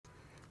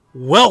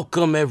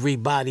Welcome,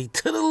 everybody,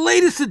 to the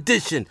latest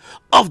edition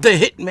of the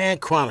Hitman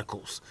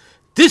Chronicles.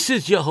 This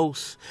is your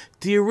host,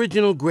 the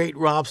original great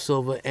Rob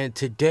Silver, and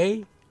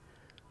today,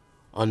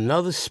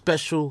 another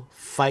special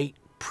fight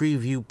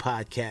preview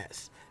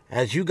podcast.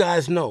 As you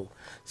guys know,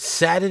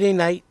 Saturday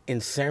night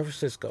in San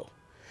Francisco,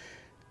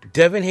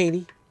 Devin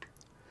Haney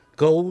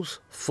goes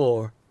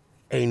for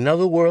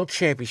another world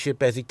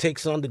championship as he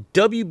takes on the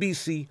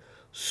WBC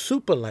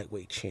super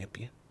lightweight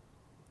champion,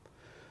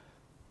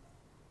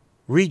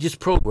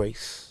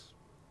 Haney-Prograis,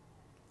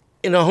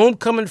 in a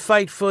homecoming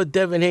fight for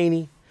Devin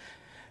Haney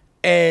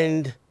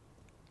and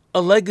a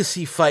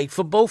legacy fight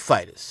for both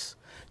fighters.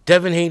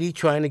 Devin Haney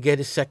trying to get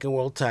his second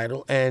world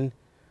title, and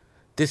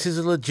this is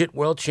a legit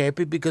world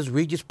champion because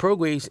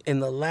Haney-Prograis in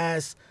the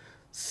last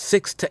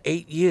 6 to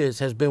 8 years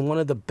has been one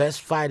of the best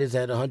fighters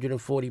at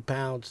 140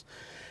 pounds.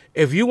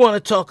 If you want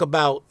to talk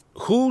about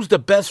who's the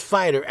best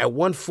fighter at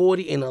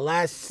 140 in the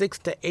last 6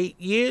 to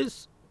 8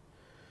 years,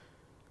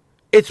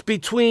 it's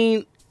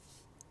between...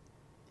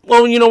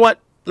 Well, you know what?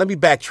 Let me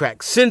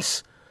backtrack.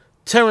 Since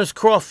Terence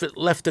Crawford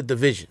left the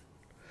division,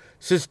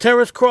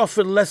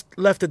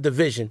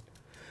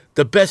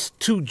 the best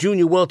two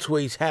junior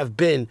welterweights have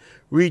been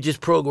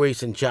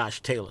Haney-Prograis and Josh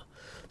Taylor.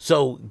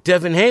 So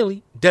Devin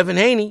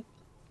Haney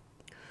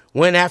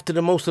went after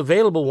the most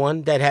available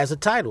one that has a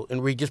title in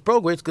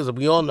Haney-Prograis, because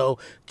we all know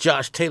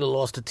Josh Taylor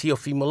lost to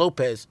Teofimo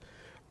Lopez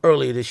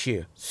earlier this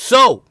year.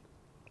 So,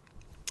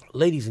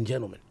 ladies and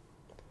gentlemen,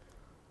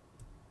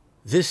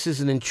 this is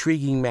an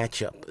intriguing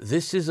matchup.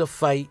 This is a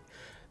fight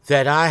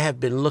that I have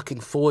been looking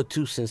forward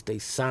to since they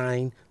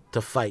signed to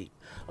fight.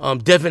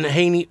 Devin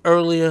Haney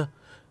earlier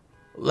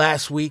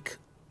last week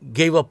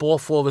gave up all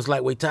 4 of his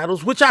lightweight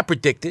titles, which I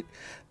predicted.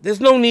 There's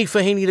no need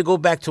for Haney to go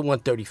back to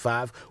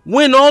 135.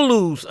 Win or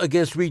lose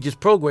against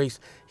Haney-Prograis,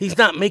 he's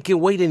not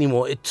making weight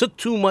anymore. It took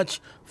too much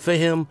for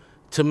him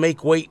to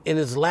make weight in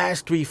his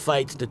last 3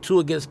 fights, the 2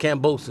 against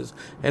Kambosos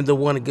and the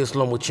 1 against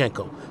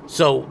Lomachenko.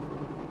 So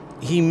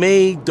he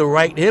made the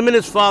right, him and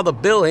his father,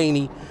 Bill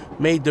Haney,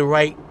 made the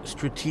right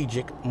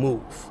strategic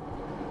move.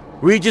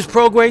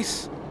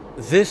 Haney-Prograis,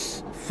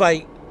 this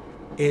fight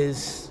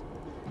is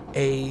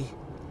a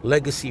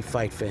legacy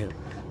fight for him.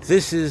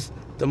 This is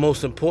the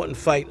most important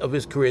fight of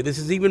his career. This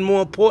is even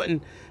more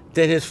important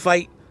than his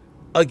fight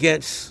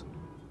against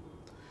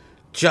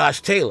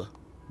Josh Taylor,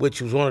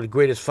 which was one of the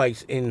greatest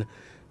fights in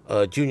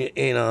the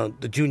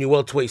junior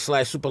welterweight /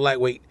 super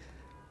lightweight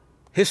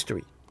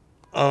history.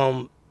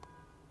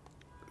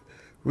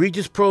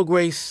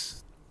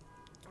 Haney-Prograis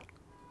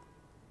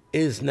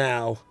is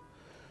now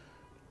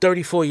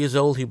 34 years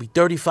old. He'll be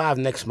 35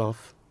 next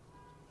month.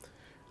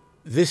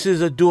 This is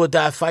a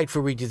do-or-die fight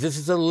for Regis. This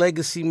is a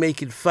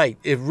legacy-making fight.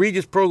 If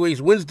Haney-Prograis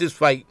wins this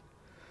fight,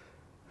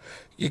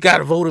 you got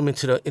to vote him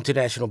into the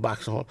International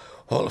Boxing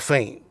Hall of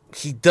Fame.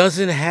 He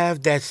doesn't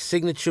have that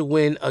signature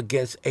win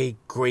against a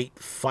great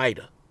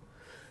fighter.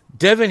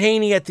 Devin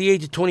Haney, at the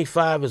age of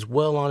 25, is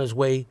well on his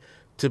way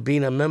to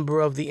being a member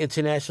of the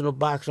International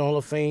Boxing Hall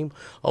of Fame.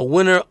 A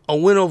win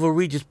over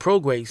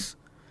Haney-Prograis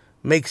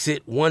makes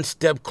it one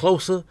step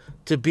closer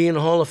to being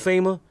a Hall of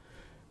Famer.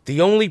 The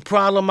only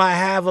problem I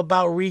have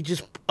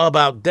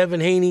about Devin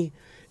Haney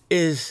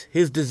is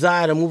his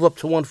desire to move up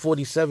to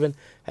 147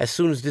 as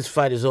soon as this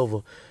fight is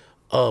over.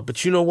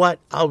 But you know what?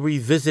 I'll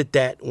revisit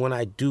that when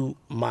I do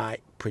my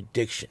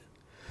prediction.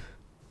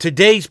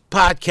 Today's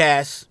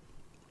podcast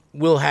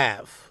will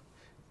have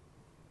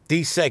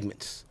these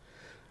segments.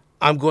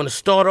 I'm going to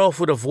start off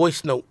with a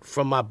voice note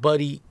from my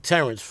buddy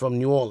Terrence from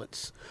New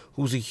Orleans,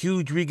 who's a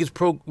huge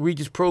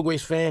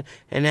Haney-Prograis fan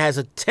and has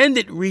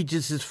attended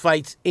Regis'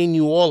 fights in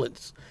New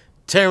Orleans.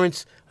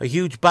 Terrence, a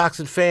huge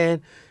boxing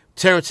fan.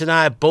 Terrence and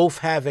I both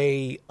have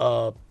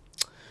have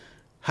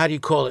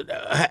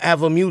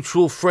a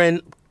mutual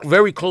friend,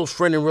 very close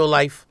friend in real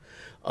life,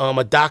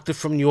 a doctor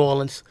from New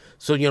Orleans.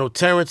 So,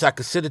 Terrence, I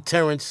consider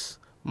Terrence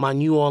my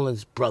New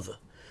Orleans brother.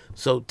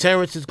 So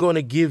Terrence is going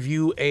to give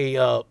you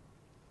a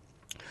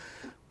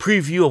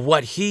preview of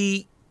what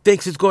he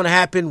thinks is going to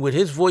happen with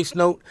his voice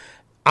note.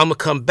 I'm going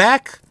to come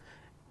back,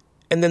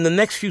 and then the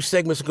next few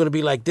segments are going to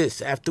be like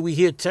this. After we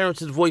hear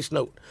Terrence's voice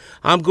note,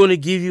 I'm going to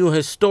give you a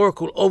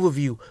historical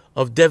overview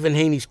of Devin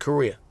Haney's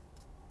career.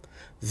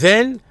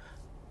 Then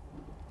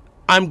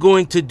I'm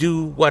going to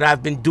do what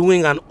I've been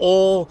doing on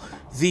all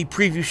the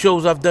preview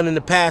shows I've done in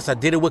the past. I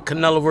did it with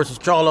Canelo versus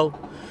Charlo.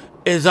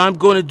 Is I'm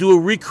going to do a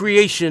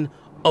recreation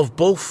of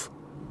both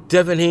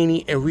Devin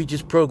Haney and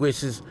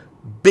Haney-Prograis'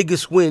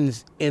 biggest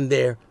wins in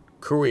their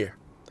career.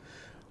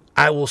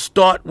 I will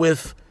start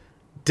with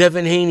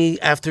Devin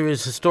Haney. After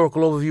his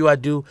historical overview, I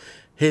do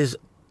his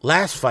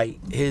last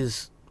fight,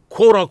 his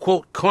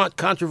quote-unquote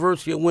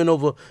controversial win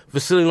over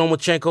Vasily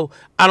Lomachenko.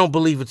 I don't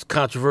believe it's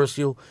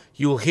controversial.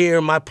 You'll hear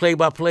my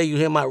play-by-play, you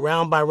hear my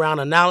round-by-round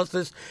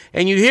analysis,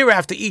 and you hear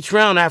after each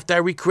round, after I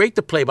recreate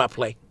the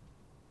play-by-play,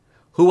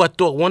 who I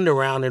thought won the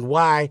round and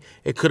why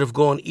it could have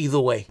gone either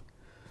way.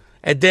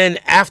 And then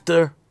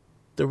after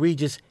the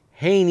the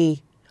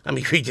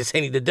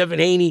Devin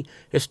Haney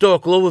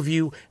historical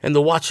overview and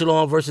the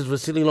watch-along versus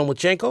Vasily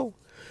Lomachenko,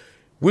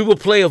 we will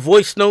play a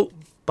voice note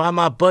by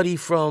my buddy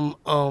from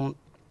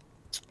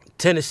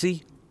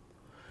Tennessee,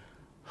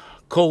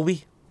 Kobe.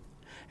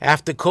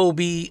 After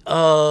Kobe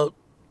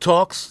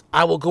talks,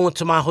 I will go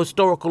into my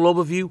historical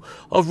overview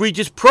of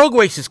Regis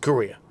Prograis'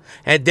 career.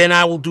 And then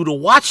I will do the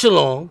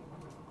watch-along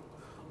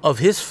of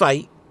his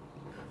fight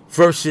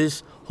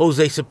versus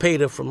Jose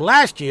Cepeda from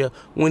last year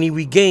when he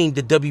regained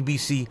the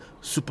WBC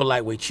Super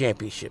Lightweight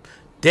Championship.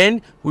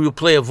 Then we will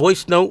play a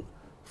voice note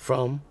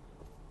from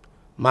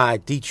my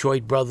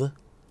Detroit brother,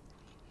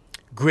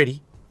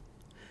 Gritty.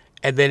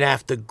 And then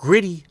after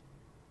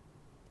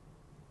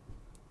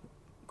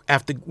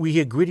we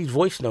hear Gritty's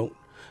voice note,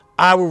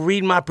 I will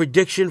read my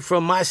prediction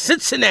from my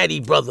Cincinnati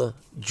brother,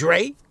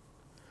 Dre,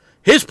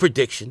 his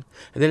prediction.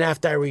 And then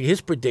after I read his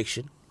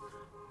prediction,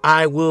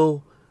 I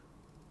will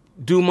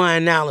do my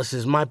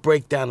analysis, my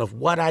breakdown of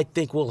what I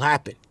think will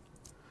happen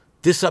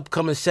this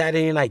upcoming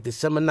Saturday night,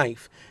 December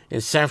 9th, in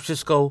San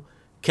Francisco,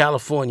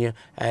 California,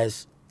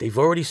 as they've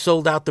already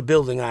sold out the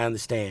building, I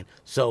understand.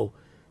 So,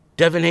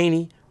 Devin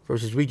Haney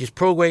versus Regis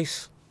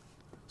Prograis,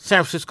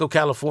 San Francisco,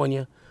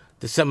 California,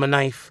 December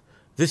 9th.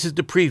 This is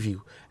the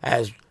preview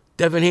as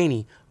Devin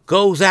Haney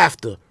goes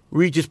after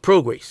Regis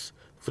Prograis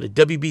for the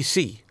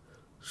WBC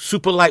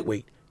Super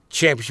Lightweight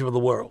Championship of the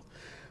World.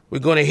 We're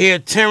going to hear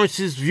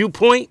Terrence's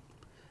viewpoint,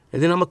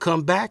 and then I'm going to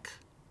come back,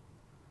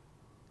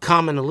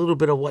 comment a little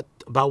bit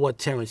about what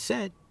Terrence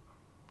said,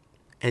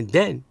 and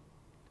then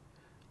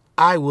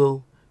I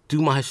will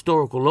do my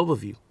historical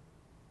overview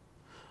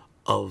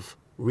of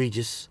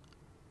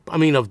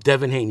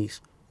Devin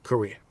Haney's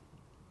career.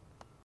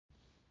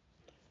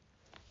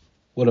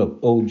 What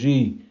up, OG?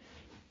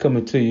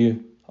 Coming to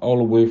you all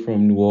the way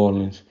from New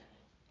Orleans.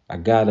 I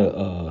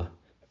gotta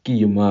give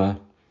you my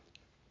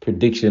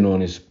prediction on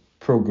this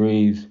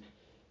Prograis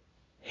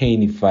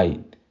Haney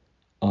fight.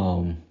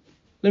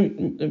 Let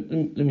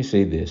me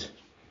say this.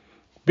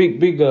 Big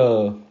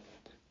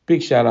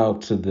shout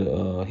out to the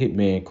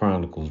Hitman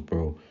Chronicles,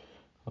 bro.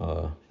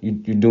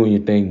 You're doing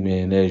your thing,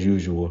 man, as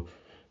usual.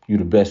 You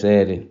the best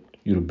at it.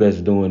 You the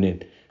best doing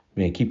it.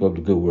 Man, keep up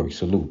the good work.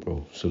 Salute,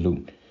 bro.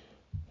 Salute.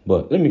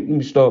 But let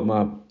me start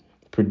my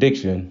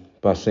prediction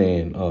by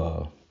saying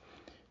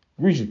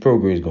Regis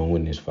Prograis is gonna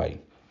win this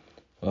fight.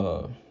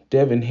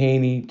 Devin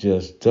Haney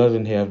just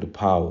doesn't have the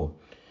power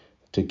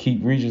to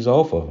keep Regis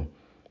off of him.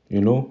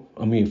 You know,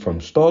 I mean,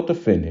 from start to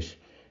finish,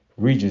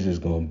 Regis is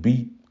gonna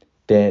beat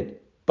that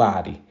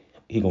body.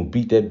 He gonna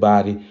beat that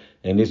body,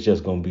 and it's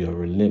just gonna be a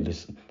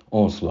relentless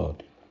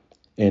onslaught.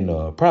 And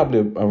probably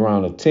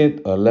around the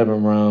 10th or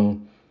 11th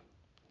round,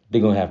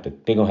 they're gonna have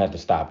to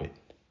stop it.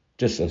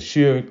 Just a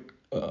sheer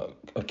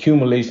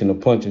accumulation of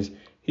punches.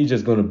 He's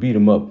just gonna beat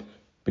him up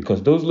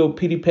because those little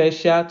pity pat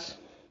shots,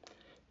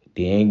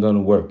 they ain't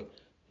gonna work.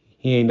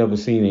 He ain't never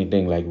seen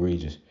anything like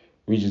Regis.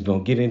 Regis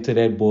gonna get into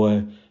that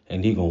boy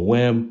and he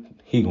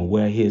gonna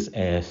wear his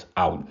ass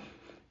out.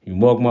 You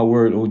mark my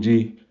word,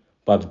 OG.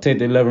 About the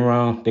 10th, 11th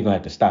round, they're gonna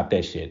have to stop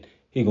that shit.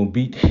 He gonna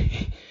beat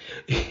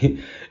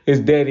his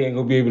daddy ain't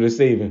gonna be able to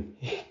save him.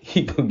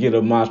 He gonna get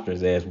a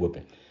monstrous ass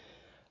whooping.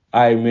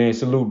 All right, man.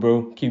 Salute,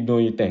 bro. Keep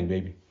doing your thing,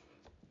 baby.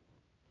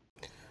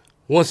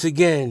 Once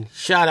again,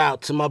 shout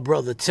out to my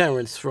brother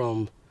Terrence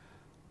from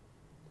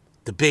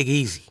the Big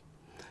Easy.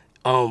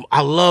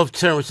 I love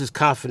Terrence's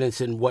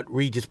confidence in what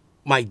Regis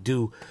might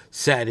do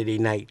Saturday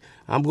night.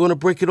 I'm going to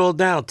break it all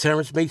down.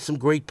 Terrence made some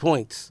great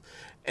points.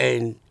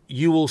 And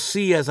you will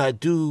see as I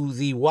do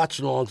the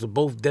watch-alongs of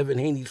both Devin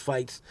Haney's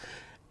fights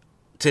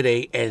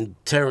today and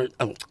Terrence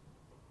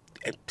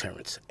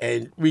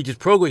and Regis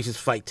Prograis'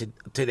 fight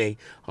today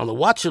on the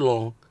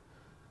watch-along,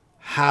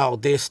 how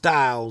their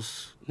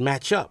styles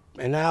match up.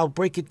 And I'll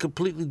break it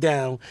completely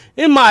down,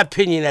 in my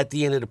opinion, at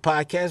the end of the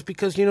podcast,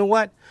 because you know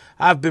what?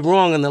 I've been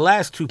wrong in the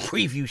last two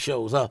preview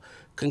shows.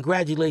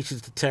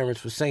 Congratulations to Terrence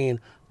for saying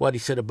what he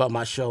said about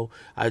my show.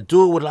 I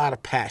do it with a lot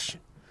of passion.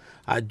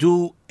 I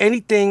do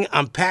anything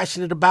I'm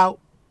passionate about,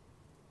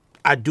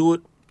 I do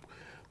it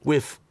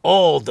with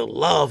all the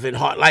love and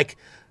heart. Like,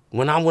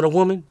 when I'm with a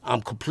woman,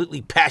 I'm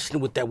completely passionate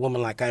with that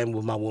woman like I am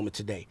with my woman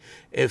today.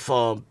 If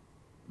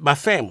my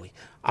family,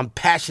 I'm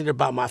passionate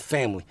about my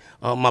family.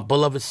 My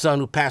beloved son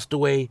who passed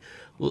away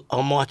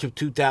on March of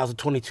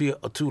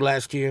 2022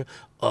 last year.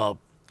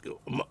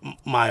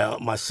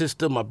 My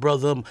sister, my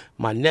brother,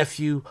 my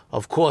nephew,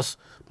 of course,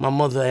 my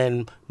mother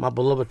and my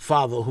beloved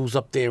father who's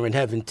up there in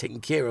heaven taking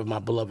care of my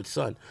beloved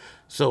son.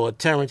 So,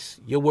 Terrence,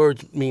 your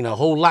words mean a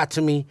whole lot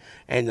to me,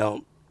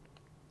 and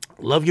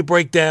love your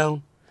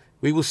breakdown.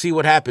 We will see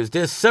what happens.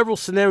 There's several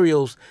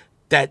scenarios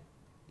that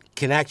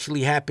can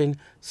actually happen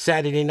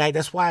Saturday night.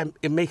 That's why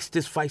it makes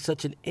this fight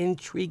such an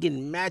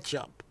intriguing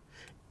matchup.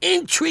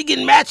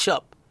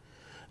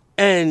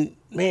 And,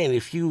 man,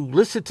 if you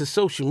listen to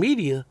social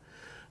media,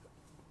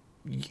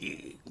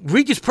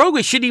 Regis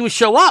Prograis shouldn't even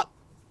show up.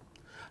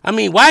 I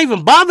mean, why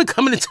even bother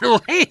coming into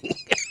the ring?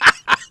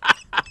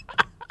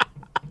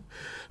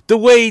 The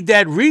way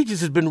that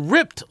Regis has been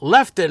ripped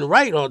left and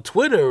right on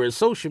Twitter and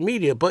social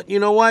media. But you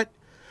know what?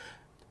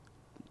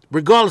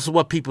 Regardless of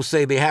what people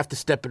say, they have to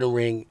step in the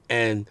ring.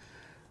 And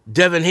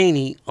Devin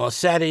Haney on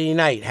Saturday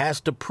night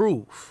has to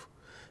prove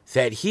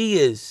that he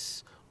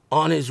is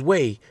on his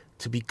way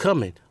to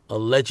becoming a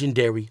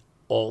legendary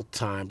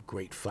all-time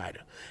great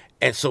fighter.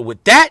 And so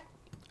with that,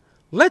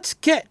 let's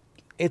get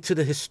into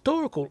the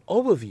historical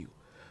overview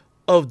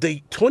of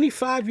the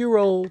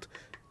 25-year-old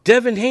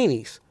Devin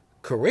Haney's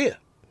career.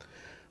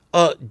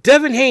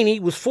 Devin Haney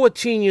was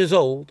 14 years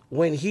old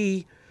when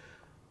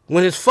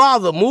his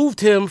father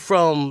moved him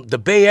from the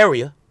Bay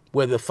Area,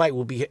 where the fight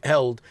will be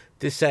held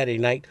this Saturday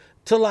night,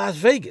 to Las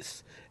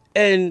Vegas.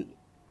 And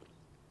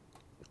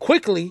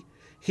quickly,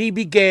 he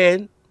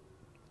began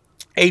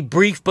a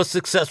brief but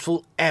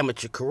successful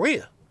amateur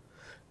career.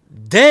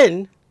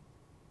 Then,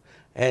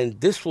 and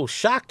this will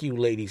shock you,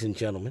 ladies and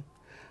gentlemen,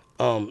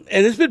 and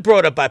it's been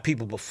brought up by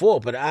people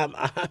before, but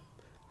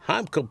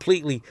I'm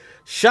completely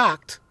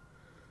shocked.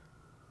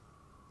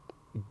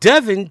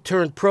 Devin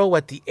turned pro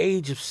at the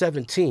age of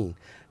 17.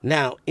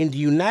 Now, in the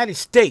United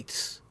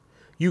States,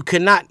 you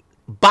cannot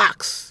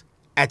box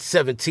at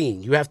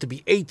 17. You have to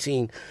be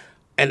 18.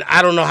 And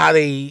I don't know how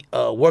they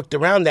worked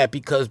around that,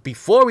 because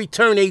before he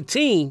turned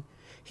 18,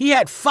 he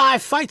had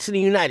 5 fights in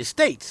the United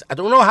States. I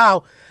don't know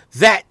how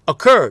that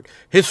occurred.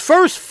 His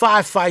first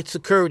 5 fights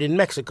occurred in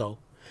Mexico.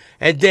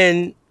 And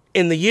then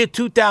in the year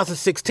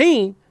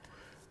 2016,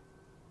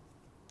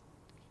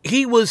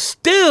 he was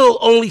still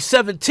only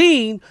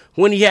 17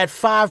 when he had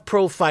 5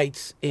 pro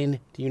fights in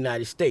the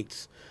United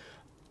States.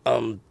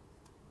 If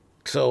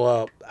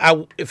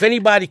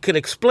anybody could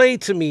explain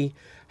to me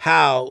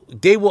how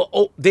they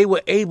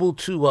were able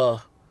to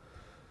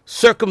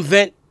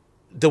circumvent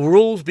the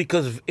rules,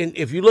 because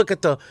if you look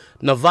at the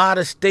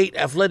Nevada State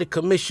Athletic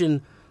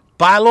Commission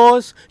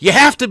bylaws, you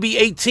have to be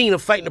 18 to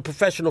fight in a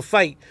professional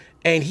fight,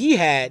 and he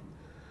had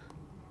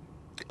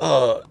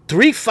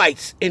 3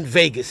 fights in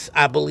Vegas,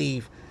 I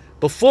believe,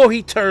 before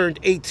he turned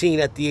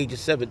 18 at the age of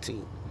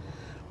 17.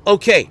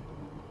 Okay,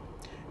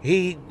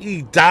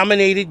 he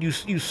dominated.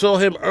 You saw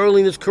him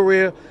early in his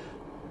career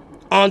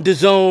on the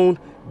zone,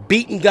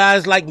 beating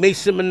guys like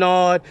Mason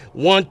Menard,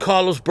 Juan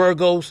Carlos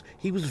Burgos.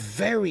 He was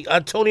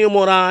Antonio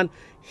Moran.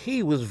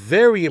 He was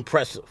very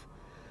impressive.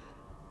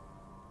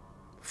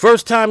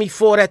 First time he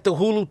fought at the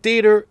Hulu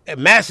Theater at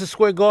Madison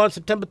Square Garden,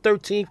 September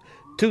 13th,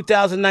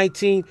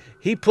 2019,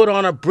 he put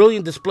on a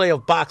brilliant display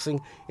of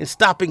boxing in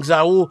stopping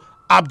Zaul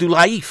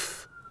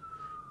Abdullaif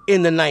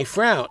in the 9th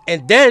round.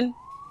 And then,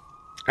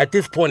 at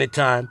this point in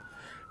time,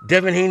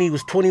 Devin Haney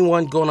was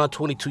 21, going on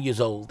 22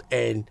 years old,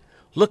 and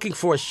looking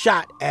for a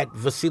shot at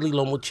Vasily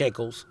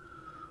Lomachenko's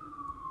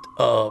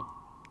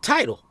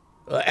title.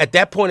 At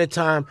that point in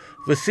time,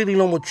 Vasily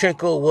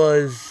Lomachenko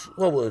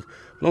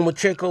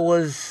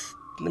was,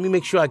 let me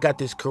make sure I got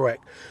this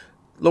correct.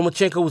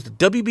 Lomachenko was the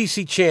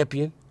WBC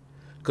champion,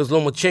 because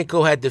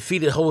Lomachenko had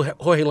defeated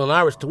Jorge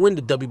Linares to win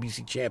the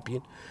WBC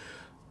champion.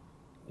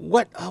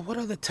 What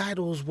other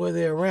titles were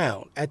there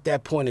around at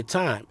that point in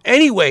time?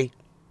 Anyway,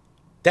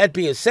 that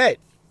being said,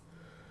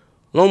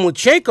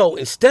 Lomachenko,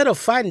 instead of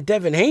fighting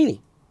Devin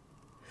Haney,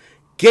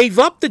 gave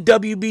up the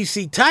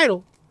WBC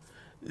title.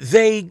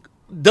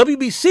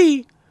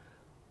 WBC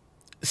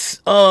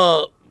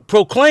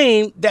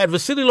proclaimed that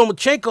Vasily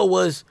Lomachenko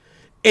was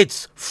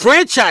its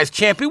franchise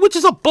champion, which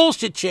is a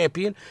bullshit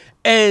champion.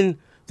 And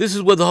this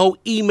is where the whole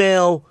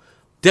email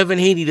Devin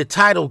Haney the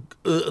title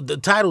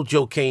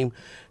joke came.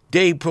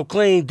 They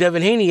proclaimed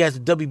Devin Haney as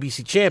the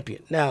WBC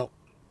champion. Now,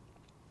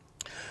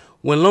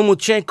 when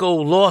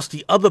Lomachenko lost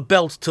the other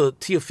belts to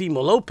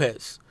Teofimo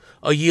Lopez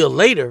a year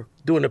later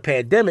during the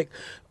pandemic,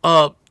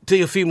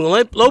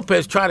 Teofimo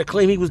Lopez tried to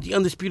claim he was the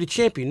undisputed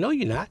champion. No,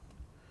 you're not.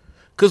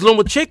 Because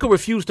Lomachenko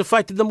refused to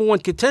fight the number 1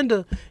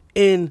 contender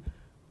in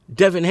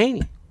Devin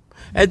Haney.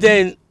 And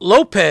then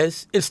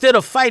Lopez, instead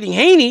of fighting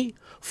Haney,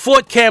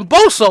 fought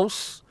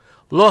Kambosos,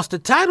 lost the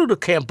title to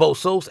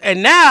Kambosos,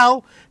 and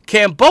now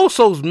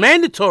Kambosos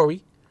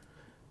mandatory.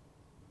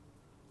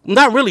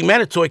 Not really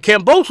mandatory.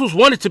 Kambosos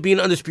wanted to be an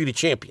undisputed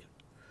champion.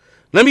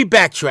 Let me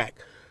backtrack.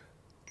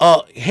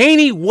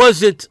 Haney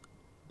wasn't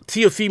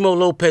Teofimo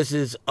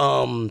Lopez's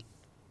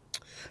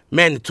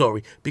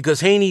mandatory,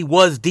 because Haney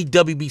was the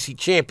WBC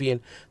champion.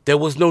 There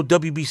was no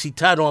WBC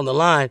title on the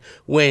line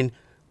when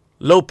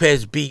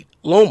Lopez beat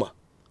Loma.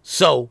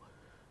 So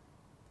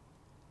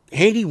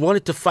Haney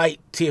wanted to fight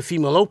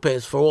Teofimo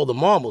Lopez for all the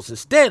marbles.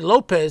 Instead,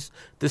 Lopez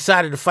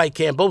decided to fight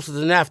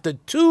Kambosos, and after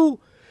 2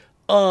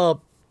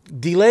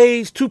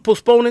 delays, 2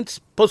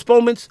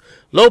 postponements,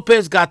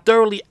 Lopez got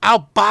thoroughly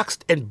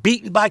outboxed and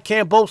beaten by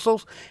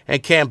Kambosos,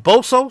 and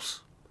Kambosos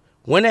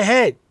went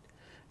ahead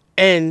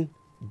and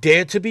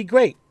dared to be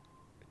great.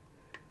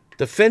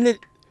 Defended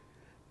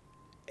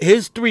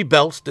his 3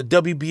 belts, the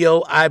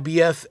WBO,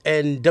 IBF,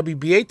 and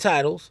WBA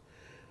titles,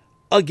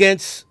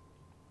 against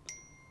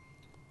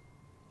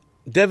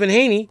Devin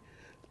Haney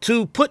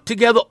to put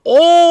together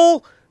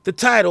all the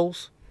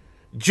titles.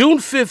 June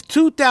 5th,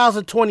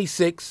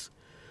 2026,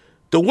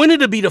 the winner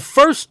to be the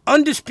first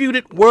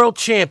undisputed world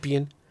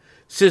champion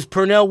since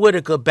Pernell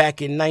Whitaker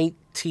back in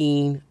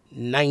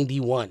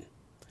 1991.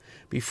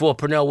 Before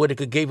Pernell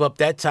Whitaker gave up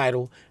that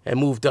title and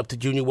moved up to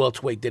junior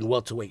welterweight, then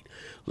welterweight.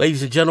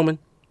 Ladies and gentlemen,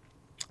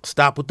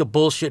 stop with the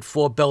bullshit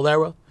 4-belt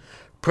era.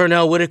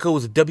 Pernell Whitaker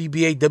was a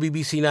WBA,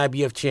 WBC, and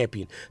IBF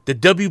champion. The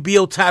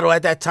WBO title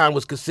at that time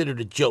was considered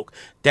a joke.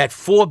 That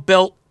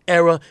 4-belt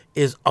era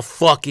is a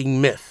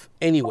fucking myth.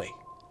 Anyway,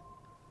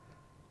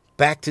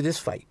 back to this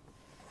fight.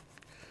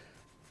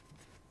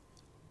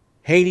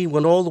 Haney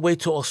went all the way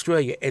to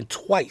Australia and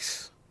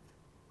twice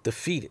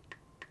defeated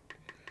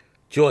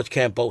George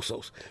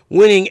Kambosos,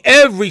 winning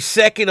every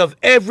second of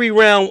every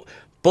round,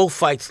 both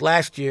fights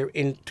last year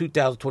in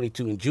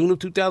 2022, in June of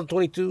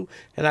 2022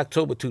 and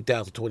October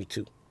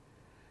 2022.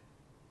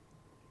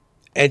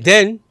 And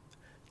then,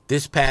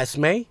 this past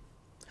May,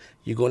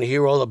 you're going to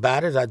hear all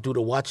about it. I do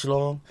the watch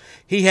along.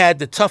 He had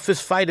the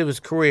toughest fight of his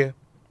career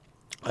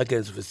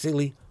against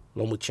Vasily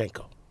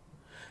Lomachenko.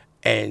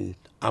 And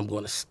I'm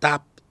going to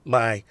stop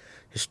my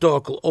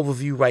historical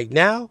overview right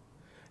now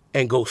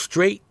and go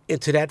straight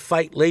into that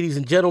fight. Ladies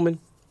and gentlemen,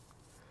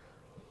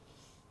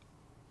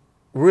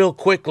 real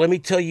quick, let me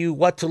tell you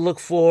what to look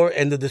for,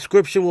 and the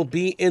description will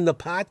be in the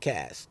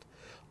podcast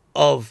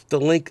of the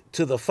link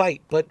to the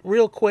fight. But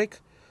real quick,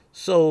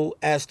 so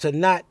as to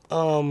not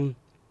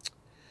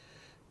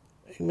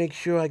make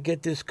sure I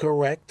get this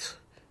correct,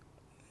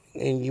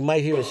 and you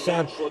might hear a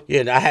sound.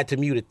 Yeah, I had to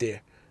mute it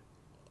there.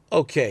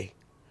 Okay.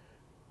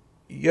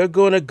 You're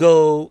going to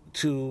go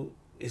to,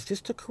 is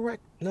this the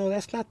correct? No,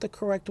 that's not the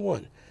correct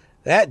one.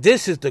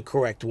 This is the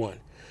correct one.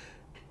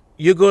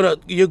 You're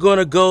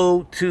gonna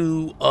go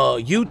to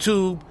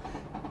YouTube,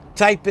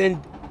 type in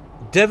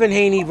Devin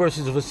Haney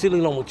versus Vasily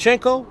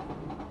Lomachenko,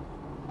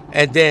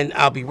 and then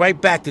I'll be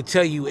right back to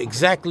tell you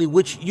exactly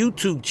which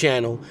YouTube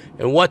channel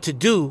and what to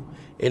do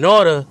in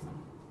order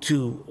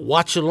to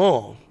watch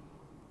along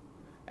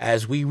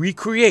as we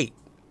recreate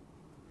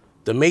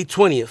the May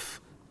 20th,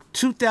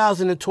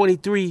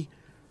 2023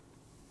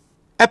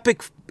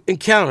 epic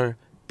encounter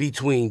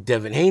between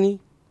Devin Haney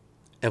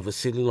and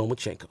Vasily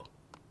Lomachenko.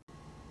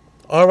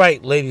 All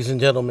right, ladies and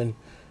gentlemen,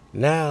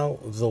 now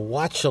the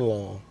watch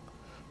along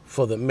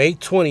for the May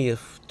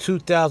 20th,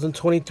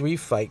 2023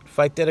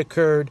 fight that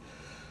occurred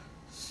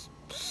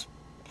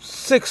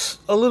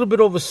a little bit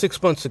over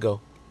 6 months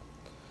ago.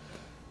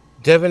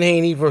 Devin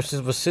Haney versus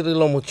Vasily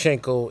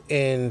Lomachenko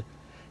in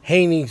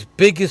Haney's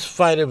biggest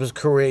fight of his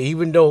career.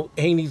 Even though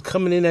Haney's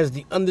coming in as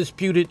the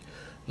undisputed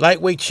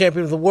lightweight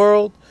champion of the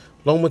world,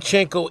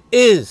 Lomachenko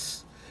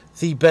is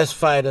the best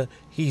fighter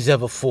he's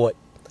ever fought.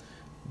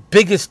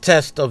 Biggest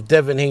test of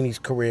Devin Haney's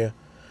career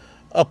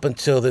up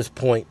until this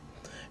point.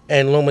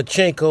 And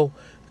Lomachenko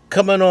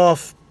coming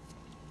off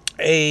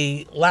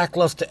a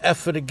lackluster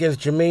effort against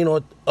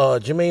Jermaine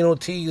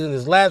Ortiz in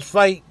his last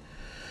fight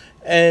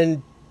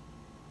and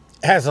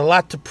has a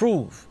lot to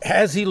prove.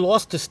 Has he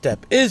lost a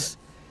step? Is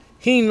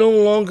he no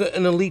longer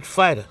an elite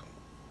fighter?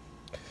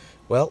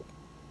 Well,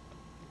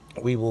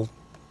 we will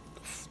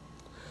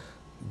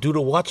do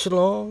the watch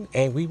along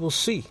and we will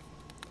see.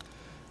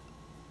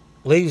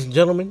 Ladies and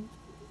gentlemen,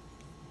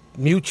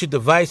 mute your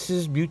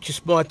devices, mute your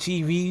smart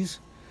TVs,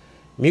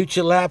 mute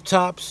your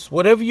laptops,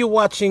 whatever you're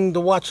watching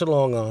the watch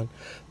along on.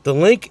 The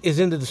link is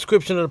in the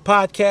description of the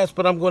podcast,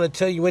 but I'm going to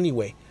tell you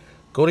anyway.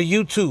 Go to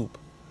YouTube.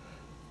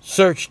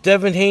 Search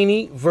Devin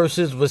Haney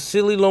versus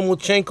Vasily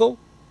Lomachenko.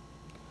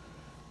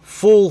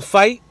 Full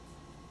fight.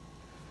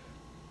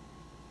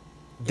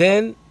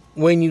 Then,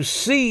 when you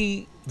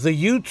see the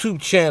YouTube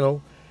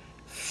channel,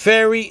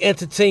 Fairy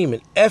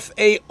Entertainment,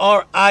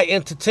 F-A-R-I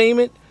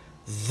Entertainment,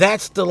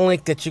 that's the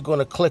link that you're going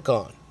to click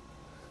on.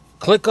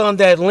 Click on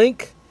that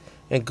link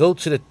and go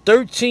to the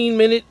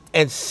 13-minute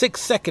and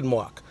 6-second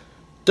mark.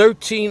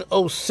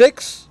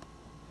 13:06.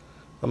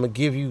 I'm going to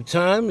give you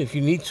time. If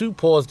you need to,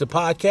 pause the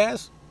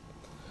podcast.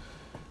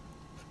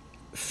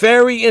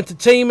 Fairy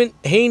Entertainment,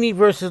 Haney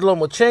versus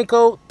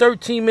Lomachenko,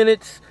 13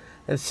 minutes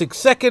and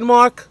 6-second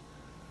mark.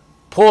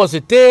 Pause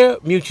it there.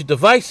 Mute your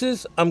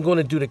devices. I'm going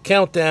to do the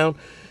countdown.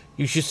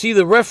 You should see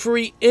the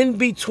referee in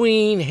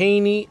between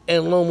Haney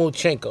and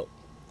Lomachenko.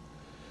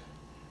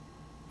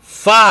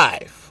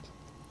 5,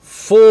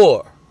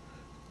 4,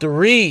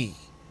 3,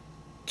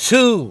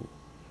 2,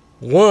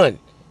 1.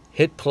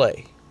 Hit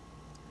play.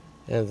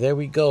 And there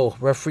we go.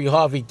 Referee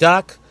Harvey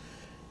Dock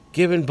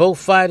giving both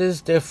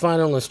fighters their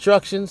final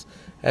instructions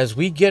as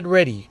we get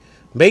ready.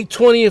 May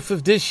 20th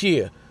of this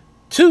year,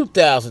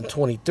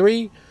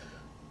 2023.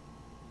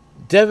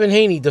 Devin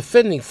Haney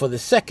defending for the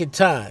second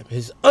time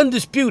his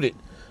undisputed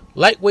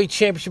lightweight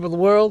championship of the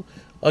world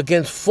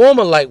against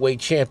former lightweight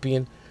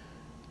champion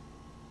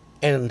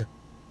and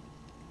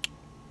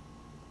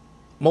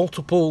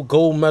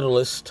multi-gold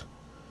medalist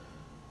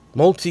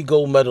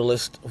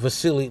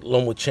Vasily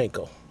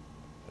Lomachenko.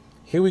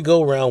 Here we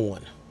go, round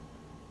one.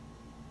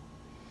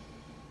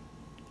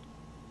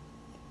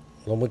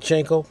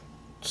 Lomachenko,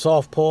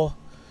 southpaw,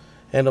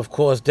 and of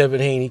course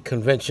Devin Haney,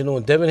 conventional.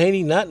 And Devin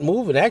Haney not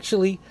moving.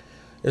 Actually,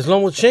 it's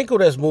Lomachenko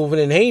that's moving,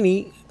 and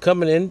Haney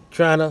coming in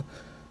trying to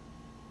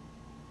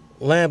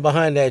land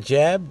behind that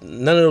jab.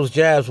 None of those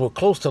jabs were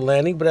close to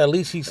landing, but at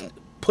least he's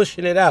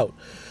pushing it out.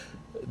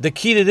 The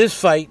key to this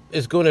fight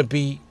is going to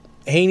be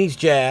Haney's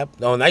jab.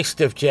 Oh, nice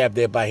stiff jab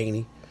there by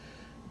Haney.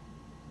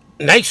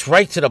 Nice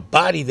right to the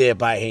body there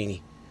by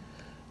Haney.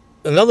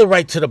 Another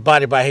right to the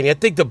body by Haney. I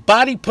think the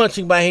body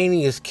punching by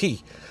Haney is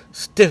key.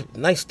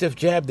 Nice stiff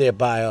jab there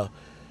by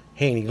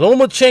Haney.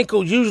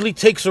 Lomachenko usually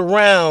takes a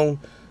round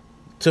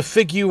to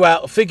figure you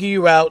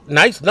out.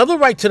 Nice. Another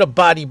right to the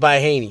body by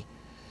Haney.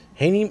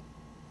 Haney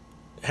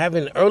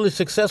having early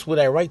success with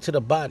that right to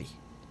the body.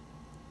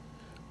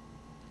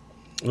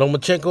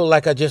 Lomachenko,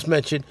 like I just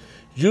mentioned,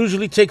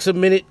 usually takes a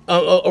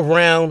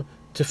round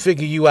to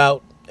figure you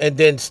out, and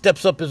then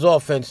steps up his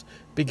offense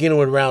beginning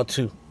with round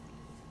 2.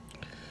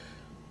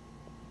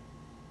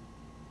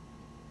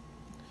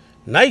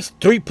 Nice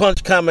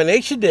 3-punch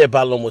combination there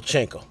by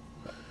Lomachenko.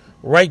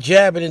 Right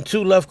jab and then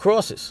 2 left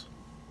crosses.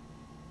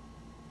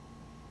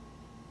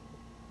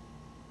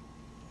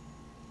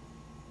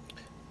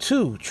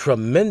 Two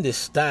tremendous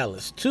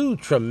stylists, 2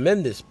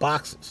 tremendous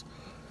boxers.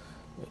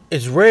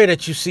 It's rare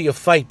that you see a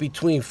fight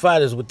between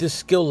fighters with this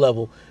skill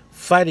level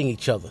fighting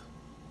each other.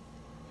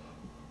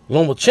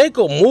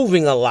 Lomachenko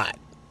moving a lot.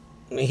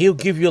 He'll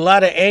give you a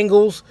lot of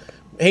angles.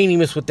 Haney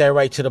missed with that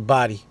right to the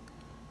body.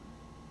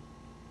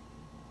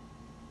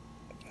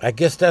 I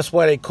guess that's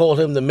why they call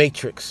him the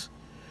Matrix.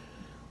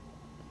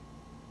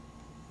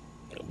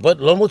 But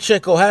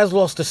Lomachenko has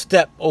lost a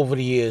step over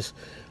the years.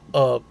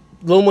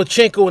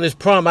 Lomachenko in his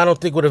prime, I don't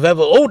think would have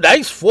ever... Oh,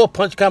 nice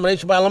 4-punch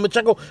combination by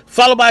Lomachenko,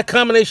 followed by a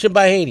combination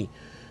by Haney.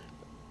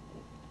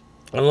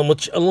 And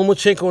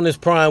Lomachenko in his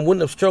prime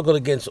wouldn't have struggled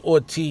against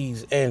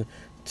Ortiz and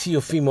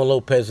Teofimo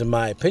Lopez, in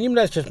my opinion.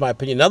 That's just my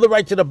opinion. Another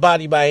right to the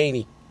body by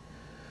Haney.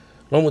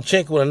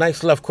 Lomachenko with a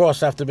nice left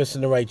cross after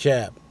missing the right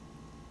jab.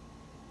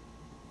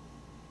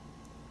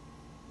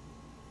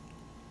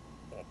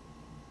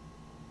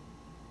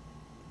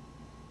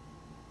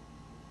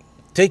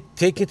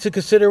 Take into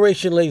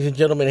consideration, ladies and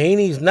gentlemen,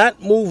 Haney's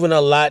not moving a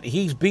lot.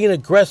 He's being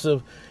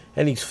aggressive,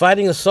 and he's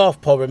fighting a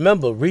southpaw.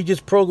 Remember, Regis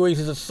Prograis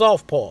is a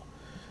southpaw.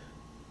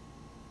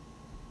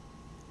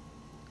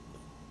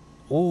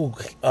 Ooh,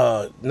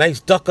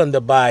 nice duck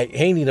under by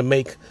Haney to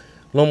make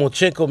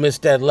Lomachenko miss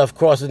that left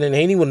cross, and then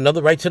Haney with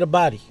another right to the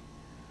body.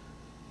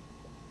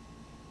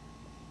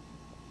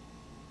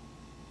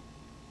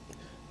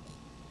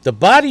 The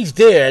body's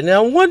there.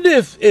 Now, I wonder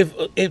if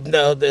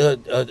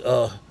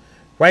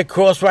right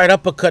cross, right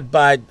uppercut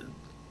by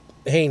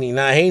Haney.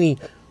 Now, Haney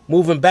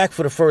moving back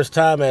for the first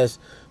time as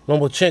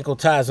Lomachenko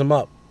ties him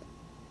up.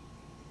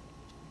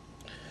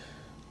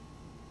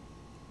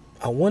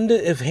 I wonder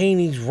if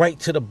Haney's right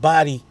to the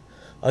body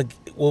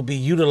will be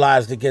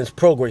utilized against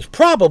Prograis.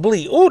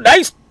 Probably. Oh,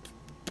 nice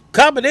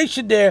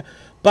combination there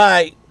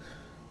by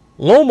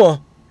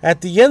Loma at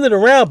the end of the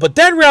round. But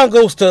that round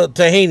goes to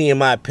Haney, in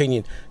my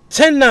opinion.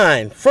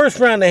 10-9. First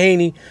round to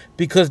Haney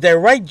because that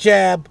right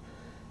jab...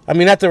 I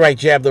mean, not the right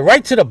jab, the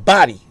right to the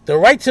body. The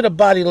right to the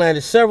body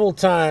landed several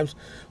times.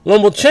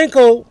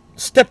 Lomachenko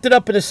stepped it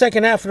up in the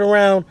second half of the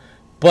round,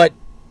 but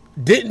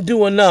didn't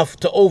do enough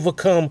to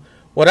overcome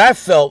what I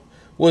felt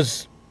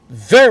was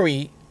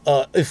very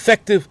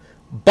effective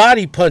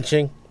body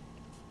punching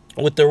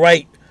with the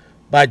right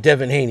by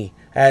Devin Haney,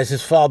 as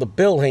his father,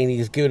 Bill Haney,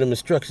 is giving him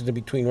instructions in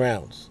between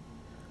rounds.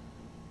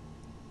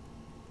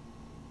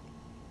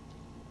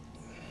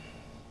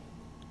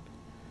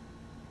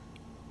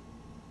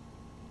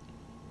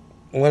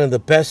 One of the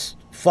best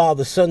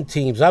father-son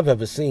teams I've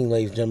ever seen,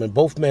 ladies and gentlemen.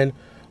 Both men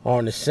are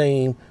on the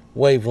same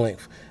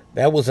wavelength.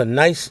 That was a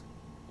nice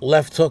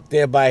left hook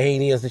there by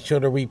Haney as they show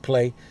the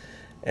replay.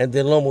 And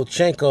then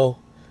Lomachenko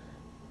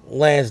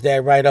lands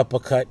that right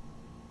uppercut.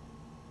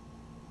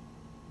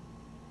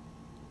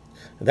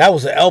 That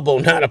was an elbow,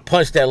 not a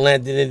punch that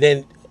landed. And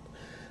then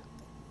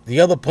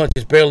the other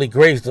punches barely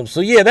grazed him. So,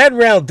 yeah, that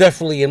round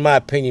definitely, in my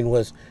opinion,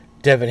 was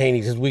Devin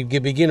Haney's as we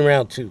begin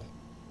round 2.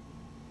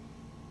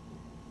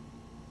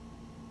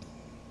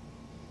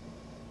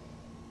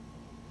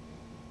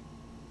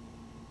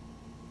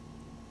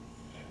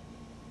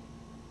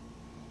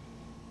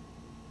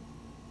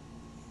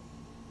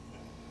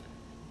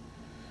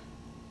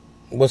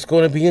 What's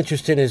going to be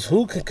interesting is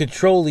who can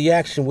control the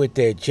action with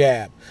their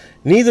jab.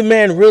 Neither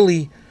man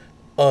really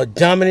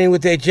dominated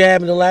with their jab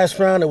in the last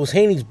round. It was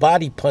Haney's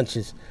body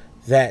punches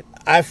that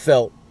I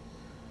felt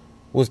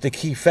was the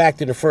key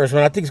factor in the first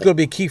round. I think it's going to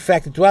be a key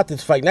factor throughout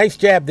this fight. Nice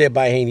jab there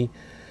by Haney.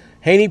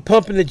 Haney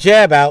pumping the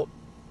jab out.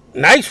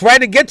 Nice right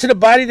to get to the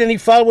body. Then he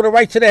followed with a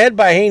right to the head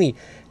by Haney.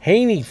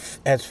 Haney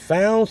has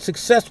found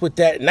success with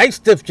that. Nice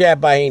stiff jab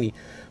by Haney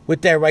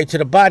with that right to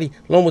the body.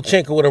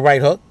 Lomachenko with a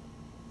right hook.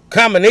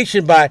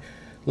 Combination by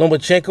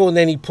Lomachenko, and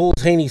then he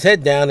pulls Haney's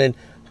head down, and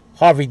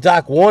Harvey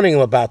Dock warning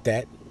him about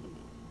that.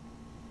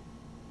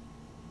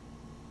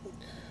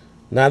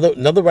 Now,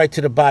 another right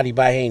to the body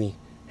by Haney.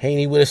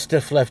 Haney with a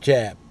stiff left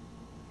jab.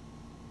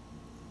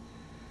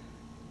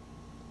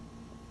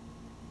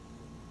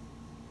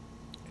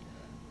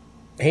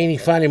 Haney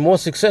finding more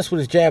success with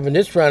his jab in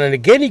this round, and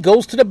again he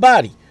goes to the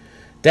body.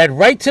 That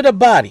right to the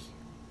body.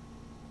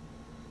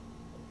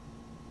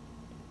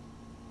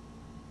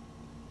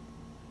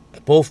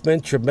 Both men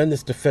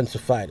tremendous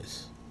defensive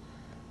fighters.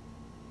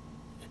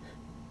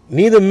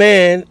 Neither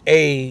man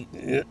a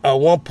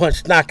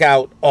one-punch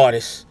knockout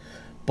artist.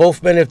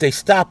 Both men, if they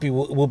stop you,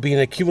 will be an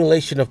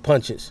accumulation of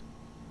punches.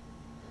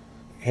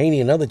 Haney,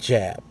 another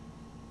jab.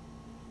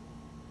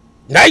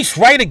 Nice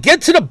right again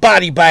to the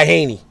body by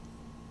Haney.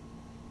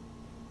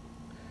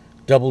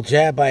 Double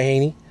jab by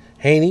Haney.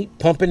 Haney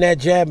pumping that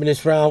jab in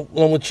this round.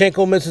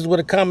 Lomachenko misses with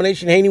a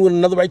combination. Haney with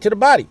another right to the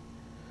body.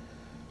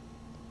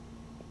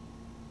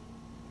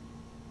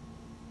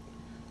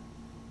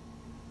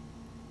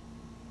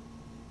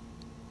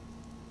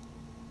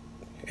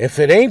 If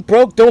it ain't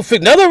broke, don't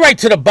fix. Another right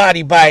to the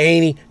body by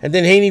Haney. And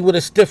then Haney with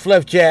a stiff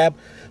left jab.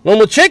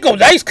 Lomachenko,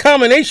 nice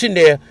combination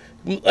there.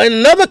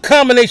 Another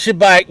combination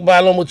by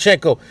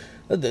Lomachenko.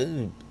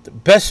 The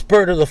best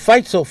spurt of the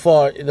fight so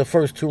far in the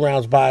first 2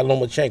 rounds by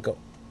Lomachenko.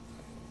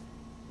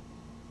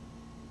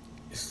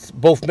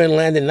 Both men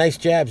landed nice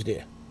jabs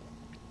there.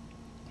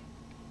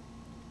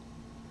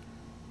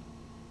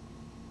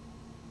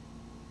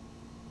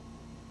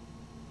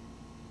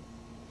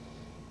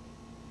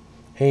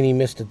 Haney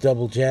missed a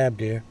double jab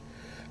there.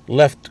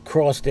 Left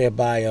cross there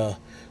by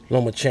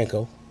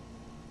Lomachenko.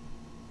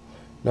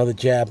 Another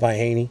jab by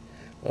Haney.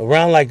 A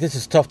round like this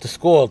is tough to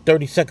score.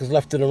 30 seconds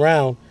left in the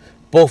round.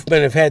 Both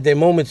men have had their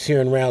moments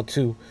here in round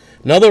 2.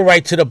 Another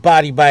right to the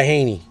body by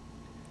Haney.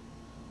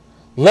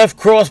 Left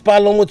cross by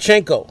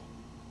Lomachenko.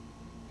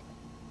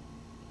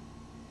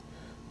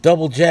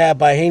 Double jab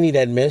by Haney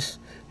that missed.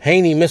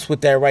 Haney missed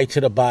with that right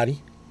to the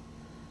body.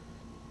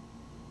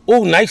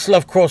 Ooh, nice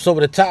left cross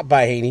over the top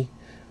by Haney.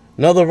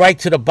 Another right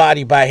to the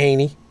body by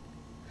Haney.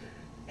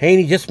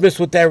 Haney just missed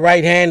with that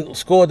right hand,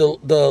 scored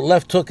the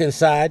left hook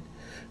inside.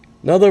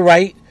 Another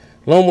right.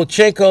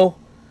 Lomachenko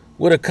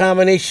with a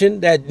combination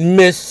that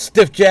missed.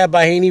 Stiff jab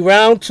by Haney.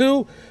 Round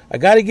 2, I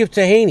got to give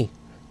to Haney.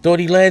 Thought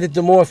he landed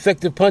the more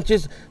effective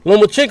punches.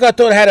 Lomachenko, I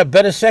thought, had a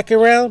better second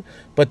round,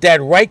 but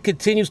that right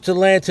continues to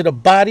land to the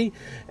body.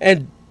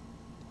 And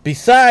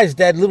besides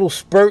that little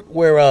spurt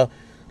where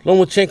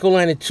Lomachenko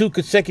landed 2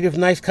 consecutive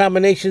nice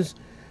combinations,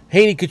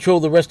 Haney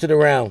controlled the rest of the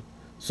round.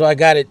 So I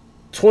got it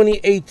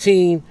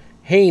 2018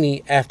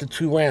 Haney after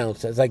 2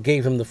 rounds, as I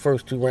gave him the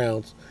first 2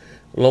 rounds.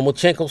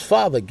 Lomachenko's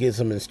father gives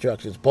him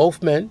instructions.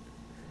 Both men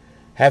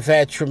have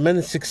had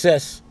tremendous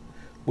success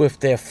with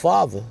their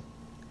father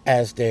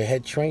as their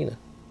head trainer.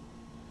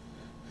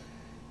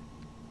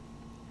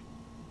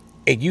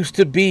 It used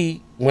to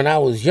be, when I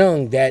was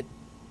young, that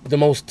the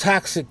most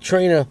toxic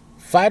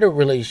trainer-fighter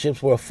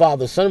relationships were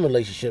father-son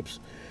relationships.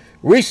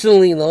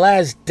 Recently, in the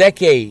last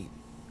decade,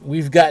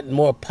 we've gotten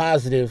more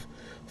positive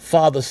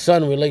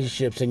father-son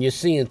relationships, and you're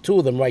seeing 2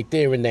 of them right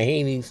there in the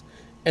Haneys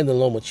and the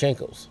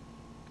Lomachenkos.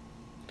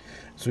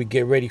 So we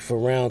get ready for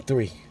round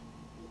 3.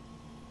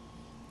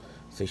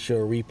 Say, show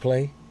a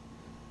replay.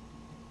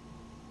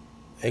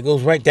 It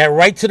goes right. That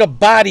right to the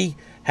body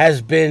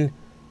has been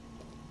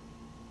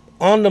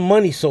on the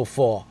money so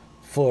far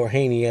for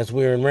Haney as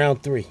we're in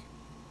round 3.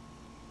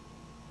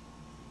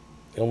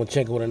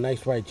 Lomachenko with a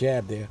nice right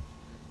jab there.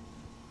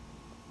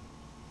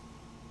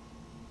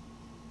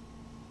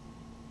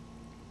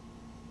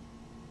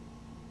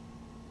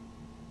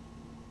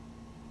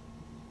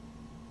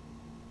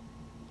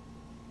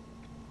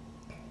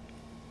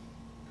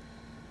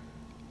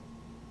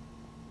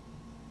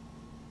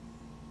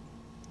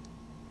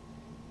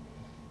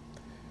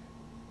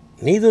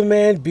 Neither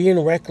man being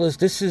reckless.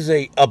 This is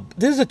a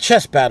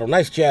chess battle.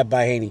 Nice jab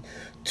by Haney.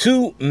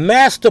 2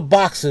 master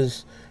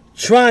boxers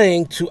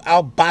trying to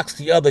outbox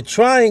the other,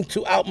 trying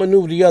to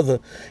outmaneuver the other.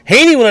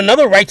 Haney with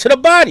another right to the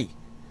body.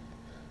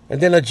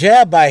 And then a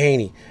jab by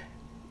Haney.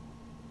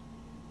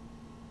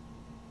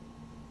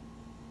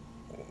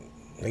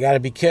 They got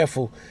to be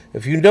careful.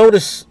 If you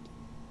notice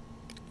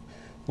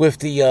with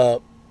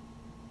the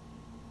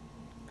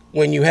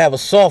when you have a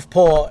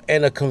southpaw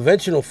and a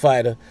conventional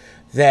fighter,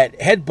 that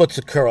headbutts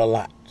occur a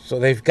lot. So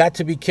they've got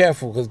to be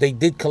careful because they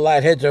did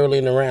collide heads early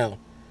in the round.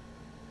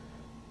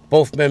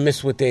 Both men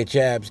missed with their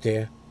jabs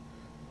there.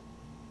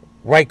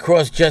 Right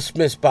cross just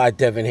missed by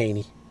Devin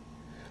Haney.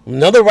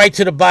 Another right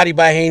to the body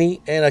by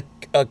Haney and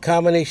a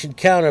combination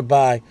counter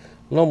by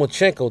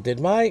Lomachenko. Did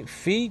my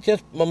feed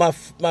just...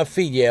 My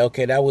feed, yeah,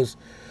 okay, that was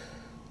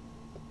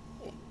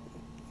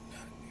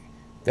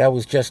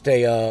just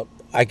a...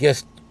 I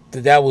guess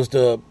that was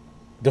the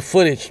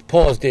footage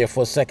paused there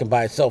for a second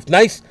by itself.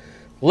 Nice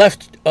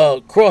left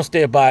cross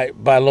there by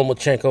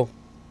Lomachenko.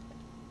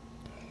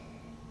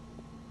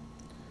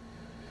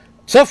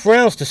 Tough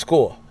rounds to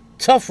score.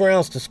 Tough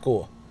rounds to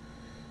score.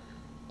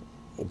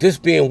 This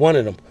being one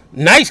of them.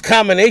 Nice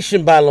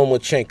combination by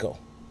Lomachenko.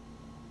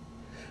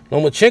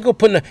 Lomachenko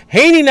putting the...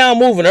 Haney now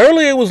moving.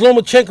 Earlier it was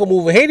Lomachenko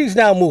moving. Haney's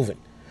now moving.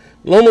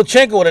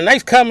 Lomachenko with a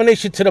nice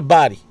combination to the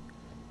body.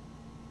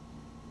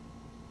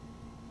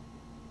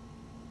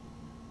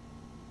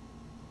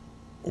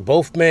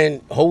 Both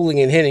men holding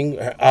and hitting.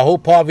 I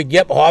hope Harvey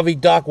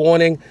Doc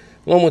warning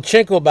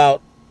Lomachenko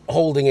about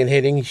holding and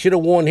hitting. He should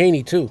have warned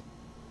Haney too.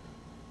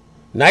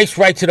 Nice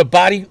right to the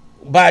body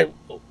by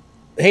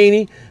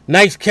Haney.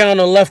 Nice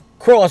counter left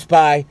cross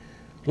by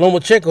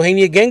Lomachenko.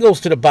 Haney again goes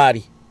to the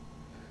body.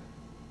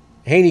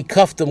 Haney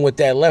cuffed him with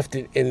that left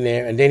in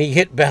there, and then he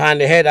hit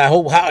behind the head.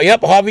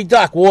 Harvey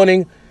Doc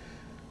warning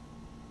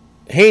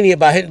Haney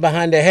about hitting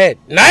behind the head.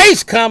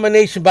 Nice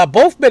combination by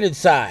both men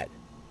inside.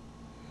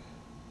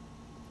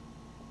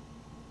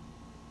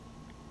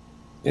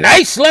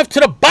 Nice left to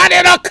the body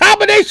and a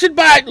combination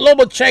by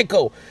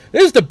Lomachenko.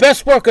 This is the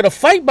best work of the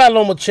fight by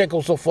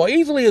Lomachenko so far.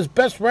 Easily his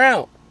best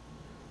round.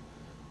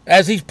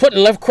 As he's putting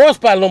left cross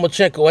by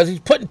Lomachenko. As he's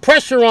putting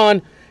pressure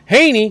on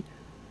Haney.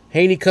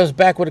 Haney comes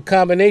back with a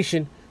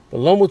combination. But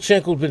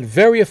Lomachenko's been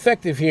very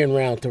effective here in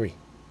round 3.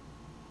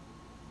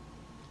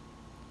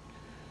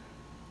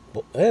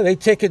 But, they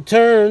taking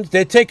turns.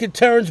 They're taking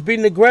turns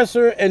being the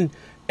aggressor and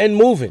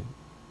moving.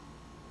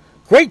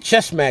 Great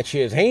chess match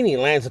here as Haney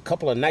lands a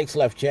couple of nice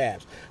left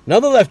jabs.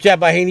 Another left jab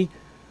by Haney.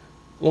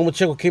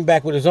 Lomachenko came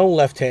back with his own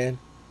left hand.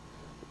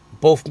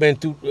 Both men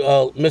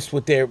missed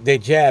with their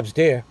jabs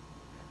there.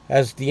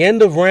 As the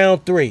end of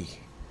round 3,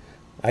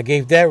 I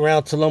gave that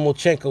round to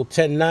Lomachenko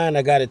 10-9.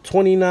 I got it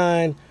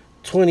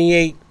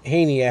 29-28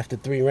 Haney after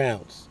 3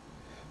 rounds.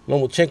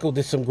 Lomachenko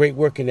did some great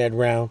work in that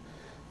round.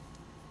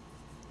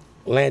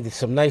 Landed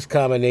some nice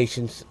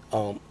combinations.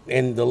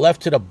 And the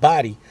left to the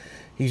body,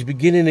 he's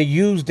beginning to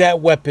use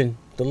that weapon,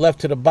 the left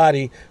to the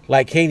body,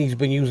 like Haney's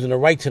been using the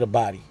right to the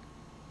body.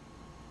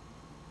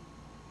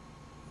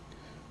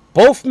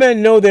 Both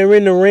men know they're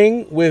in the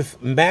ring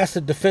with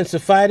massive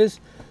defensive fighters,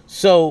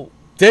 so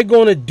they're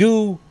going to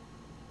do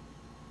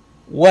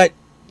what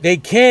they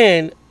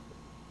can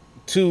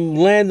to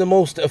land the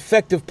most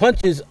effective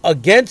punches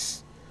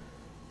against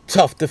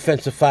tough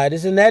defensive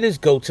fighters, and that is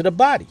go to the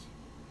body.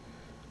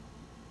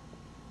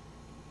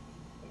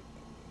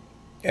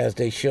 As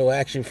they show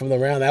action from the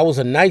round. That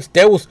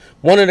was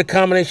one of the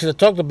combinations I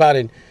talked about,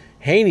 and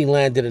Haney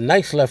landed a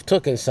nice left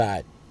hook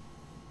inside.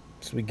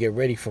 So we get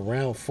ready for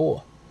round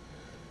 4.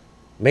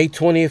 May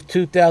 20th,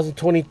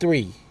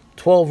 2023,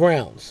 12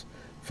 rounds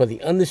for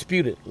the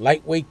undisputed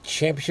lightweight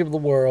championship of the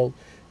world.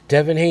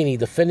 Devin Haney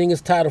defending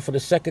his title for the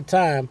second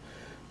time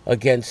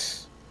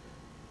against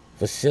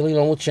Vasily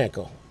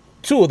Lomachenko.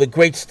 2 of the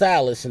great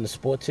stylists in the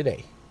sport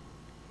today.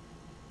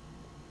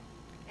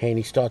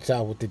 Haney starts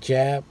out with the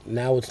jab.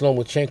 Now it's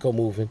Lomachenko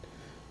moving.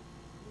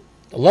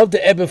 I love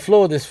the ebb and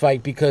flow of this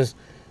fight because,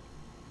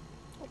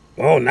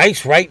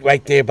 nice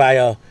right there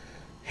by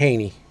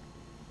Haney.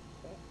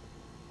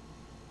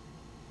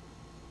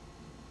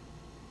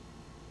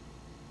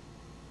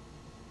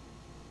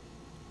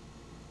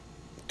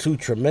 Two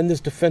tremendous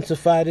defensive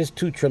fighters,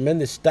 2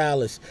 tremendous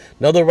stylists.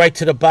 Another right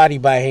to the body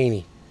by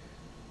Haney.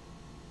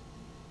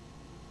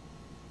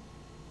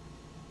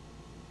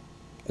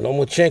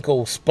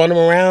 Lomachenko spun him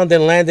around,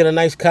 then landed a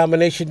nice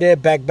combination there.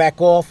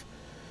 Back off.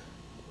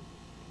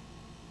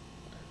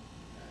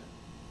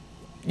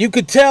 You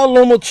could tell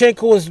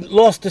Lomachenko has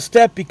lost a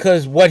step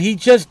because what he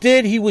just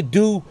did, he would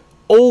do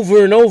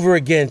over and over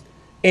again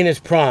in his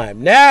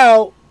prime.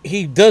 Now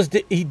he does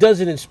it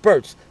in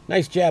spurts.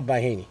 Nice jab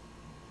by Haney.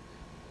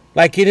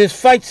 Like in his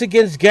fights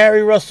against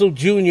Gary Russell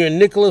Jr. and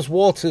Nicholas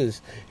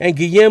Walters and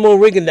Guillermo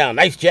Rigondeaux.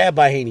 Nice jab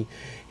by Haney.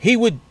 He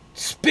would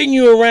spin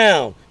you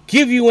around,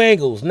 give you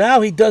angles.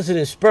 Now he does it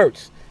in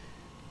spurts.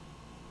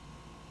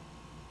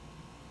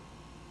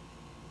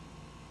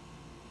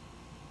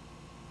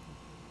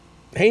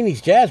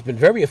 Haney's jab's been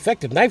very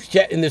effective. Nice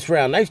jab in this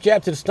round. Nice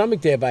jab to the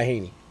stomach there by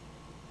Haney.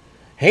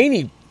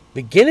 Haney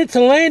beginning to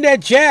land that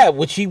jab,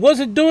 which he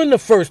wasn't doing the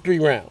first 3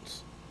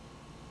 rounds.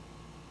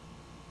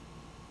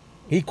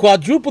 He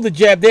quadrupled the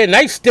jab there.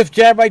 Nice stiff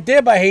jab right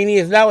there by Haney.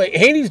 Is now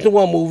Haney's the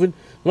one moving.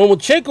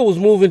 Lomachenko was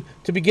moving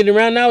to begin the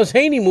round. Now it's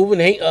Haney moving.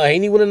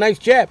 Haney with a nice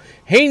jab.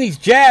 Haney's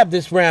jab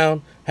this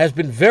round has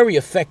been very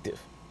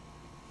effective.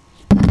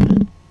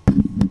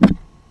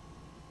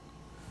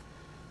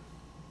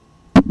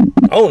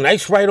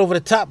 Nice right over the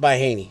top by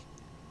Haney.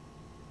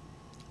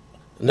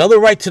 Another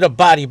right to the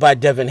body by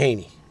Devin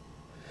Haney.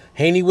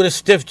 Haney with a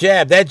stiff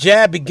jab. That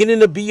jab beginning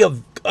to be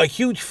a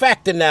huge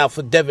factor now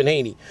for Devin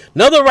Haney.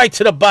 Another right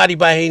to the body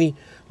by Haney.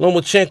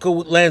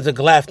 Lomachenko lands a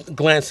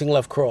glancing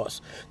left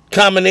cross.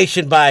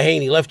 Combination by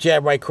Haney. Left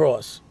jab, right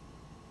cross.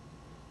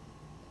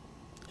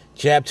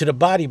 Jab to the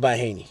body by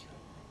Haney.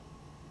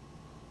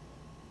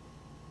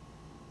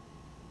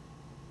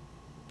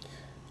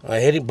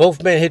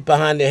 Both men hit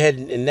behind the head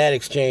in that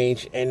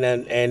exchange, and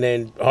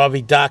then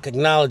Harvey Dock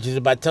acknowledges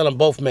it by telling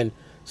both men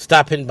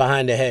stop hitting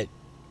behind the head.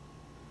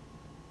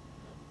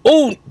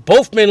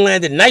 Both men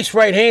landed nice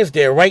right hands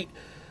there. Right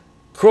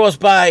cross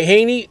by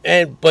Haney,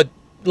 but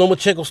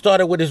Lomachenko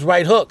started with his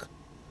right hook.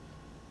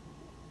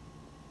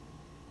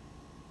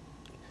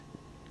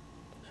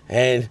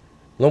 And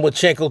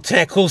Lomachenko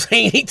tackles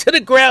Haney to the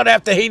ground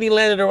after Haney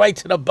landed a right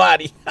to the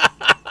body.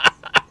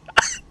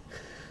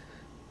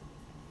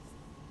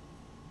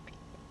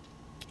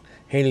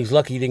 Haney's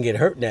lucky he didn't get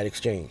hurt in that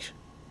exchange.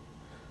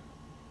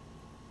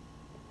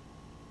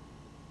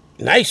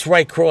 Nice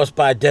right cross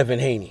by Devin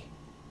Haney.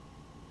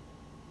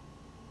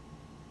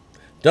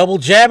 Double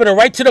jab and a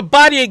right to the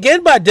body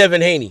again by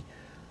Devin Haney.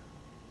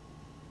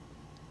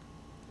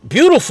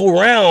 Beautiful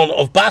round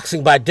of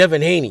boxing by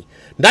Devin Haney.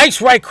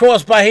 Nice right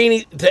cross by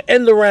Haney to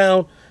end the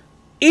round.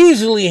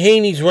 Easily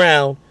Haney's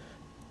round.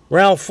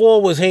 Round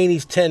 4 was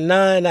Haney's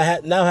 10-9.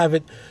 I now have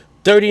it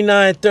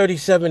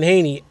 39-37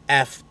 Haney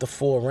after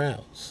 4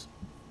 rounds.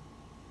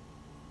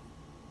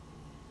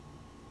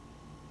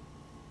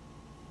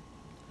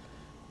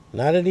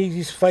 Not an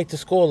easy fight to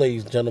score,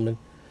 ladies and gentlemen.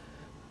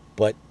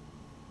 But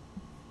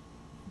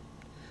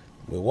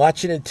we're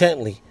watching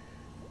intently.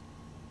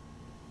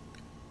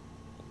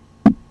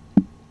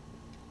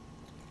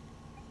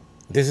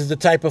 This is the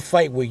type of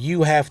fight where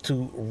you have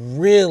to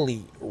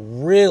really,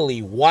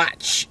 really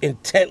watch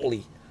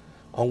intently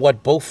on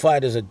what both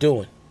fighters are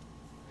doing.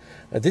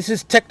 Now, this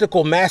is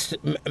technical master.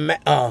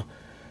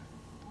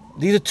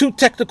 These are two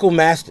technical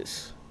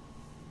masters.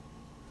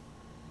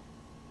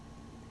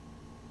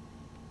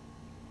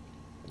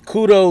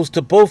 Kudos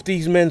to both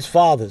these men's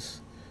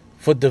fathers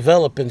for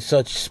developing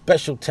such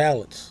special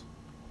talents.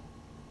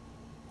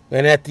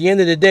 And at the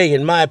end of the day,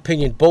 in my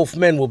opinion, both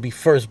men will be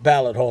first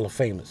ballot Hall of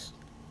Famers.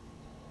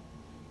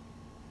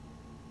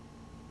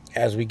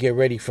 As we get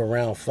ready for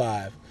round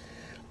 5.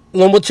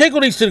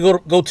 Lomachenko needs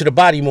to go to the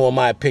body more, in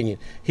my opinion.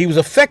 He was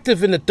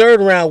effective in the third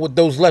round with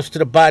those lefts to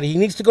the body. He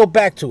needs to go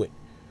back to it.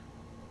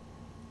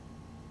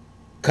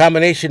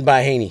 Combination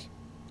by Haney.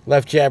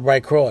 Left jab,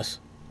 right cross.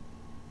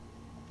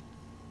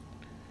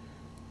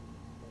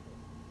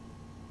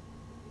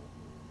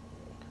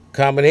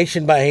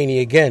 Combination by Haney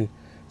again.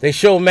 They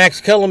show Max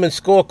Kellerman's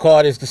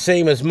scorecard is the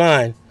same as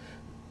mine.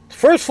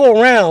 First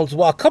 4 rounds,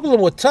 while a couple of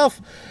them were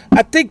tough,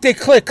 I think they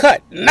clear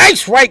cut.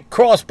 Nice right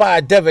cross by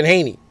Devin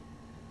Haney.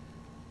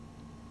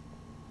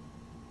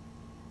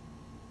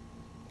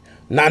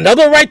 Now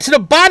another right to the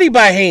body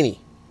by Haney.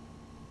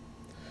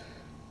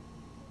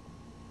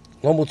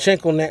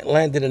 Lomachenko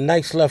landed a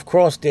nice left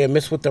cross there,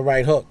 missed with the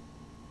right hook.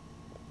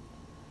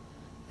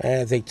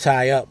 As they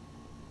tie up.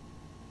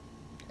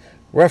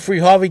 Referee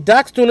Harvey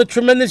Dock's doing a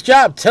tremendous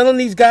job telling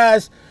these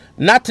guys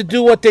not to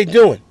do what they're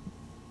doing.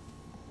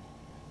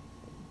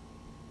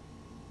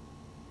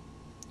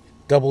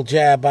 Double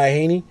jab by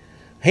Haney.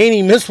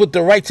 Haney missed with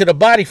the right to the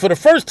body. For the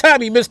first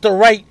time, he missed the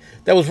right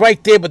that was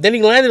right there, but then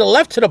he landed a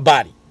left to the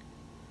body.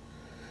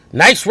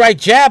 Nice right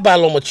jab by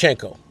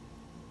Lomachenko.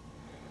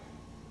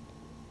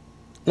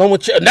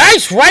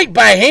 Nice right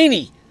by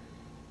Haney.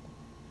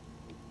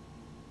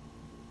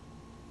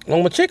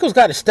 Lomachenko's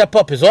got to step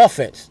up his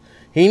offense.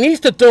 He needs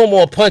to throw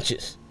more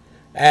punches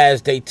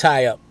as they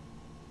tie up.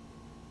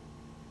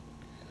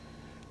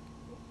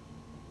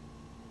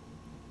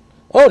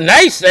 Oh,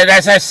 nice. And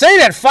as I say,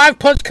 that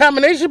 5-punch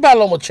combination by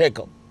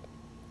Lomachenko.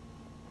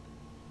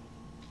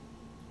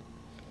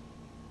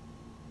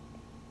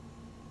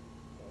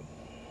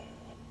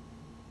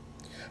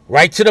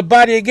 Right to the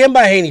body again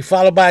by Haney,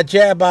 followed by a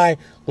jab by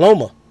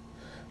Loma.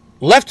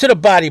 Left to the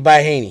body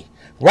by Haney.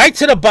 Right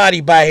to the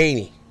body by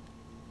Haney.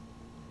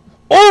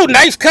 Oh,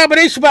 nice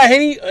combination by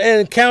Haney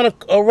and counter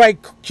a right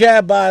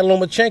jab by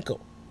Lomachenko.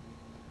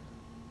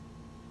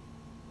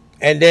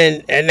 And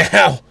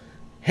now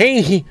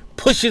Haney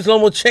pushes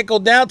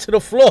Lomachenko down to the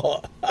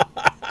floor.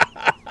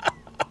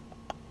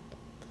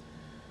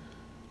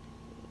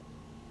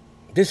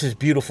 This is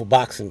beautiful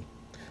boxing.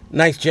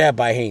 Nice jab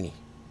by Haney.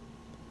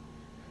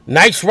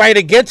 Nice right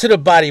again to the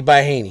body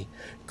by Haney.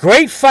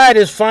 Great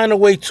fighters find a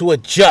way to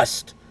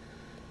adjust.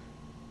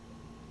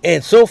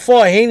 And so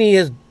far, Haney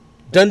has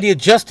done the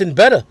adjusting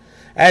better.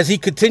 As he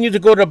continued to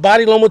go to the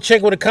body,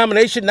 Lomachenko with a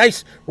combination.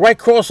 Nice right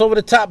cross over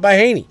the top by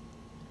Haney.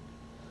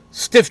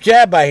 Stiff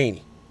jab by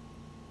Haney.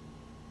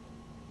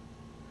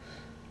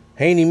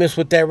 Haney missed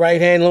with that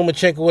right hand.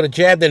 Lomachenko with a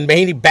jab. Then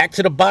Haney back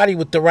to the body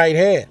with the right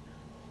hand.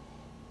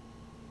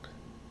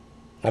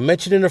 I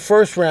mentioned in the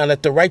first round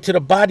that the right to the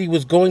body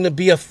was going to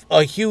be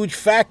a huge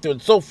factor.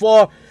 And so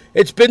far,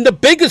 it's been the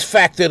biggest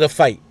factor of the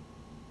fight.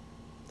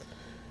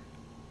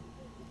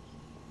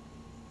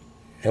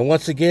 And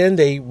once again,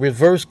 they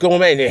reverse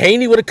going. And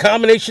Haney with a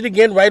combination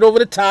again right over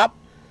the top.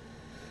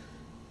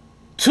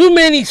 Too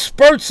many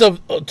spurts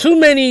of, too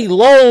many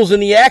lulls in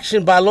the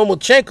action by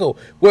Lomachenko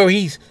where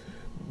he's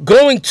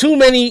going too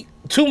many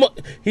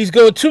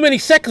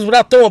seconds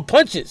without throwing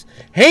punches.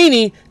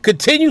 Haney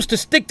continues to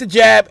stick the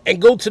jab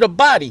and go to the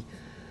body,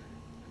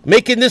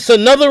 making this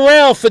another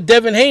round for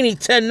Devin Haney,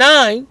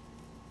 10-9.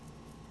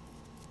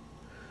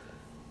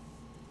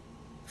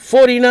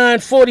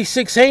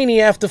 49-46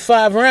 Haney after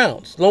 5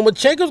 rounds.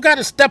 Lomachenko's got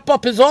to step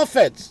up his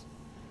offense.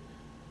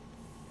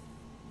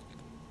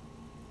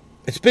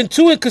 It's been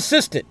too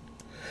inconsistent.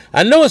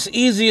 I know it's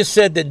easier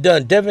said than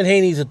done. Devin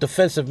Haney's a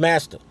defensive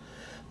master.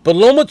 But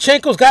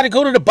Lomachenko's got to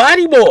go to the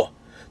body more.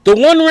 The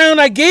 1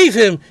 round I gave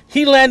him,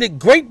 he landed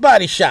great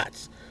body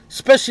shots,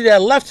 especially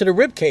that left to the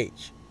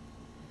ribcage.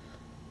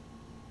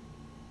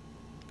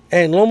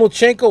 And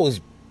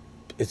Lomachenko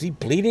is he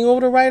bleeding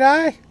over the right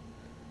eye?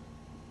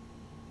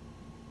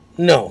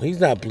 No, he's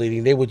not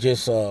bleeding. They were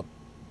just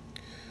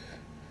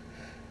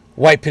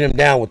wiping him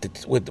down with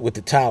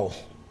the towel.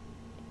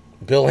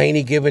 Bill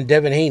Haney giving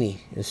Devin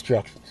Haney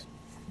instructions.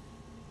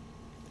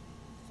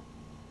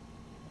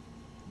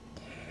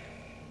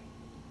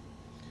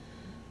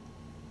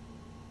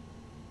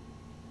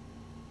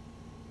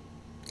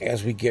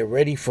 As we get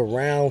ready for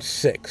round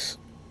 6.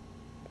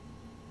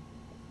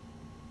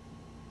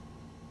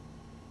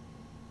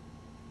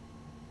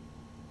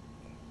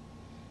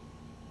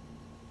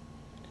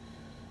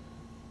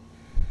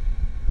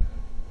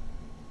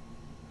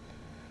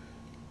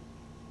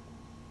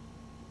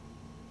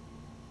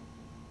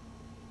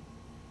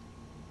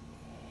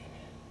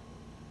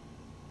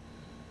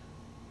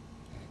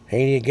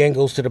 Haney again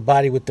goes to the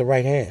body with the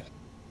right hand.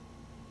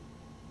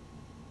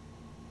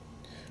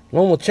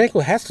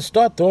 Lomachenko has to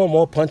start throwing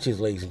more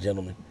punches, ladies and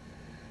gentlemen.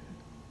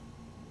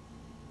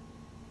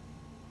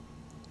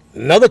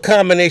 Another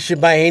combination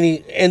by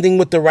Haney ending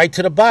with the right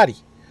to the body.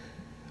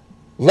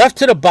 Left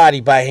to the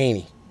body by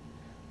Haney.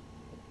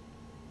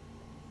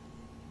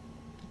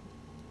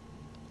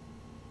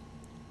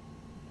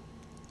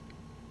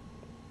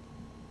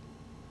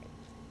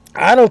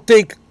 I don't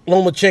think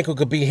Lomachenko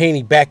could beat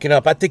Haney backing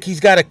up. I think he's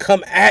got to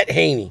come at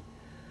Haney.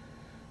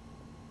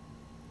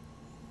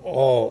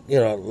 Oh,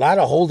 a lot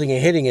of holding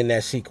and hitting in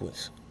that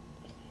sequence.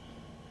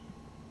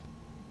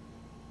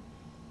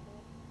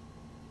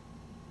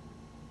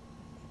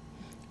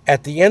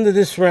 At the end of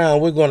this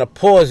round, we're going to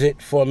pause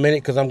it for a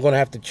minute because I'm going to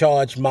have to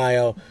charge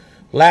my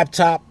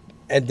laptop,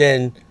 and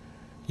then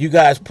you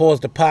guys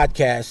pause the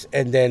podcast,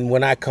 and then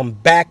when I come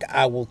back,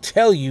 I will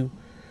tell you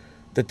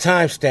the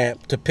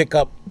timestamp to pick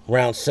up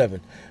round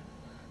 7.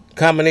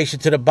 Combination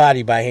to the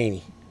body by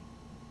Haney.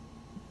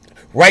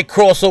 Right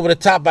cross over the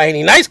top by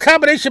Haney. Nice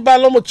combination by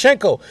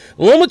Lomachenko.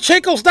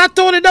 Lomachenko's not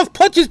throwing enough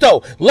punches,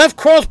 though. Left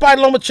cross by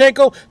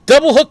Lomachenko.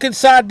 Double hook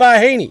inside by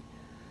Haney.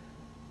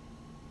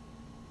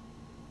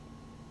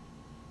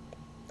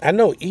 I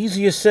know,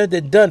 easier said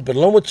than done, but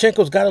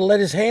Lomachenko's got to let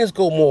his hands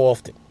go more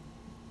often.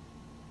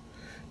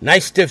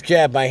 Nice stiff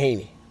jab by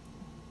Haney.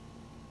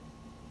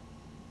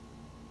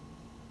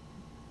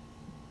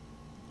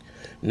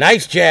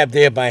 Nice jab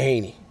there by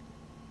Haney.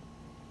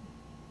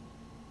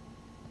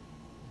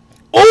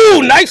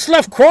 Oh, nice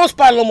left cross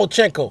by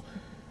Lomachenko.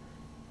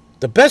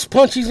 The best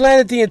punch he's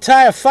landed the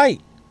entire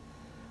fight.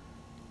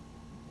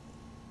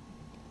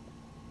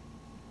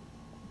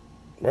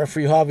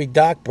 Referee Harvey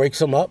Dock breaks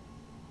him up.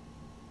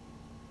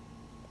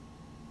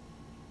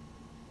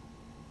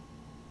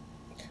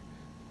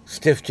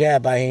 Stiff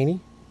jab by Haney.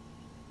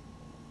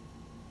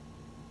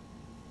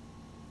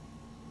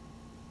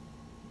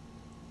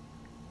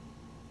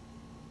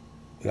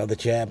 Another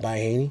jab by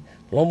Haney.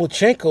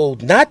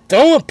 Lomachenko not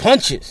throwing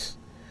punches.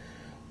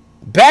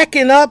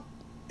 Backing up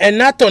and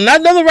not throwing.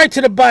 Not another right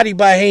to the body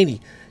by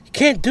Haney. You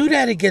can't do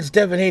that against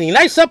Devin Haney.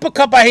 Nice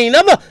uppercut by Haney.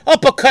 Another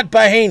uppercut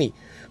by Haney.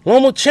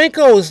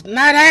 Lomachenko is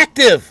not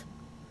active.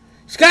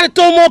 He's got to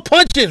throw more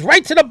punches.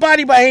 Right to the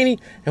body by Haney.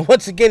 And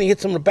once again, he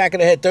hits him in the back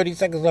of the head. 30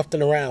 seconds left in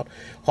the round.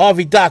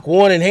 Harvey Dock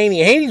warning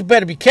Haney. Haney's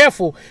better be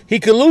careful.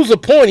 He could lose a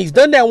point. He's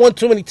done that one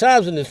too many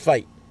times in this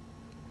fight.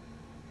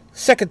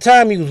 Second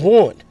time he was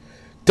warned.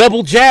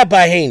 Double jab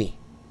by Haney.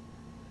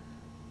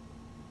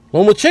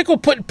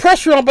 Lomachenko putting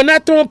pressure on but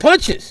not throwing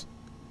punches.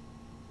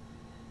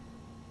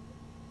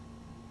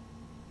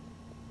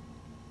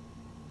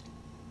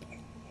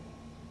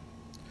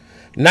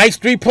 Nice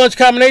 3-punch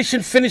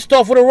combination finished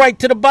off with a right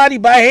to the body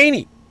by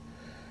Haney.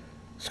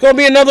 It's going to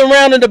be another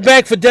round in the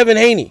bank for Devin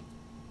Haney.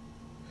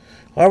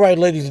 All right,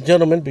 ladies and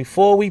gentlemen,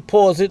 before we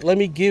pause it, let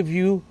me give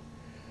you,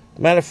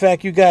 matter of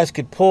fact, you guys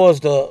could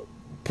pause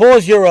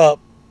your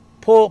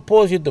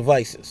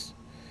devices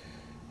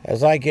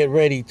as I get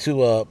ready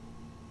to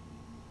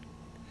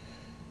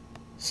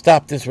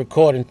stop this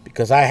recording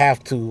because I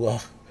have to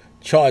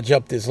charge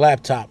up this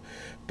laptop.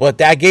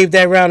 But I gave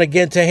that round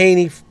again to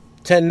Haney,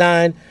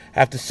 10-9.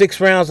 After 6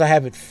 rounds, I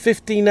have it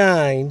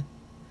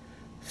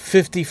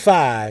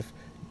 59-55,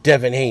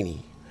 Devin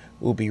Haney.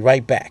 We'll be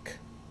right back.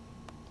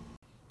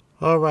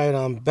 All right,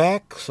 I'm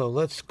back. So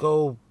let's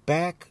go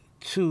back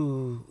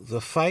to the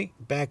fight,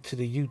 back to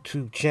the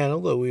YouTube channel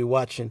that we're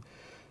watching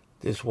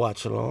this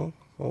watch along.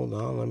 Hold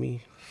on, let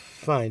me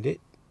find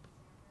it.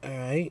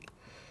 All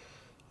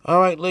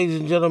right, ladies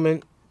and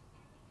gentlemen,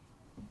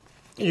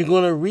 you're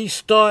going to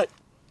restart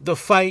the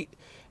fight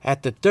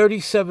at the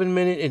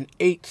 37-minute and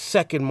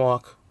 8-second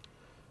mark.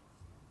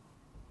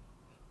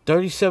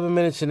 37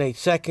 minutes and 8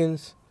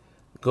 seconds.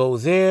 Go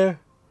there.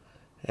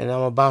 And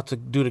I'm about to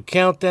do the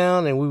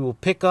countdown, and we will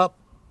pick up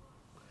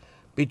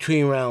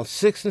between rounds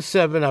 6 and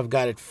 7. I've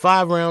got it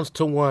 5 rounds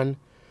to 1.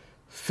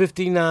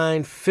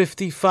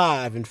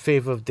 59-55 in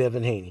favor of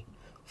Devin Haney.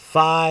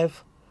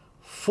 5,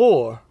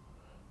 4,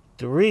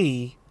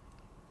 3,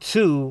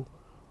 2,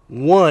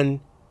 1.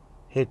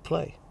 Hit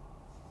play.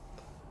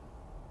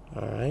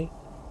 All right.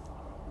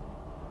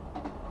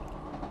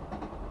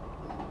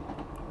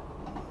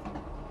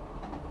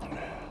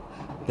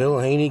 Bill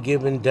Haney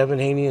giving Devin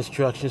Haney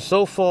instructions.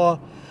 So far,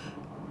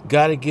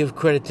 got to give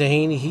credit to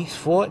Haney. He's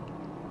fought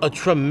a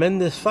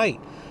tremendous fight.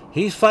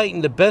 He's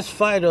fighting the best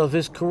fighter of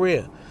his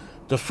career.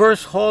 The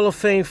first Hall of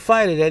Fame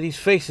fighter that he's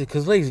facing.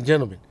 Because, ladies and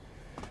gentlemen,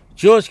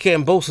 George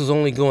Kambosos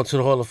only going to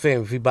the Hall of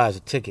Fame if he buys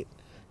a ticket.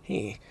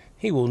 He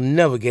will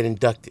never get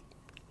inducted.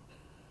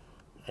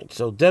 Right,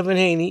 so Devin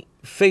Haney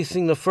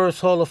facing the first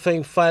Hall of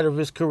Fame fighter of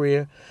his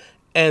career.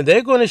 And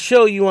they're going to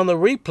show you on the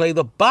replay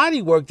the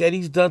body work that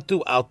he's done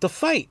throughout the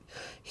fight.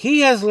 He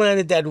has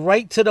landed that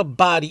right to the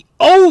body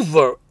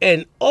over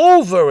and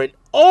over and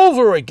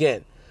over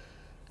again.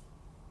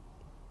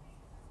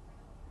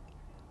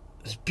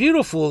 It's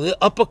beautiful. The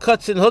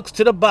uppercuts and hooks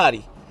to the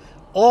body.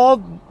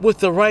 All with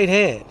the right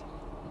hand.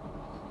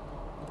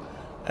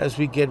 As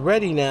we get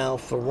ready now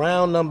for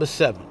round number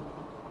 7.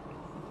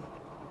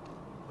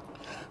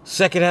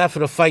 Second half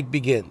of the fight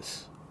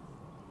begins.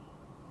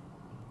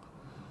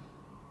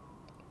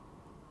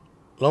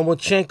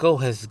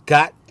 Lomachenko has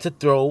got to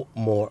throw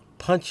more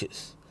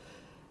punches.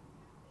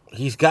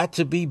 He's got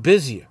to be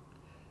busier.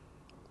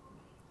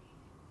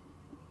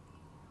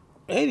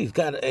 And he's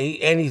got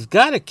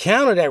to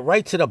counter that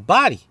right to the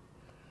body.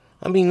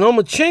 I mean,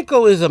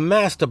 Lomachenko is a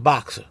master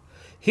boxer.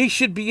 He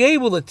should be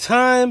able to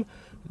time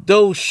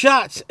those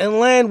shots and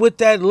land with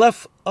that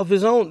left of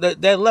his own,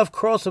 that left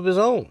cross of his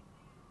own.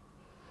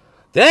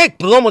 That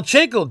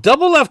Lomachenko,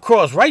 double left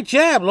cross, right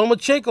jab.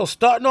 Lomachenko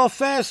starting off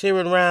fast here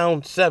in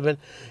round 7.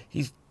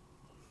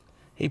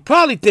 He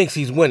probably thinks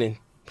he's winning.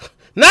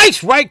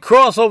 Nice right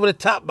cross over the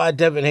top by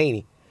Devin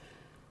Haney.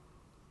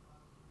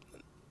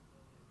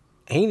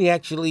 Haney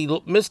actually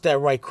missed that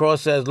right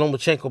cross as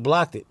Lomachenko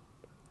blocked it.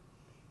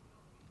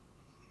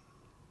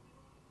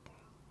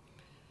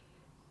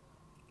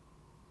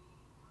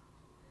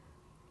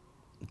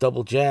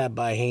 Double jab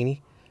by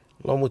Haney.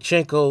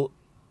 Lomachenko,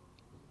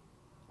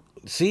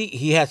 see,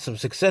 he had some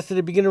success at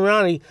the beginning of the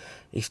round.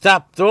 He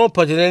stopped throwing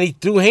punches, and then he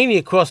threw Haney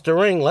across the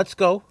ring. Let's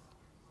go.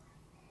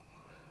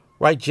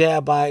 Right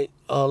jab by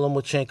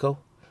Lomachenko.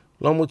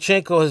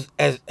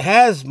 Lomachenko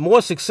has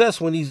more success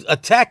when he's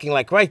attacking,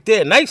 like right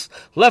there. Nice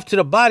left to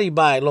the body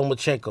by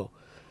Lomachenko.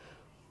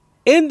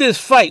 In this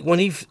fight, when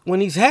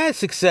he's had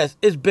success,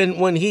 it's been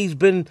when he's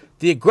been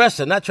the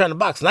aggressor, not trying to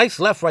box. Nice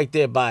left right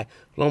there by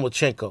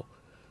Lomachenko.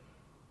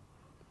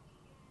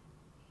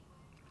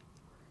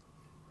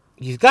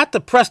 He's got to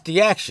press the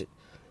action,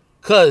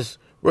 because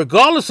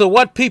regardless of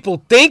what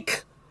people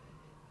think,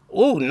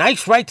 ooh,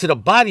 nice right to the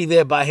body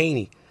there by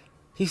Haney.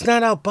 He's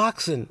not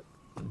outboxing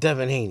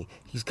Devin Haney.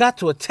 He's got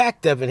to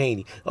attack Devin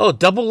Haney. Oh,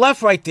 double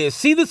left right there.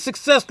 See the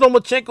success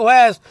Lomachenko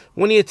has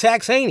when he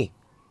attacks Haney.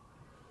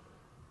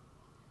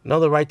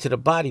 Another right to the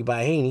body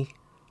by Haney.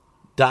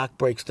 Doc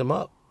breaks them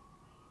up.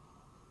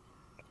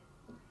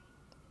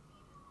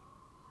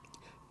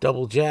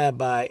 Double jab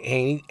by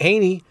Haney.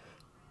 Haney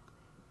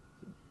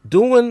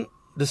doing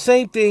the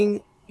same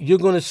thing you're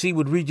going to see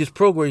with Regis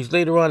Prograis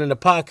later on in the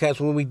podcast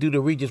when we do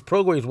the Regis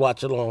Prograis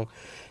watch along.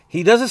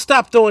 He doesn't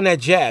stop throwing that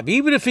jab,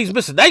 even if he's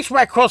missing. Nice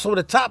right cross over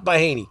the top by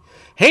Haney.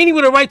 Haney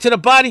with a right to the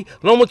body.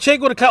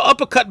 Lomachenko with a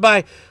uppercut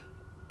by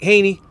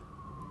Haney.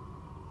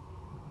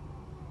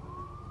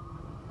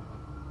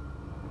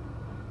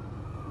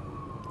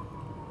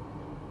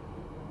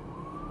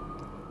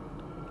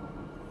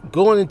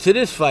 Going into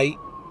this fight,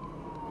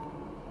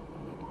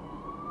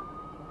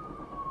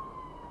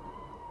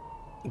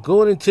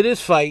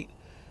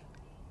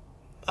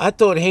 I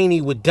thought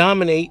Haney would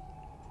dominate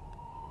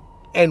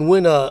and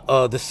win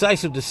a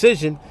decisive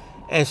decision.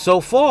 And so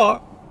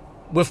far,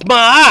 with my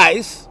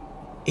eyes,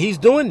 he's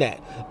doing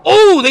that.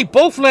 Oh, they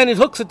both landed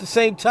hooks at the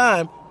same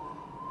time.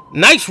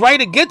 Nice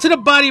right again to the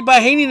body by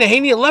Haney, and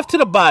Haney left to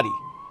the body.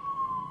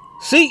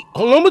 See,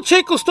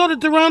 Lomachenko started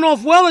the round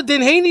off well, and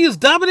then Haney has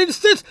dominated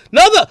since.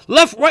 Another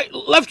left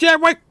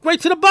jab,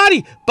 right to the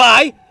body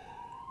by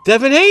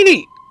Devin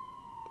Haney.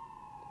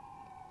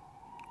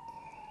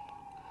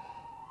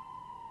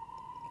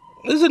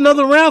 This is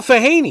another round for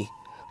Haney.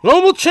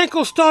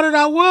 Lomachenko started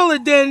out well,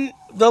 and then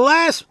the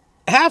last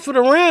half of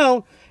the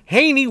round,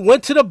 Haney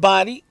went to the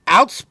body,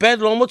 outsped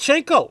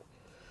Lomachenko.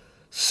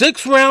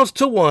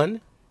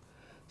 6-1,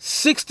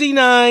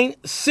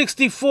 69-64.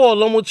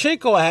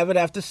 Lomachenko, I have it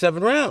after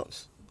 7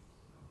 rounds.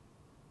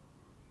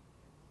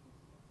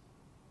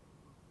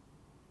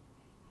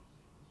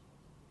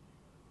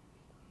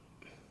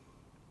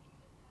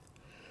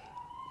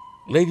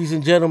 Ladies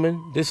and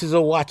gentlemen, this is a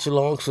watch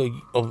along, so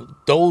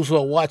those who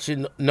are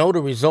watching know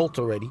the result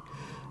already.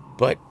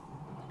 But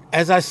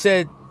as I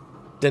said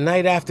the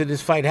night after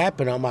this fight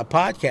happened on my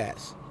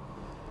podcast,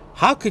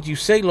 how could you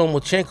say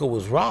Lomachenko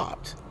was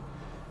robbed?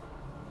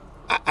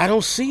 I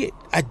don't see it.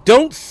 I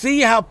don't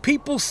see how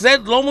people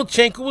said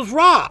Lomachenko was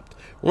robbed.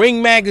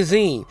 Ring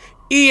Magazine,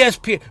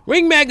 ESPN.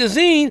 Ring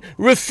Magazine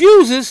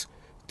refuses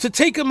to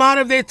take him out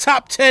of their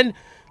top 10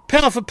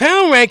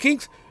 pound-for-pound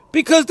rankings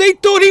because they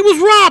thought he was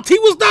robbed. He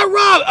was not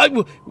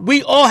robbed.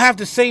 We all have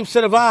the same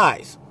set of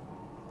eyes.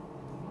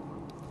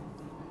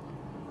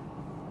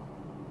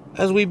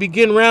 As we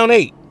begin round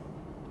 8.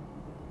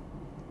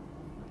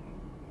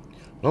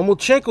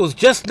 Lomachenko's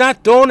just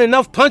not throwing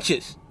enough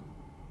punches.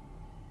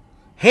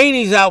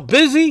 Haney's out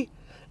busy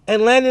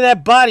and landing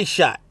that body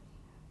shot.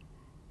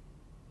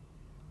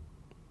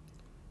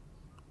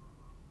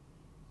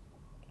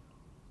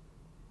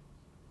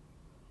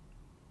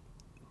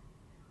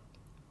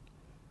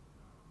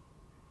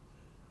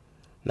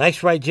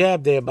 Nice right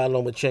jab there by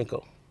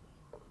Lomachenko.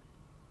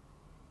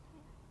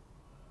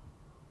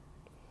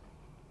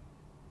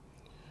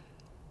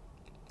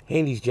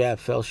 Haney's jab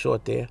fell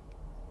short there.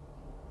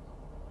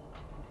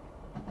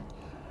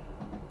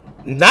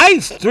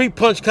 Nice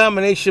 3-punch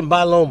combination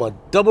by Loma.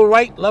 Double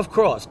right, left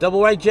cross.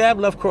 Double right jab,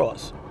 left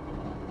cross.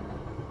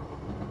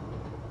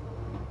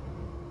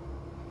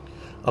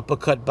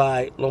 Uppercut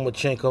by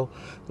Lomachenko.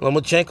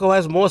 Lomachenko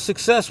has more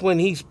success when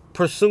he's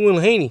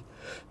pursuing Haney.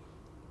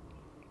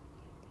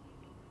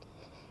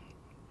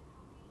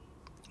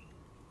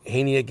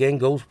 Haney again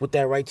goes with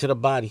that right to the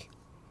body.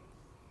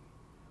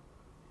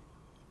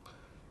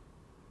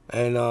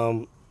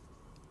 And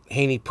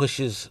Haney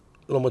pushes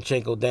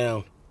Lomachenko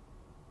down.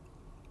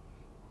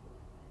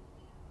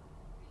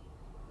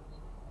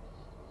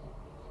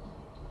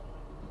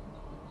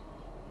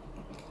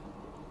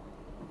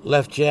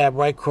 Left jab,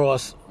 right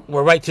cross.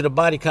 Well, right to the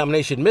body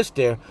combination missed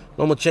there.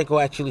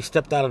 Lomachenko actually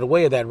stepped out of the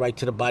way of that right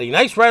to the body.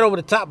 Nice right over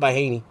the top by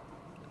Haney.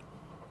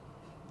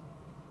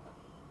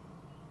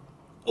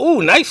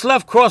 Ooh, nice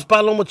left cross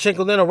by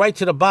Lomachenko, then a right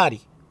to the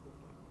body.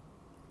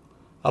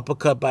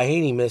 Uppercut by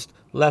Haney missed.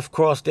 Left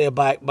cross there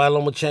by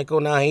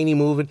Lomachenko. Now Haney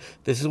moving.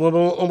 This is when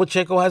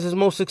Lomachenko has his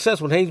most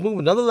success, when Haney's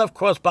moving. Another left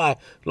cross by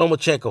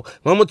Lomachenko.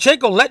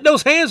 Lomachenko let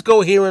those hands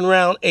go here in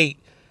round 8.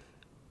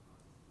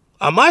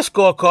 On my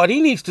scorecard,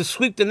 he needs to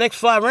sweep the next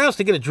 5 rounds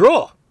to get a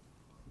draw.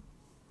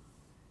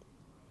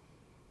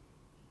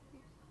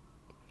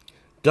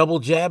 Double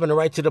jab and a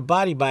right to the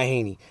body by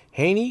Haney.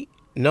 Haney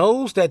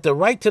knows that the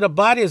right to the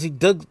body, as he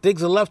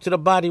digs a left to the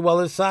body while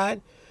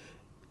inside,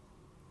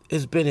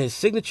 has been his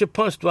signature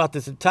punch throughout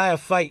this entire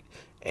fight.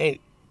 And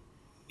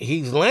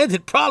he's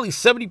landed probably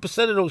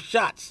 70% of those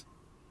shots.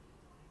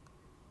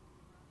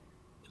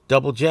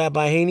 Double jab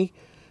by Haney.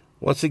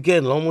 Once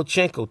again,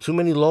 Lomachenko, too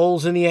many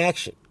lulls in the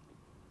action.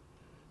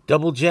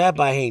 Double jab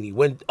by Haney.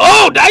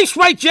 Nice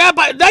right jab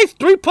nice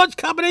 3-punch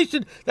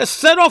combination that's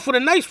set off with a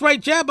nice right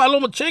jab by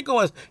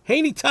Lomachenko as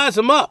Haney ties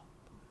him up.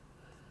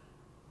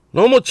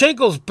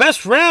 Lomachenko's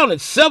best round in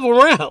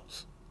several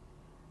rounds.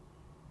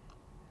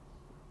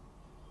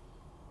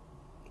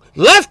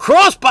 Left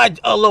cross by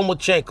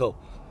Lomachenko.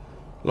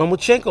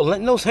 Lomachenko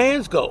letting those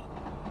hands go.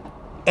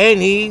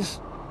 And he's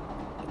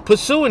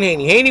pursuing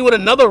Haney. Haney with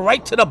another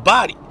right to the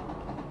body.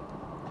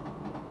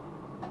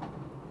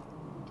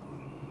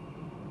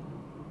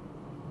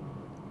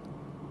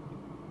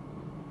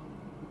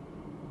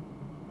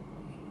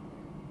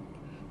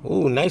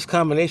 Ooh, nice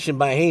combination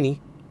by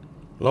Haney.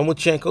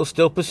 Lomachenko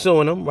still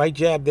pursuing him. Right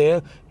jab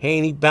there.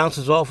 Haney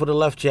bounces off with a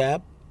left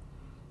jab.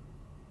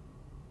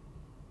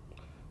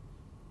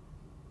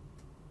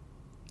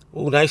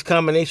 Ooh, nice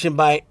combination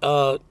by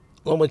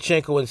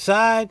Lomachenko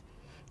inside.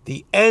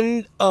 The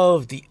end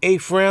of the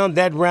 8th round.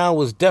 That round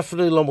was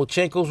definitely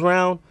Lomachenko's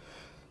round.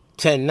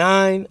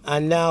 10-9. I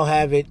now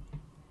have it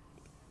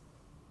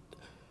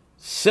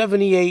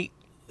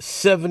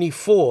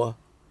 78-74.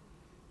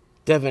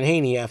 Devin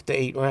Haney after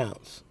 8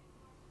 rounds.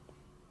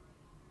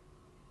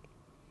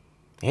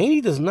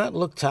 Haney does not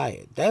look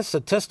tired. That's a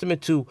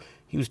testament to,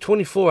 he was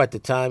 24 at the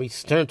time.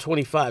 He's turned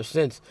 25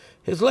 since.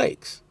 His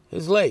legs.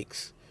 His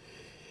legs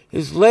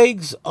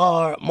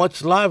are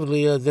much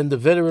livelier than the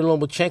veteran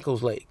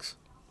Lomachenko's legs.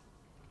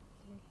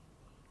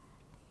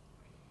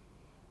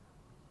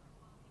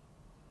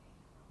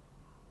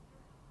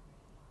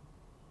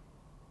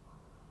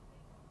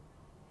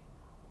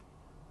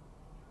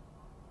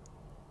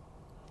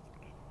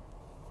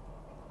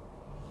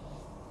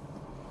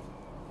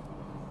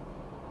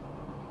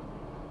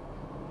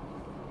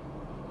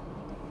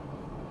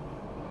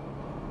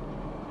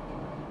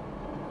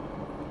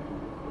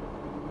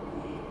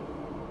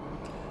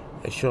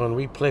 They're showing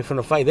replay from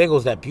the fight. There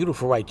goes that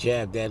beautiful right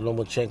jab that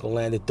Lomachenko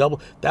landed.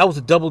 That was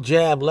a double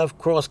jab left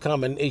cross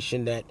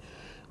combination that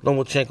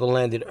Lomachenko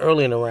landed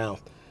early in the round.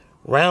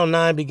 Round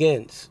 9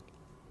 begins.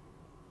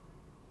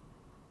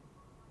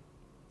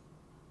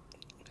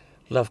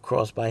 Left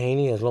cross by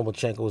Haney as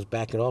Lomachenko was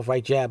backing off.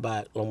 Right jab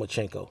by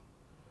Lomachenko.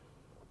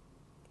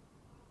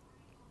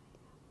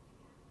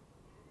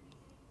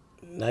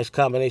 Nice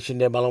combination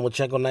there by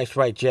Lomachenko. Nice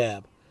right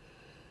jab.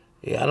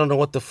 Yeah, I don't know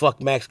what the fuck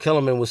Max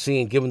Kellerman was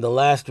seeing given the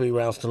last 3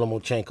 rounds to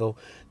Lomachenko.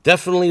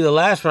 Definitely the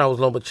last round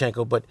was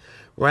Lomachenko, but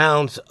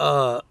rounds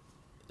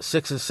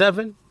 6 and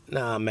 7,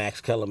 nah,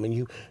 Max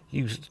Kellerman,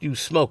 you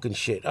smoking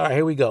shit. All right,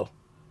 here we go.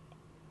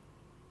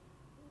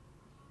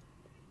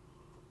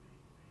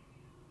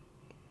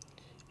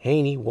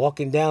 Haney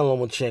walking down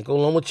Lomachenko.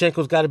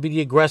 Lomachenko's got to be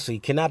the aggressor. He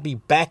cannot be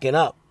backing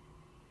up.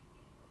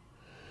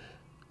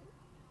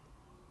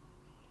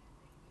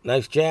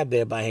 Nice jab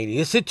there by Haney.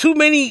 It's too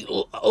many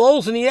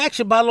lows in the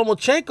action by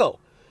Lomachenko.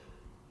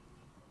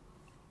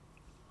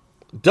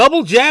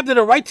 Double jab to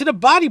the right to the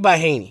body by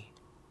Haney.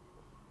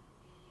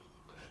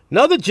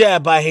 Another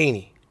jab by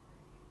Haney.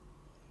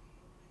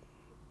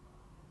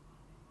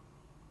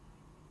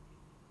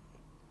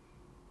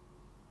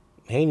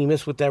 Haney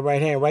missed with that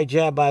right hand. Right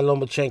jab by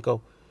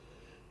Lomachenko.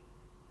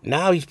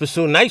 Now he's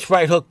pursuing. Nice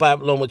right hook by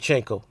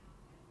Lomachenko.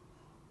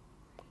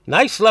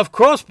 Nice left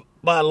cross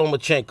by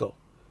Lomachenko.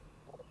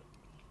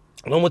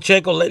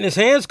 Lomachenko letting his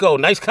hands go.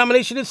 Nice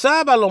combination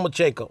inside by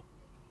Lomachenko.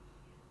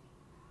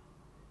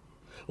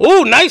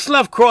 Ooh, nice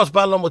left cross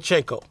by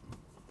Lomachenko.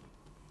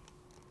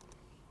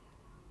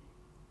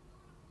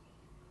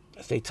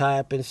 As they tie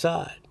up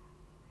inside.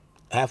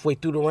 Halfway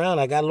through the round,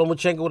 I got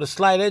Lomachenko with a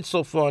slight edge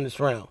so far in this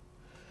round.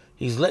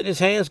 He's letting his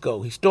hands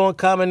go. He's throwing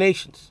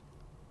combinations.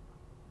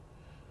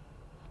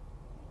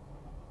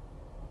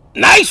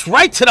 Nice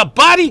right to the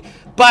body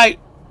by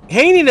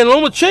Haney, and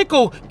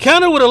Lomachenko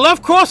countered with a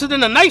left cross and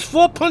then a nice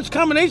 4-punch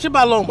combination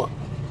by Loma.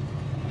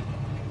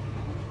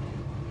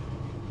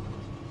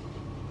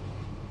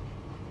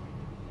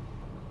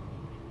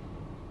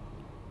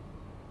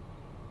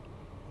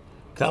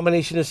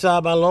 Combination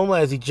inside by Loma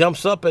as he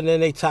jumps up, and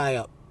then they tie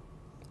up.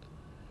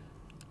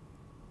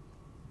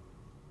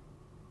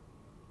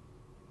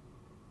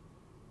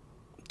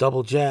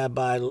 Double jab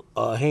by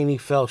Haney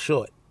fell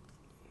short.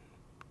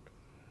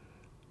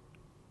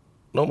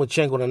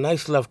 Lomachenko with a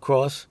nice left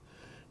cross.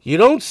 You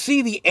don't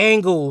see the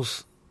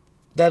angles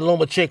that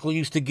Lomachenko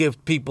used to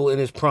give people in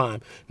his prime.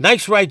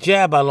 Nice right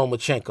jab by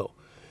Lomachenko.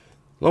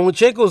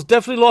 Lomachenko's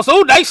definitely lost.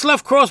 Oh, nice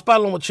left cross by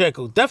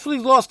Lomachenko.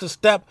 Definitely lost a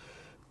step,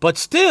 but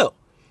still,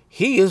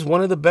 he is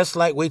one of the best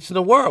lightweights in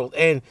the world.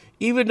 And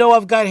even though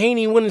I've got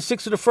Haney winning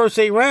 6 of the first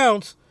 8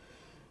 rounds,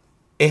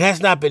 it has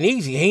not been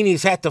easy.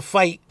 Haney's had to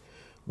fight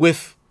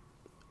with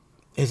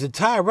his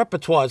entire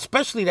repertoire,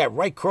 especially that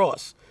right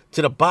cross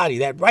to the body,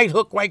 that right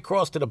hook, right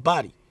cross to the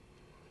body.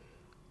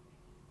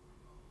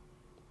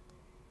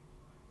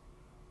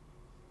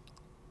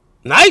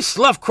 Nice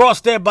left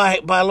cross there by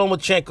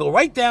Lomachenko,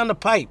 right down the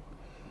pipe.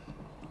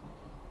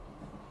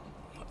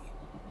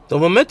 The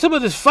momentum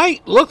of this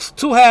fight looks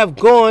to have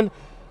gone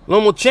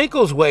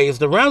Lomachenko's way as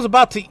the round's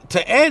about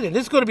to end. And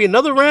this is going to be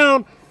another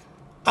round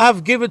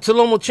I've given to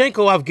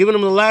Lomachenko. I've given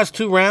him the last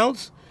 2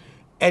 rounds.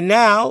 And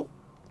now,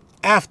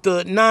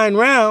 after 9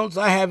 rounds,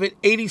 I have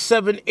it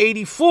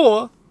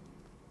 87-84,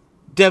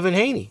 Devin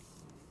Haney.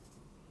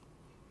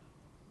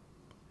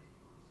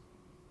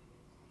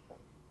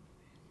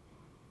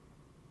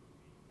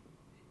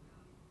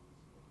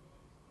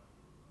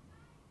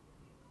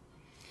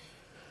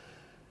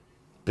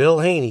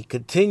 Bill Haney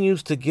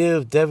continues to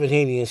give Devin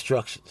Haney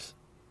instructions.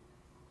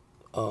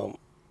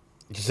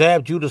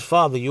 Zab Judah's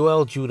father,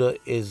 Yoel Judah,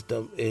 is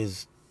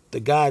the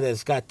guy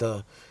that's got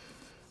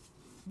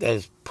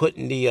that's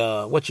putting the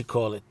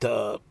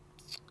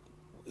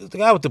the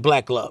guy with the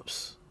black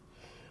gloves.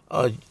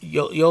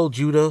 Yoel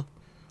Judah,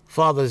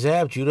 father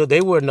Zab Judah,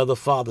 they were another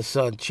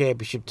father-son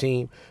championship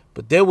team,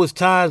 but there was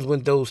times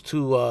when those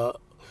two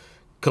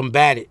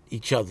combated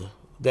each other,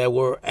 that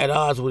were at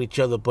odds with each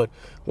other. But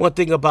one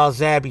thing about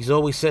Zab, he's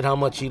always said how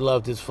much he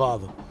loved his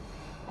father.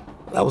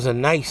 That was a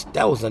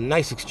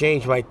nice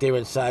exchange right there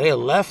inside. There,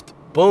 left,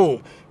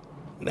 boom.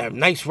 That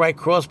nice right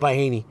cross by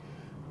Haney.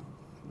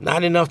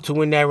 Not enough to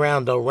win that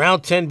round, though.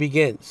 Round 10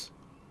 begins.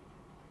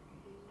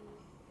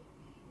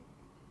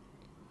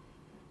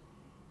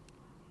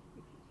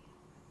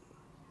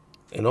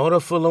 In order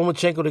for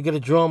Lomachenko to get a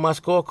draw on my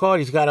scorecard,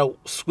 he's got to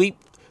sweep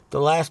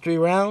the last 3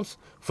 rounds.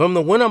 From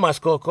the win on my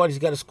scorecard, he's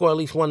got to score at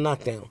least 1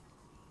 knockdown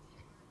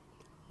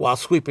while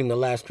sweeping the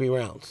last 3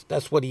 rounds.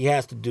 That's what he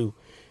has to do.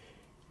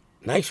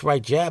 Nice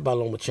right jab by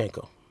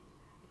Lomachenko.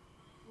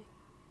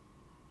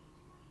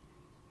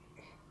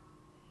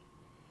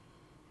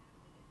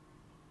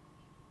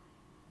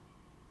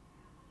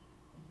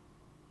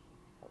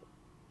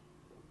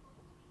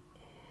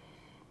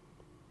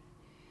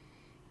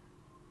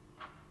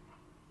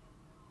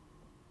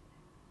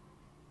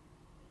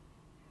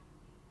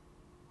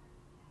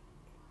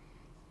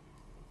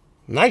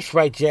 Nice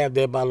right jab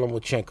there by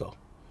Lomachenko.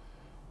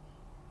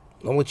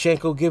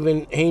 Lomachenko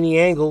giving Haney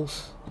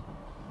angles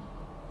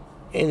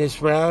in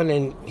this round,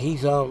 and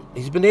he's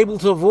been able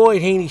to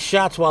avoid Haney's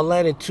shots while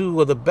landing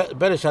 2 of the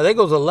better shots. There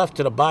goes a left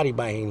to the body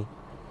by Haney.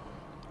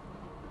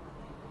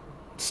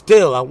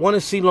 Still, I want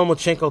to see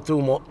Lomachenko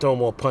throw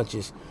more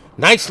punches.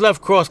 Nice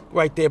left cross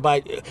right there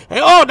by, and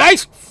oh,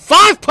 nice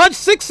 5-punch,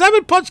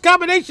 6-7 punch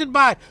combination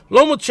by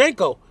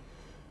Lomachenko.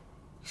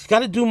 He's got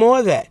to do more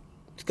of that.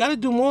 He's got to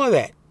do more of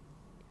that.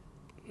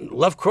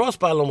 Left cross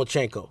by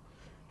Lomachenko,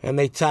 and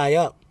they tie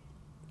up.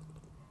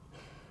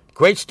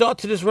 Great start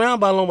to this round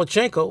by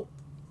Lomachenko.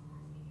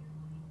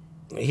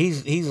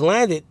 He's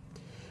landed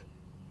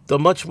the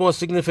much more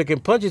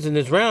significant punches in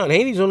this round.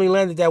 Haney's only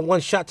landed that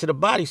 1 shot to the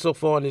body so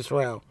far in this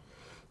round.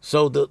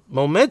 So the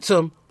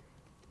momentum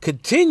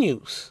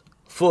continues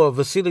for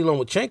Vasily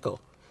Lomachenko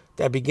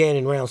that began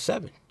in round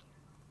 7.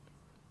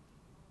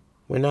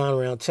 We're now in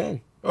round 10.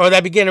 Or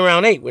that began in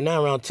round 8. We're now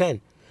in round 10.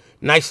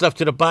 Nice left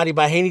to the body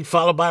by Haney,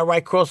 followed by a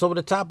right cross over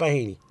the top by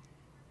Haney.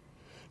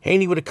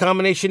 Haney with a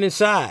combination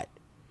inside.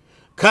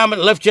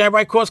 Left jab,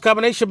 right cross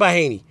combination by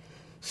Haney.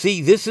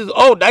 See, this is,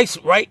 oh, nice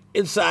right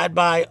inside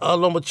by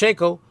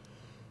Lomachenko.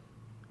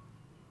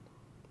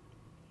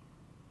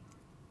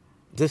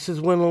 This is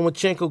when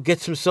Lomachenko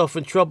gets himself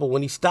in trouble,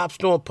 when he stops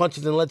throwing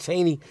punches and lets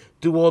Haney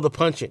do all the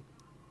punching.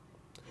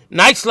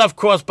 Nice left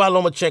cross by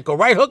Lomachenko.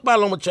 Right hook by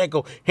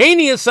Lomachenko.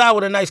 Haney inside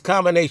with a nice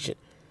combination.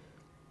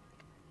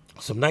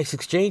 Some nice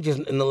exchanges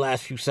in the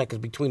last few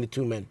seconds between the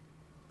 2 men.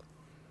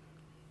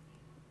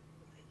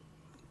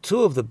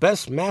 2 of the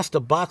best master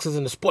boxers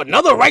in the sport.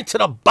 Another right to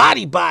the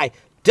body by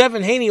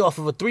Devin Haney off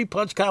of a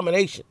 3-punch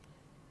combination.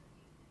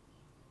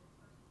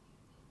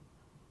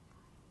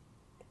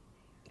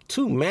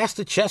 2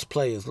 master chess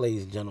players,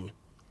 ladies and gentlemen.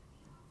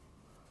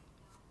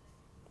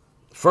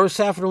 First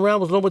half of the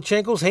round was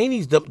Lomachenko's.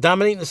 Haney's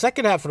dominating the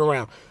second half of the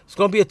round. It's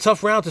going to be a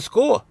tough round to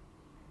score.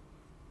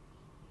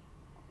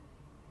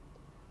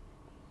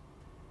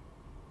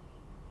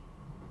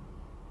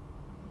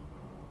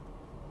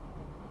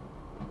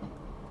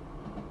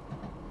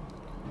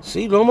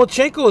 See,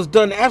 Lomachenko has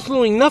done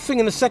absolutely nothing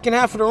in the second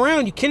half of the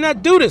round. You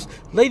cannot do this,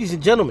 ladies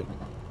and gentlemen.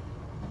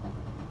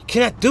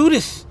 cannot do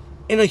this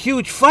in a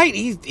huge fight.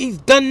 He's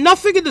done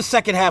nothing in the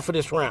second half of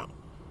this round.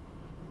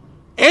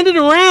 End of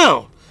the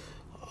round.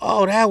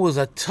 Oh, that was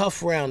a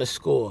tough round to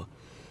score.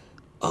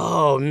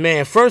 Oh,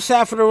 man. First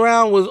half of the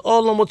round was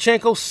all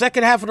Lomachenko.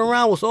 Second half of the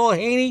round was all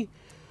Haney.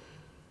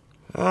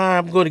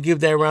 I'm going to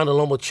give that round to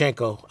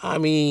Lomachenko. I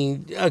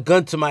mean, a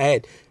gun to my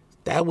head.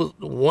 That was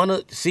one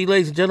of... See,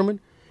 ladies and gentlemen,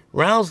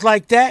 rounds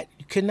like that,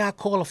 you cannot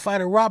call a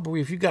fight a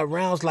robbery. If you got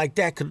rounds like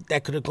that,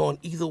 that could have gone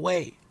either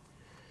way.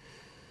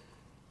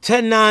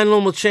 10-9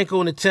 Lomachenko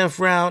in the 10th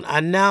round.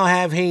 I now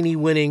have Haney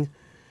winning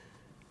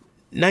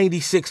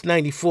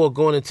 96-94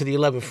 going into the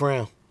 11th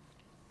round.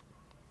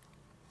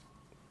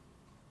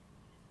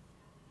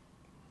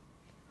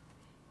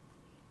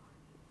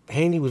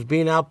 Haney was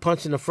being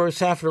outpunched in the first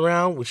half of the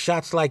round with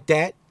shots like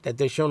that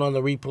they're shown on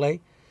the replay.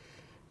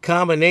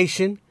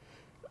 Combination.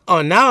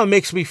 Oh, now it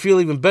makes me feel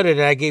even better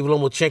that I gave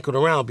Lomachenko the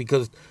round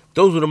because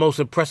those were the most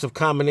impressive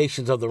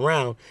combinations of the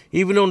round.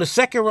 Even though in the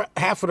second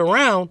half of the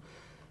round,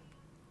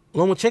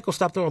 Lomachenko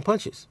stopped throwing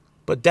punches.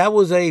 But that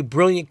was a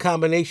brilliant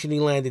combination he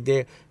landed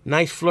there.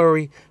 Nice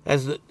flurry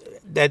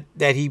that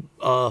he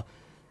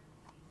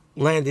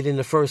landed in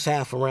the first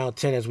half of round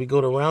 10 as we go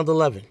to round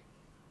 11.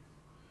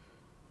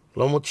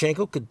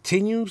 Lomachenko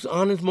continues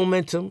on his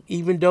momentum,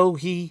 even though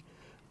he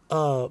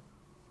doubled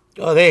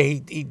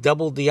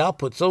the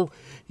output. So,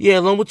 yeah,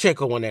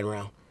 Lomachenko won that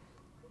round.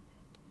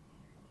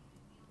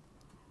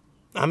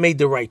 I made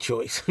the right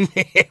choice.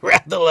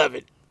 Round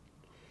 11.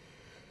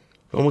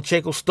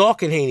 Lomachenko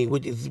stalking Haney,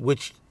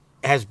 which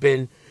has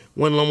been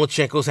when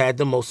Lomachenko's had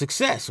the most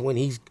success. When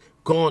he's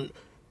gone,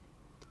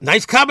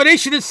 nice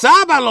combination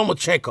inside by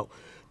Lomachenko.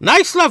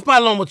 Nice left by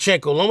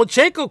Lomachenko.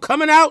 Lomachenko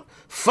coming out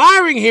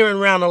firing here in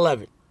round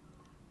 11.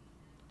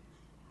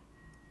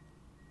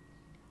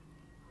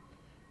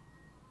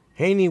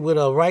 Haney with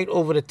a right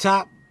over the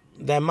top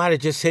that might have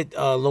just hit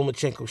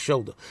Lomachenko's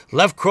shoulder.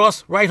 Left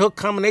cross, right hook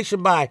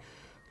combination by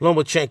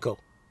Lomachenko.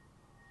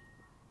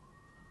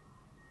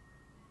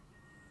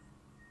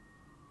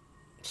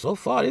 So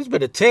far, there's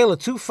been a tale of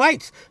two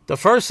fights. The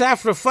first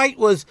half of the fight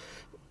was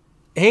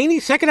Haney.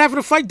 Second half of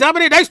the fight,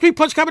 dominated. Nice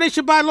three-punch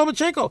combination by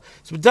Lomachenko.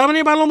 It's been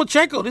dominated by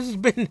Lomachenko. This has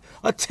been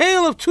a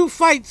tale of two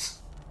fights.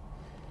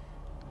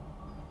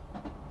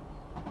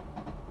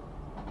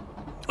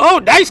 Oh,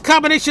 nice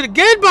combination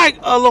again by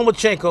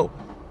Lomachenko.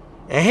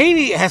 And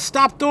Haney has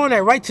stopped throwing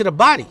that right to the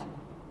body.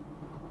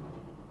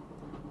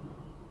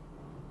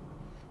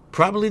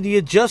 Probably the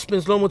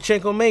adjustments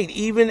Lomachenko made,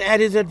 even at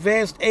his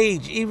advanced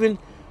age, even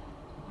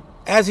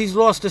as he's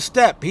lost a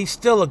step, he's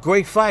still a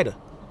great fighter.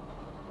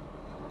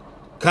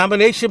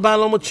 Combination by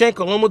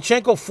Lomachenko.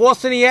 Lomachenko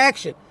forcing the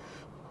action,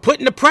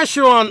 putting the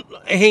pressure on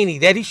Haney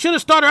that he should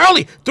have started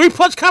early.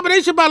 Three-punch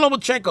combination by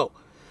Lomachenko.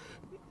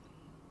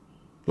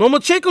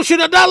 Lomachenko should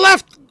have not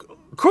left.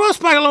 Cross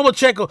by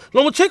Lomachenko.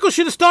 Lomachenko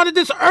should have started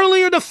this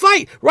earlier in the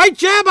fight. Right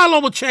jab by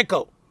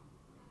Lomachenko.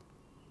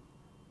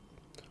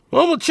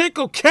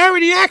 Lomachenko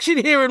carried the action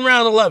here in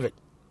round 11.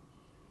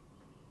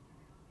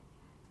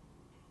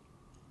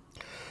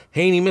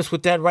 Haney missed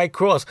with that right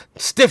cross.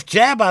 Stiff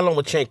jab by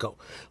Lomachenko.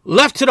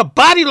 Left to the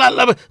body.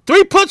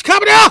 Three-punch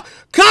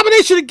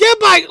combination again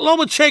by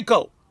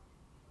Lomachenko.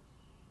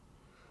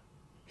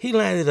 He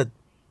landed a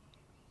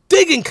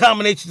digging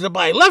combination to the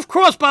body. Left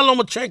cross by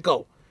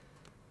Lomachenko.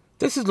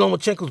 This is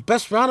Lomachenko's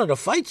best round of the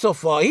fight so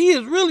far. He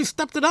has really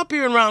stepped it up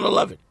here in round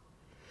 11.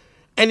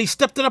 And he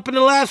stepped it up in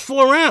the last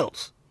 4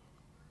 rounds.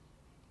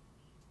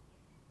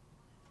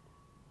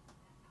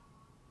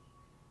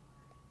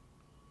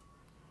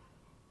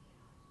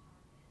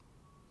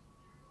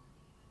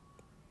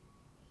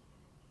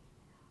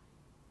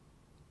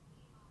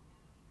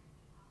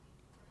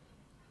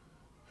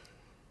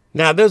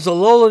 Now, there's a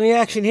lull in the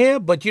action here,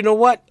 but you know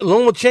what?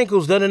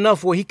 Lomachenko's done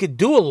enough where he could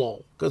do a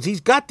lull because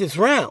he's got this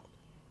round.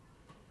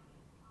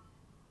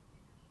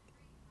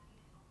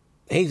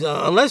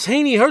 Unless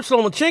Haney hurts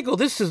Lomachenko,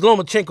 this is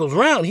Lomachenko's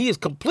round. He has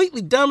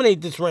completely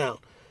dominated this round.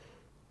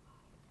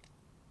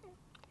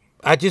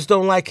 I just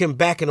don't like him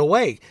backing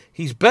away.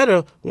 He's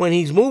better when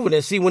he's moving.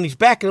 And see, when he's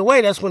backing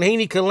away, that's when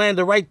Haney can land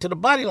a right to the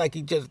body like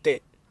he just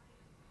did.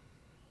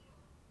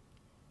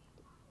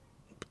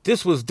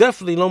 This was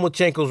definitely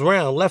Lomachenko's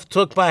round. Left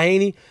hook by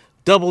Haney,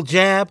 double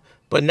jab,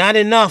 but not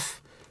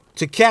enough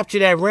to capture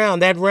that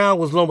round. That round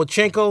was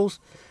Lomachenko's.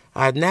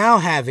 I now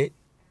have it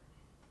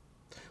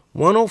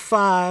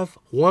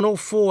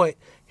 105-104,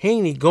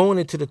 Haney going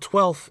into the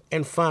 12th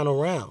and final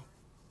round.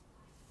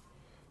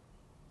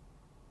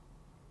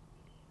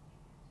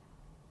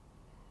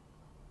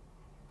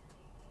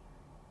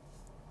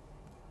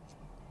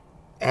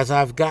 As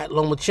I've got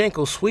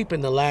Lomachenko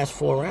sweeping the last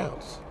 4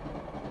 rounds.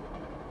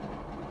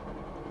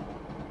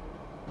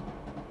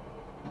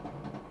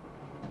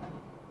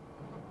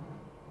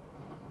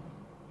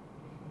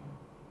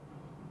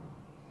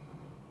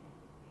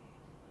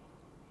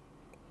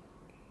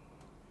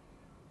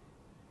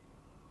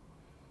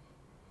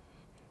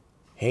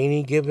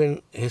 Haney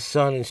giving his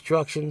son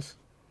instructions.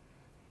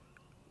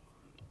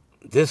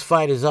 This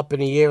fight is up in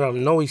the air. I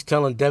know he's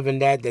telling Devin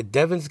that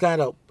Devin's got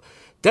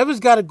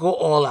to go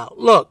all out.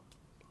 Look,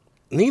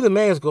 neither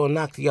man's going to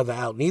knock the other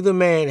out. Neither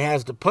man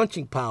has the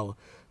punching power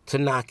to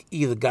knock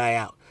either guy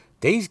out.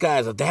 These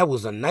guys, that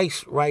was a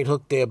nice right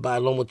hook there by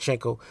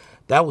Lomachenko.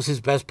 That was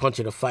his best punch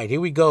of the fight. Here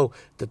we go,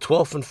 the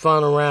 12th and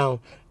final round.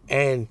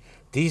 And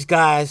these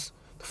guys,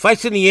 the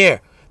fight's in the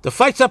air. The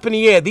fight's up in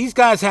the air. These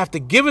guys have to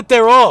give it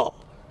their all.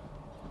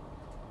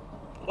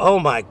 Oh,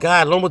 my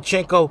God.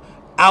 Lomachenko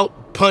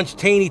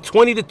out-punched Haney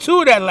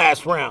 20-2 of that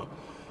last round.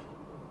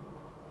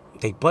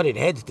 They butted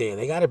heads there.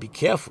 They got to be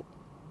careful.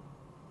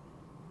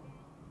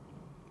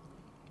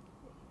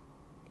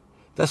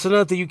 That's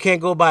another thing, you can't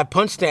go by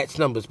punch stats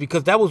numbers,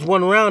 because that was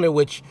one round in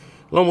which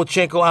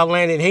Lomachenko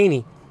outlanded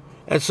Haney.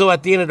 And so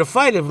at the end of the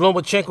fight, if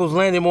Lomachenko's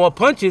landing more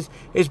punches,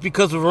 it's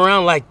because of a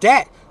round like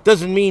that.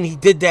 Doesn't mean he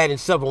did that in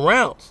several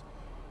rounds.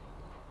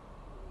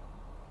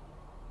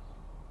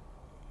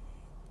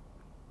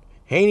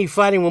 Haney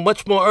fighting with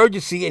much more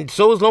urgency, and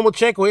so is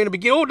Lomachenko in the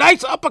beginning. Oh,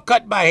 nice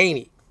uppercut by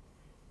Haney.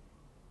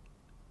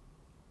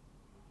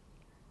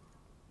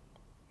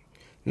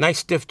 Nice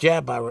stiff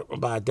jab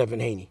by Devin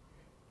Haney.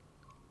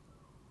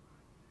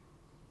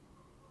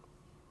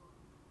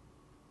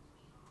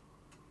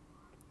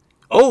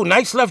 Oh,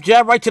 nice left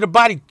jab right to the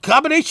body.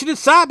 Combination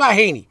inside by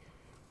Haney.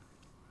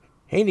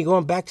 Haney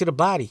going back to the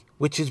body,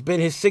 which has been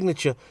his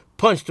signature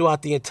punch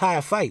throughout the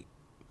entire fight.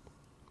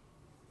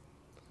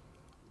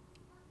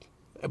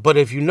 But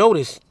if you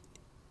notice,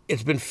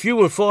 it's been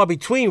few and far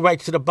between right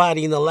to the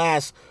body in the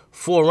last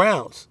 4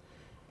 rounds.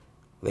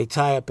 They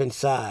tie up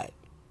inside.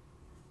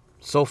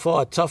 So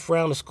far, a tough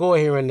round to score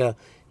here in the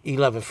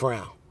 11th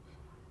round.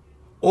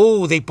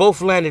 Oh, they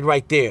both landed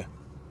right there.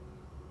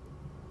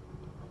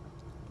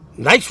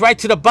 Nice right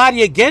to the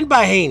body again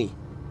by Haney.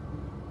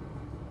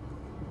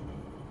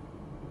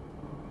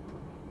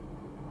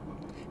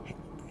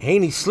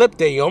 Haney slipped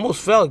there. He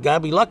almost fell. Got to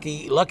be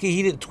lucky. Lucky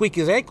he didn't tweak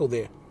his ankle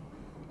there.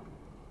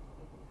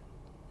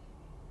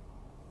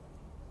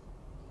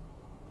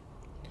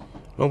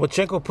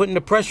 Lomachenko putting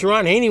the pressure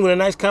on. Haney with a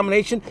nice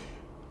combination.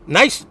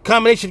 Nice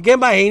combination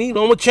again by Haney.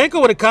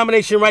 Lomachenko with a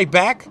combination right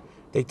back.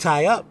 They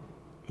tie up.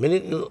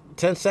 Minute and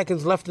 10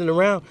 seconds left in the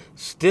round.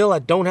 Still, I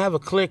don't have a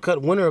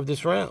clear-cut winner of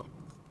this round.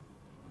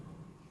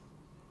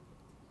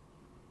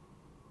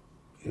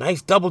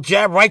 Nice double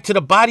jab right to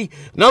the body.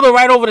 Another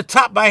right over the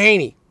top by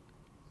Haney.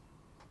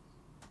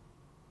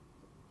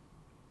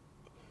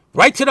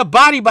 Right to the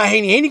body by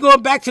Haney. Haney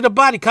going back to the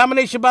body.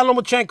 Combination by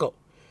Lomachenko.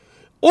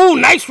 Oh,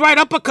 nice right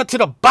uppercut to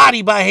the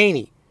body by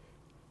Haney.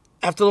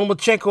 After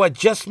Lomachenko had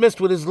just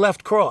missed with his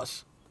left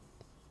cross.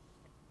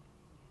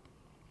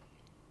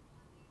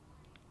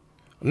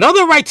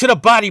 Another right to the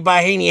body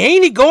by Haney.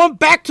 Haney going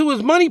back to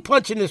his money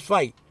punch in this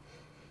fight.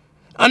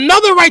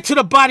 Another right to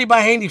the body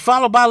by Haney,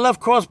 followed by a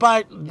left cross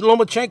by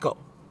Lomachenko.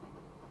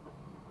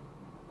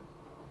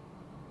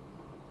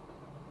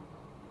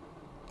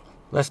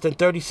 Less than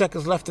 30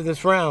 seconds left in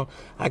this round.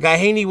 I got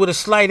Haney with a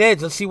slight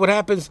edge. Let's see what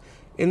happens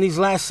in these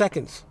last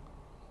seconds.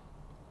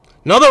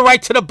 Another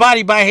right to the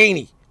body by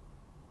Haney.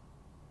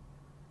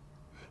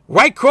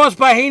 Right cross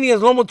by Haney as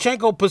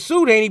Lomachenko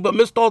pursued Haney but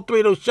missed all 3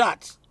 of those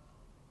shots.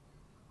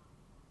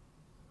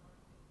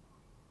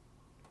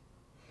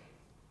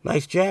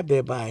 Nice jab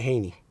there by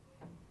Haney.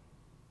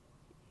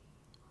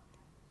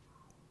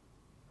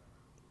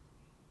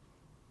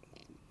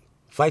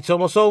 Fight's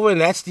almost over, and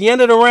that's the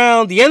end of the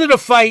round, the end of the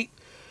fight.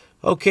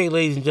 Okay,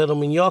 ladies and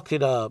gentlemen, y'all could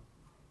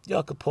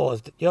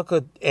pause. Y'all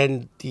could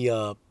end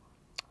the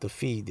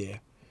feed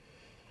there.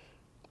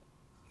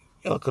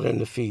 Y'all could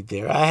end the feed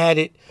there. I had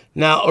it.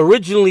 Now,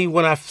 originally,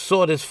 when I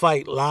saw this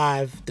fight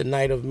live the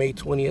night of May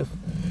 20th,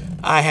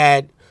 I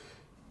had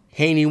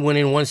Haney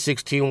winning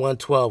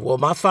 116-112. Well,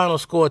 my final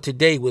score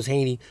today was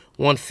Haney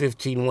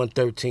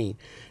 115-113.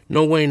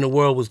 No way in the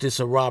world was this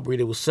a robbery.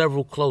 There were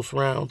several close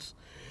rounds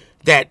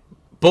that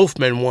both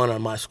men won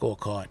on my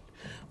scorecard.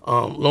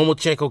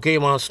 Lomachenko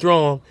came on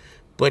strong,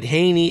 but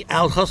Haney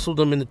out-hustled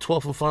him in the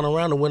 12th and final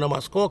round to win on my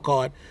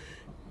scorecard.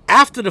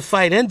 After the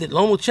fight ended,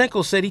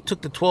 Lomachenko said he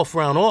took the 12th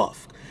round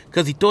off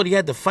because he thought he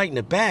had the fight in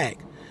the bag.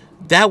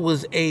 That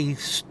was a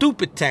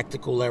stupid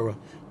tactical error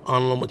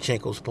on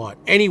Lomachenko's part.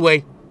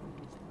 Anyway,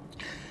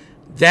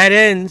 that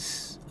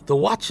ends the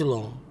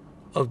watch-along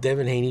of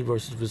Devin Haney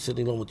versus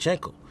Vasily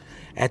Lomachenko.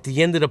 At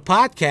the end of the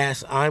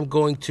podcast, I'm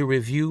going to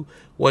review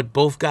what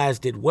both guys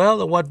did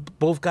well and what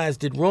both guys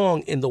did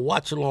wrong in the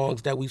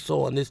watch-alongs that we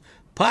saw on this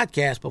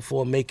podcast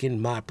before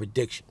making my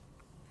prediction.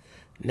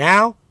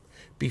 Now,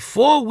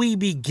 before we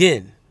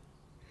begin,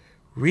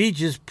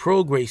 Regis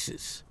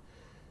Prograis'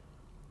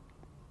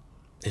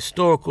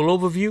 historical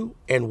overview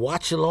and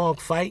watch-along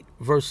fight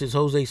versus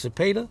Jose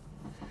Cepeda,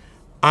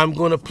 I'm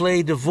going to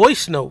play the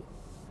voice note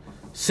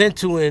sent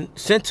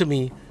to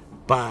me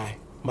by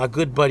my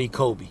good buddy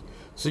Kobe.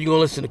 So you're going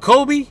to listen to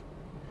Kobe,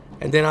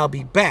 and then I'll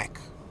be back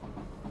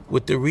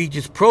with the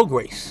Regis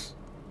Prograis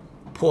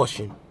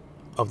portion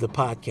of the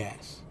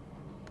podcast.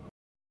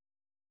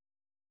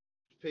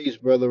 Peace,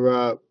 Brother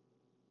Rob.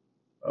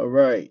 All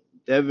right.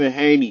 Devin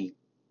Haney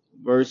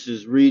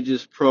versus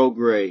Regis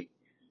Prograis.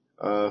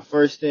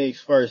 First things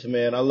first,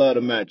 man. I love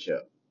the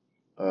matchup.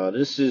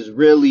 This is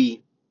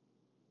really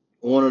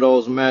one of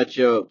those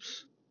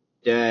matchups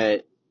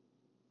that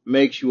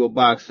makes you a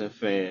boxing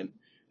fan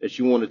that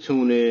you want to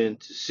tune in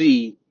to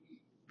see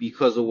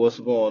because of what's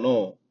going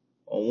on.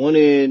 On one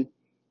end,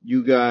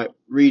 you got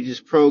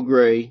Regis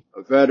Prograis,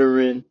 a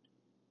veteran,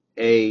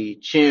 a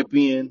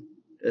champion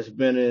that's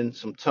been in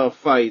some tough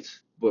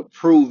fights, but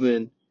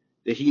proven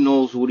that he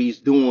knows what he's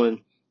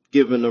doing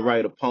given the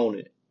right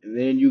opponent. And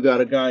then you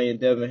got a guy in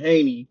Devin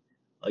Haney,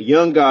 a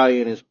young guy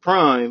in his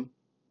prime,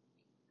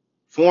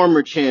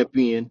 former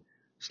champion,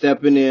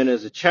 stepping in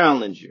as a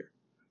challenger.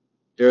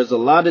 There's a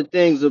lot of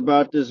things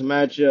about this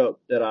matchup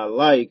that I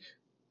like,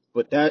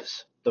 but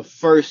that's the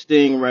first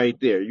thing right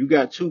there. You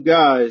got two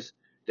guys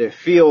that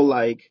feel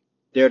like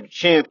they're the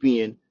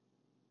champion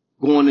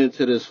going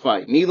into this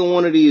fight. Neither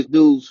one of these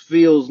dudes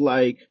feels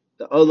like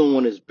the other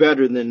one is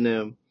better than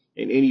them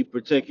in any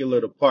particular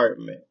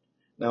department.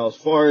 Now, as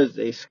far as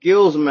a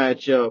skills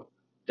matchup,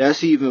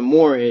 that's even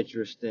more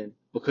interesting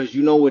because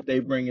you know what they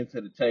bring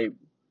into the table.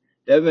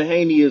 Devin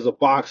Haney is a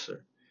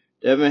boxer.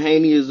 Devin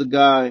Haney is a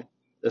guy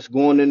that's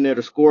going in there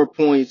to score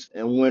points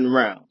and win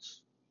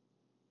rounds.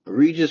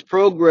 Regis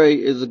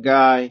Prograis is a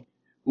guy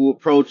who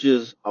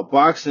approaches a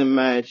boxing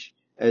match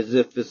as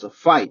if it's a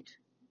fight.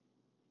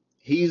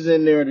 He's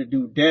in there to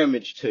do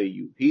damage to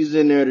you. He's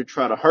in there to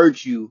try to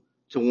hurt you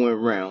to win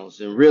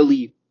rounds and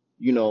really,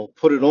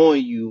 put it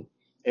on you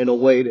in a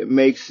way that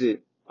makes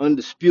it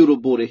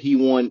undisputable that he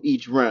won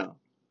each round.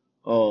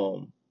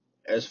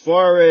 As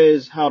far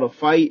as how the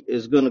fight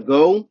is going to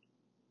go,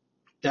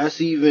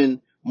 that's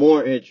even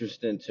more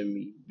interesting to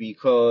me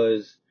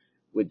because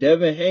with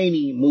Devin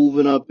Haney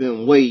moving up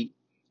in weight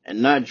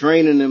and not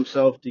draining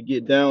himself to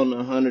get down to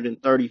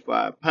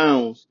 135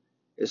 pounds,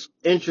 it's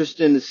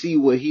interesting to see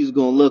what he's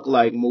going to look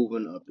like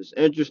moving up. It's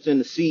interesting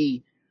to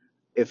see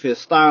if his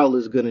style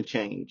is going to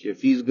change,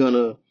 if he's going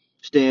to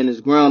stand his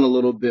ground a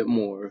little bit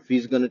more, if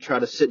he's going to try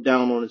to sit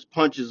down on his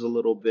punches a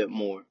little bit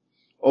more.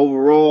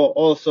 Overall,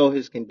 also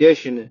his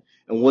conditioning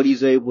and what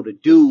he's able to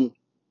do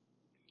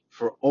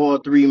for all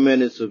 3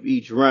 minutes of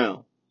each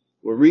round.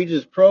 With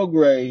Regis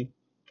Prograis,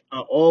 I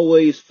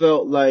always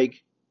felt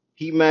like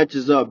he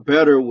matches up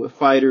better with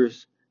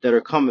fighters that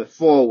are coming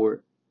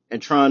forward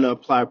and trying to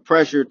apply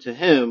pressure to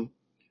him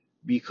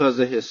because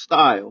of his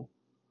style.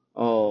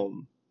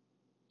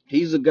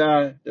 He's a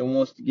guy that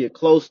wants to get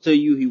close to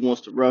you. He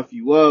wants to rough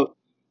you up,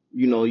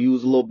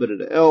 use a little bit of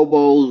the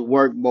elbows,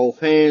 work both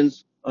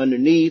hands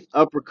underneath,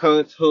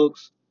 uppercuts,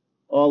 hooks,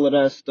 all of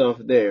that stuff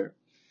there.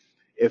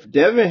 If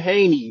Devin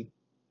Haney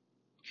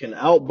can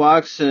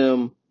outbox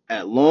him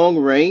at long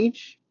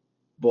range,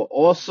 but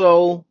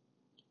also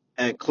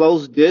at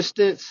close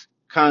distance,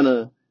 kind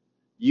of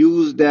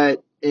use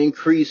that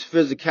increased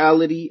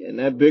physicality and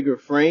that bigger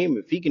frame.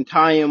 If he can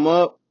tie him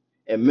up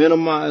and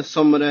minimize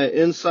some of that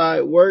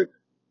inside work,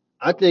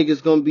 I think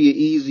it's going to be an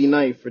easy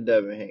night for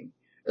Devin Haney,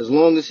 as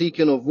long as he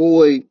can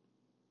avoid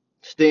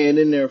staying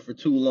in there for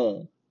too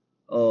long.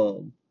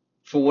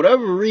 For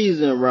whatever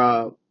reason,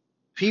 Rob,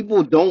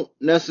 people don't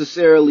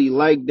necessarily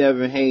like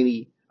Devin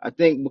Haney. I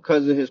think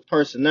because of his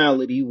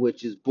personality,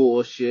 which is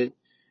bullshit,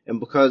 and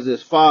because of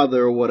his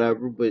father or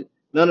whatever, but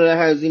none of that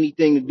has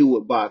anything to do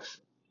with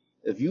boxing.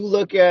 If you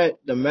look at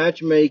the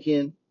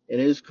matchmaking in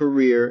his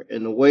career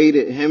and the way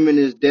that him and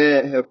his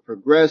dad have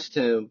progressed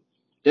him,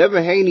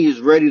 Devin Haney is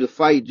ready to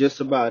fight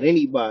just about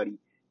anybody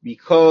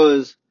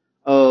because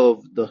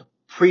of the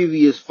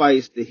previous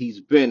fights that he's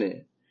been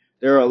in.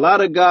 There are a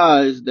lot of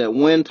guys that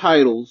win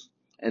titles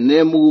and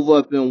then move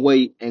up in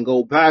weight and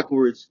go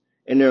backwards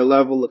in their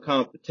level of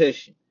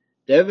competition.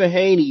 Devin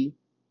Haney,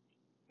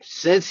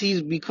 since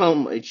he's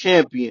become a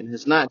champion,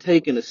 has not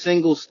taken a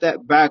single step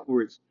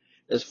backwards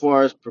as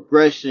far as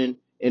progression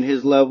in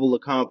his level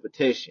of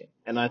competition.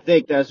 And I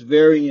think that's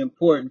very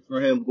important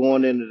for him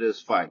going into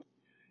this fight.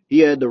 He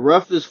had the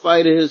roughest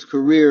fight of his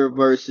career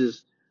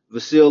versus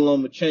Vasyl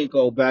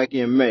Lomachenko back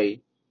in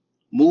May,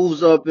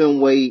 moves up in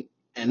weight,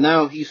 and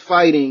now he's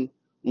fighting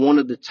one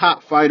of the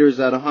top fighters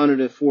at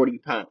 140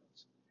 pounds.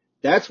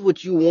 That's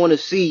what you want to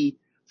see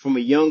from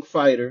a young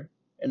fighter,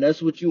 and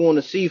that's what you want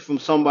to see from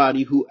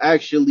somebody who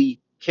actually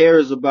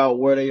cares about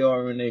where they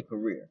are in their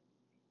career.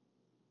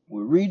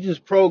 With Regis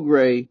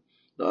Prograis,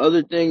 the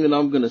other thing that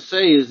I'm going to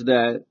say is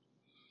that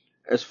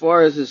as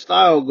far as his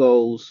style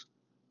goes,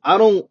 I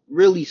don't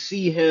really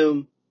see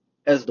him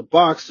as the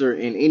boxer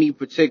in any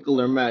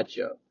particular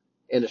matchup.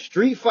 In a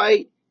street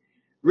fight,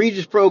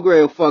 Regis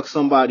Prograis will fuck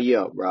somebody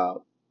up,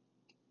 Rob.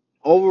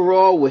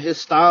 Overall, with his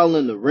style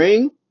in the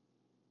ring,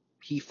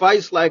 he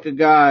fights like a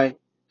guy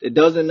that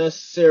doesn't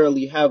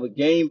necessarily have a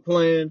game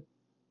plan,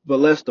 but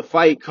lets the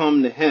fight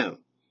come to him.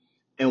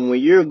 And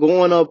when you're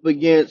going up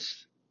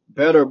against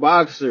better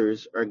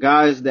boxers or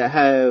guys that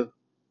have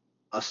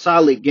a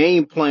solid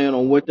game plan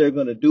on what they're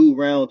going to do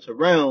round to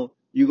round,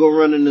 you're going to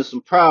run into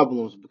some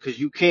problems because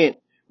you can't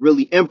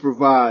really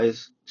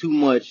improvise too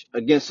much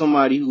against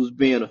somebody who's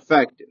being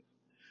effective.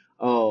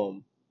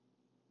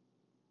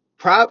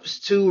 Props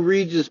to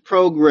Regis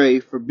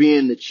Prograis for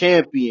being the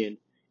champion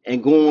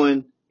and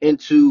going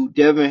into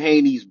Devin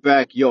Haney's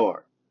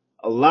backyard.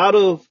 A lot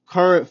of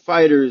current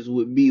fighters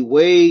would be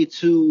way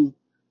too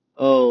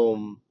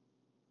um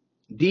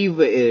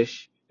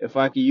diva-ish, if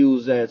I could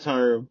use that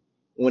term,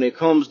 when it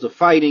comes to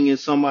fighting in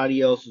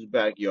somebody else's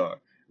backyard.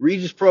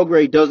 Regis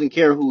Prograis doesn't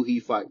care who he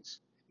fights.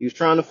 He was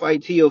trying to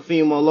fight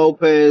Teofimo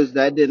Lopez.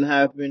 That didn't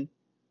happen.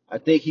 I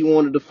think he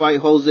wanted to fight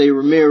Jose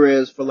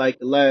Ramirez for like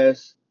the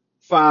last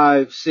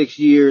 5, 6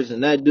 years,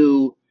 and that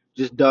dude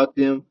just ducked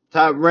him.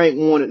 Top Rank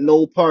wanted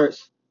no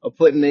parts of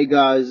putting their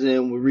guys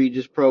in with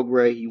Regis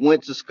Prograis. He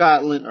went to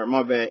Scotland, or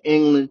my bad,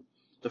 England,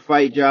 to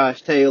fight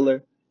Josh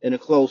Taylor in a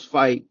close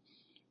fight.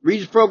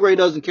 Regis Prograis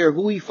doesn't care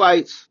who he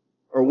fights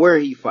or where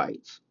he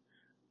fights.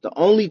 The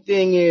only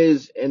thing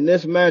is, in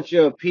this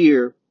matchup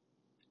here,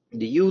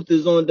 the youth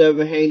is on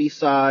Devin Haney's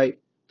side,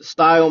 the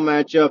style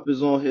matchup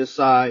is on his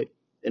side,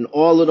 and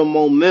all of the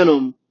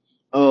momentum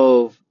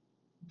of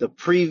the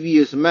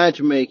previous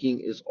matchmaking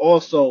is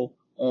also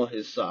on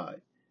his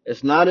side.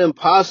 It's not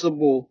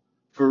impossible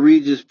for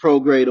Regis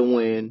Prograis to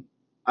win.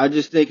 I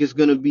just think it's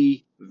going to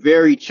be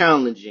very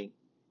challenging.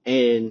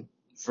 And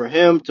for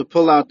him to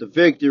pull out the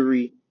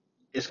victory,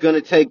 it's going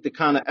to take the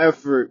kind of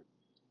effort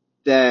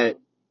that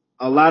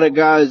a lot of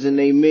guys in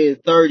their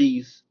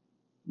mid-30s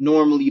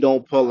normally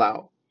don't pull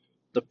out.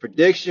 The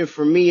prediction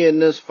for me in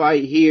this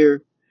fight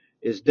here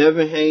is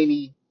Devin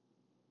Haney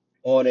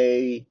on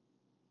a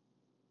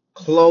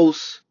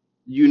close,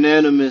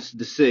 unanimous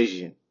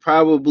decision.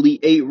 Probably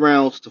 8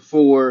 rounds to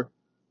 4,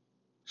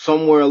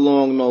 somewhere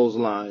along those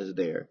lines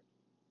there.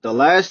 The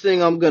last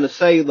thing I'm going to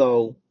say,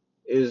 though,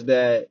 is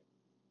that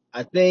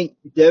I think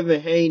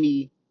Devin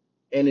Haney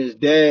and his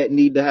dad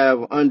need to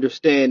have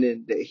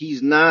understanding that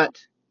he's not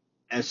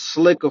as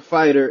slick a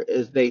fighter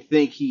as they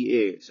think he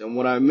is. And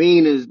what I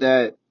mean is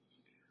that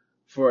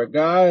for a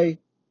guy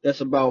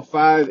that's about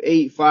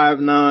 5'8",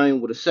 5'9",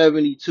 with a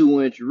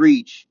 72-inch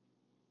reach,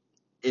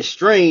 it's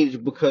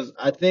strange because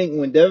I think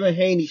when Devin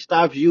Haney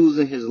stops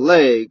using his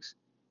legs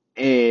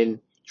and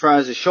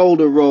tries to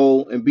shoulder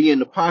roll and be in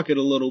the pocket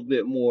a little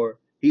bit more,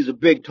 he's a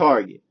big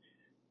target.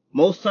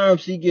 Most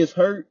times he gets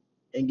hurt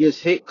and gets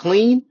hit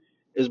clean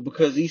is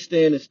because he's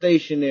standing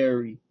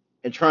stationary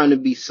and trying to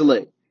be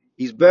slick.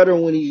 He's better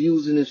when he's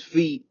using his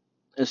feet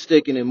and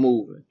sticking and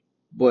moving.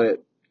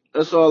 But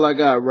that's all I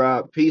got,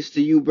 Rob. Peace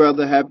to you,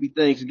 brother. Happy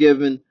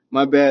Thanksgiving.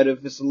 My bad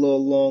if it's a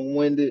little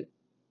long-winded,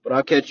 but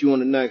I'll catch you on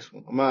the next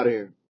one. I'm out of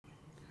here.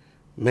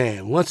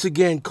 Man, once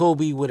again,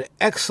 Kobe with an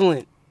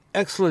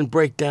excellent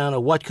breakdown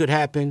of what could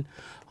happen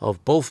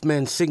of both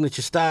men's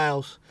signature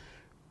styles.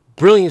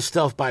 Brilliant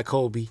stuff by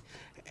Kobe.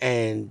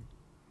 And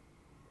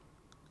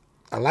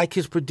I like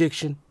his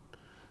prediction.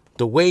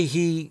 The way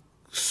he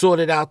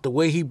sorted out, the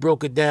way he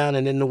broke it down,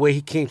 and then the way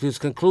he came to his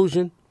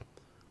conclusion.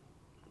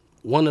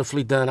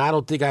 Wonderfully done. I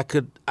don't think I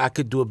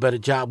could do a better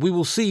job. We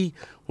will see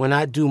when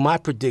I do my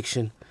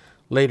prediction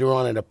later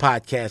on in the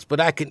podcast. But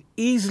I can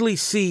easily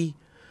see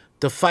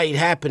the fight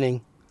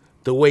happening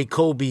the way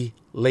Kobe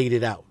laid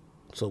it out.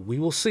 So we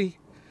will see.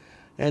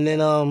 And then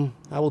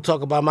I will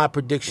talk about my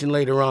prediction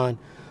later on.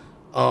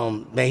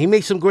 Man,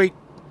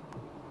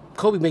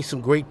 Kobe made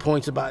some great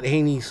points about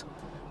Haney's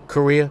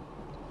career.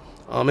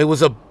 It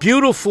was a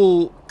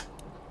beautiful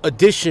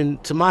addition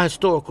to my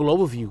historical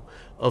overview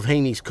of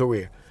Haney's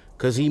career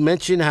because he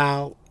mentioned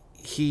how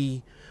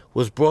he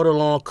was brought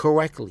along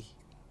correctly.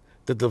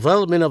 The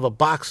development of a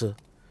boxer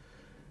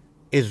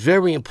is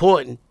very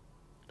important,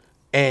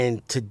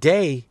 and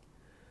today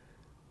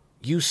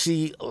you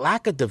see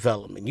lack of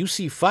development. You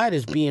see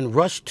fighters being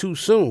rushed too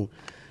soon,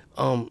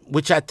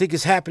 which I think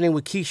is happening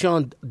with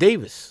Keyshawn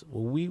Davis.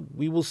 We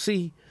will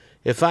see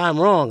if I'm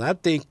wrong. I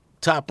think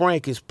Top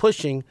Rank is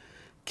pushing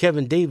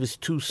Kevin Davis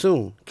too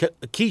soon.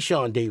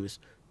 Keyshawn Davis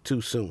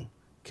too soon.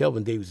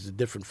 Kelvin Davis is a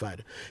different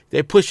fighter.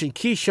 They're pushing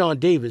Keyshawn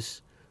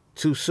Davis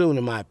too soon,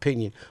 in my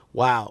opinion,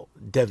 while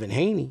Devin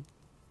Haney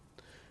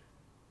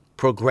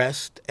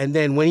progressed. And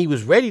then when he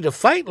was ready to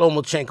fight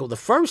Lomachenko the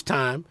first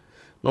time,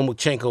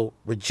 Lomachenko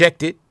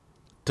rejected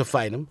to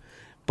fight him,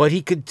 but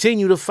he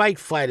continued to fight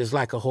fighters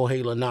like a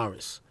Jorge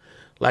Linares,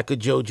 like a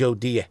Jojo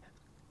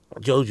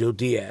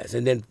Diaz,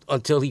 and then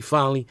until he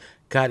finally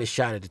got his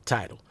shot at the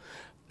title.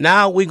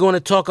 Now we're going to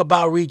talk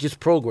about Regis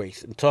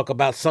Prograis and talk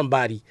about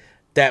somebody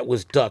that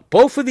was ducked.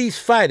 Both of these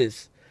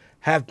fighters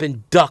have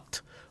been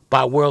ducked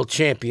by world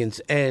champions,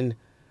 and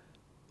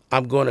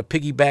I'm going to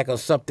piggyback on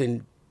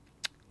something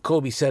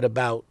Kobe said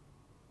about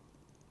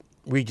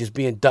Regis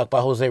being ducked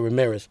by Jose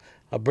Ramirez.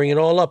 I'll bring it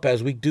all up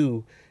as we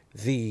do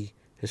the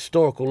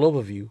historical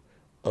overview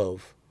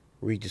of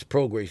Regis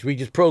Prograis.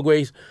 Regis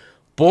Prograis,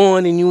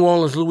 born in New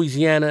Orleans,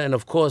 Louisiana, and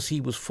of course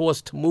he was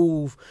forced to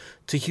move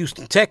to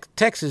Houston,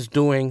 Texas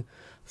during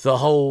the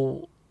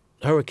whole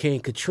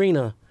Hurricane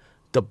Katrina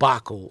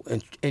debacle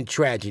and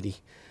tragedy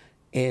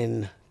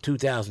in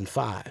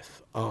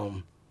 2005.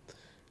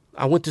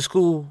 I went to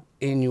school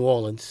in New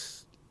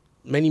Orleans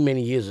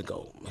many years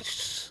ago.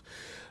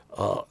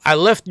 I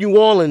left New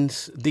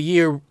Orleans the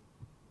year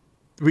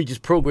Regis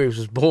Prograis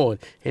was born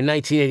in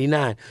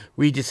 1989.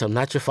 Regis, I'm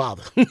not your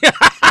father.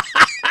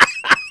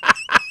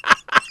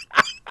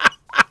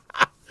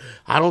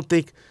 I don't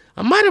think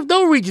I might have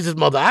known Regis'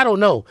 mother. I don't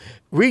know.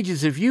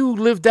 Regis, if you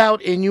lived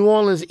out in New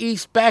Orleans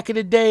East back in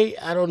the day,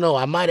 I don't know.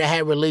 I might have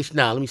had relation.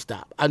 Nah, let me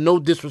stop. I no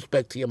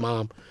disrespect to your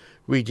mom,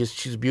 Regis.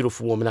 She's a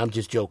beautiful woman. I'm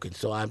just joking.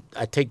 So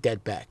I take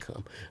that back.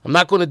 I'm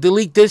not going to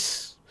delete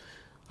this.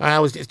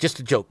 It's just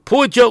a joke.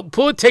 Poor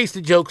taste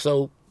of joke,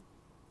 so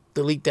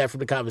delete that from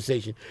the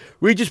conversation.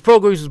 Regis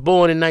Prograis was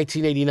born in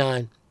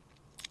 1989,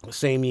 the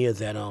same year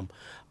that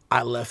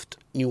I left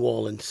New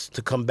Orleans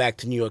to come back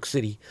to New York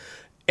City.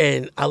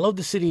 And I love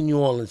the city of New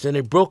Orleans. And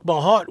it broke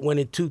my heart when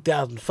in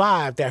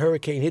 2005 that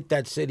hurricane hit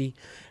that city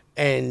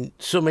and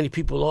so many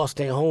people lost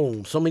their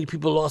homes. So many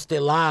people lost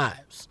their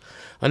lives.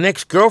 An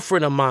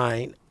ex-girlfriend of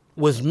mine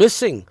was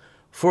missing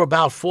for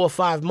about 4 or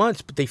 5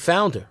 months, but they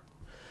found her.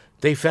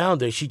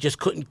 She just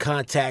couldn't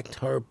contact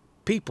her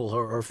people,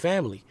 her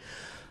family.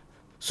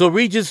 So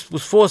Regis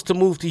was forced to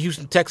move to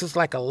Houston, Texas,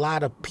 like a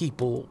lot of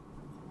people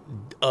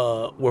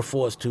were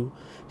forced to.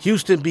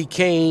 Houston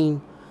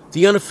became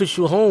the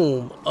unofficial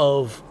home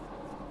of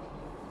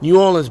New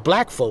Orleans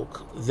black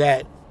folk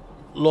that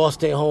lost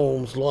their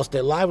homes, lost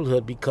their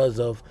livelihood because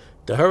of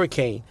the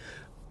hurricane.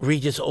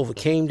 Regis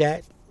overcame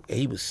that.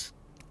 He was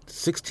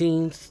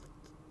 16,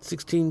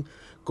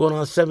 going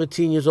on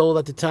 17 years old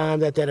at the time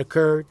that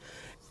occurred,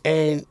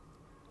 and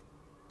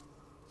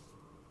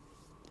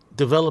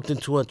developed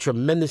into a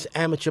tremendous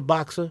amateur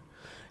boxer,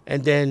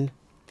 and then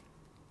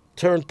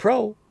turned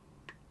pro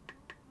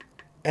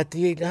at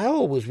the age. How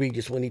old was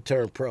Regis when he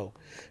turned pro?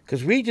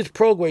 Because Regis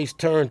Prograis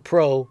turned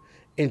pro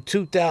in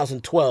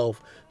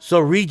 2012, so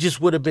Regis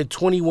would have been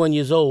 21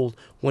 years old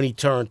when he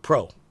turned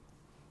pro.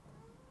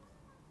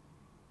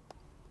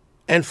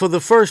 And for the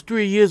first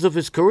 3 years of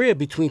his career,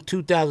 between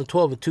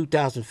 2012 and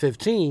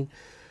 2015,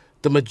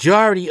 the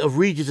majority of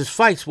Regis'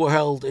 fights were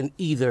held in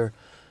either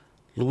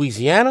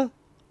Louisiana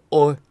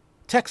or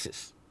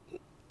Texas.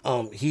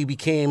 He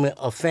became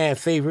a fan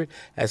favorite,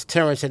 as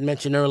Terrence had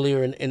mentioned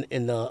earlier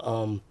in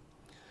the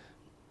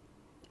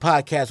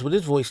podcast with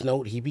his voice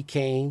note. He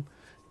became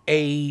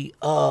a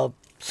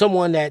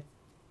someone that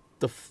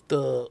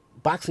the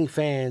boxing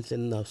fans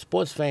and the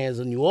sports fans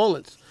in New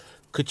Orleans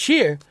could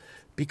cheer,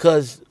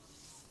 because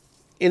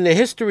in the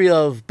history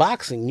of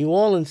boxing, New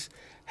Orleans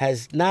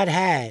has not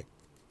had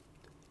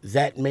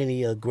that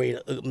many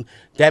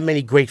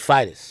great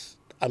fighters.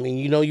 I mean,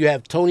 you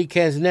have Tony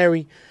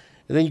Canzoneri,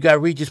 and then you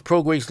got Regis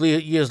Prograis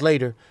years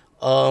later.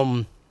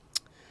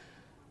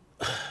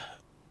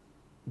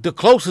 The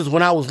closest,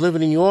 when I was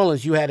living in New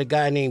Orleans, you had a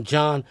guy named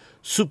John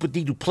Super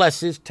D.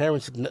 Duplessis.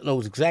 Terrence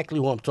knows exactly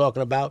who I'm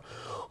talking about,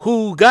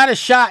 who got a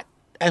shot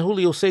at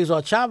Julio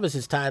Cesar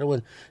Chavez's title,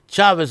 and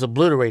Chavez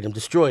obliterated him,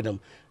 destroyed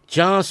him.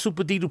 John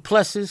Super D.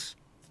 Duplessis,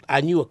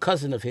 I knew a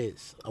cousin of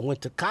his. I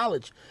went to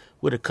college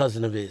with a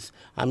cousin of his.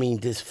 I mean,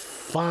 this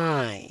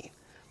fine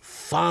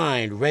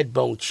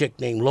red-boned chick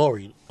named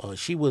Lori.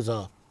 She was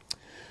a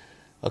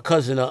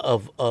cousin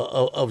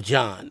of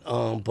John.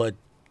 But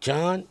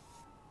John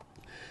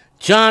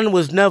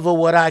was never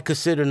what I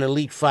consider an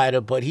elite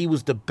fighter, but he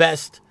was the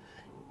best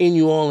in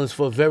New Orleans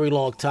for a very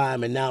long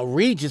time. And now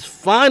Regis,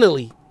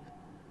 finally,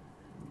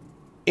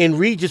 in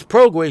Regis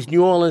Prograis,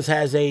 New Orleans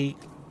has a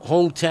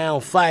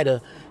hometown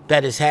fighter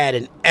that has had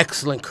an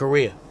excellent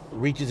career.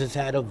 Regis has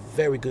had a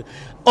very good...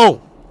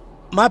 Oh,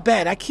 my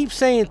bad. I keep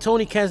saying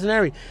Tony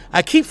Canzoneri.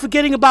 I keep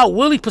forgetting about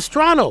Willie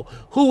Pastrano,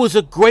 who was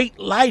a great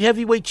light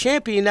heavyweight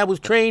champion that was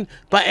trained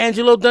by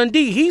Angelo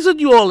Dundee. He's a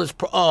New Orleans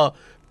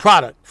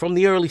product from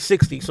the early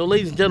 60s. So,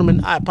 ladies and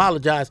gentlemen, I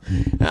apologize.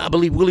 I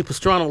believe Willie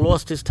Pastrano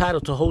lost his title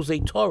to Jose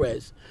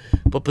Torres.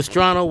 But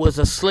Pastrano was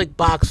a slick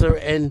boxer,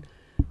 and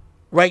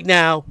right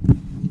now,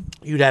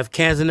 you'd have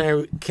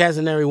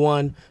Canzoneri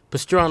 1,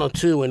 Pastrano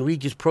 2, and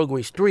Regis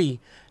Prograis 3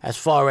 as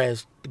far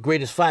as the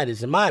greatest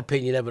fighters, in my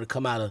opinion, ever to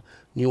come out of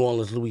New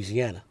Orleans,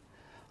 Louisiana.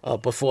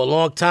 But for a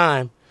long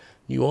time,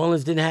 New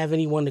Orleans didn't have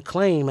anyone to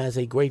claim as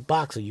a great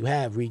boxer. You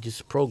have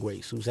Regis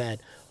Prograis, who's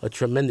had a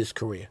tremendous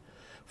career.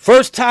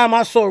 First time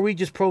I saw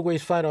Regis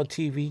Prograis fight on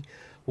TV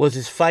was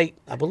his fight,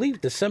 I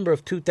believe, December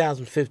of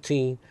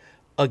 2015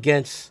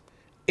 against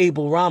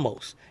Abel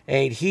Ramos.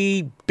 And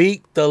he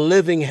beat the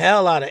living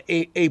hell out of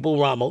Abel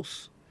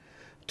Ramos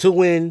to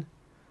win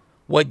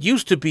what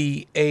used to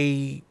be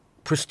a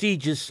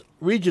prestigious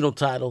regional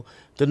title,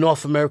 the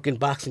North American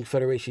Boxing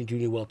Federation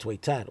Junior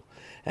Welterweight title.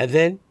 And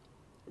then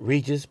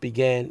Regis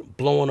began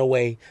blowing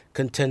away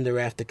contender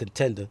after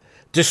contender,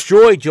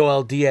 destroyed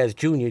Joel Diaz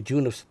Jr.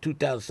 June of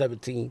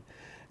 2017,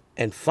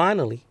 and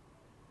finally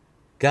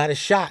got a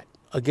shot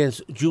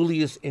against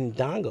Julius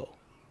Indongo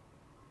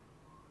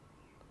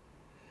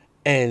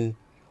and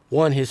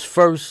won his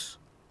first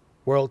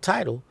world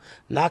title,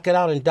 knocking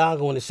out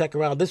Indongo in the second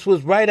round. This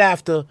was right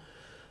after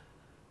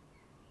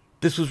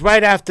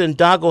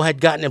Indongo had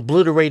gotten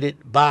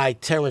obliterated by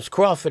Terrence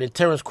Crawford, and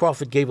Terrence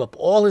Crawford gave up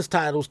all his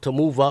titles to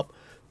move up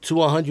to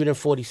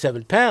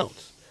 147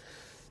 pounds.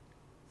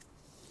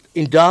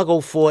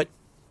 Indongo fought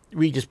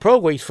Regis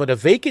Prograis for the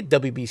vacant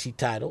WBC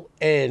title,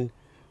 and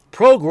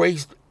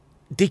Prograis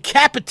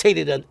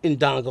decapitated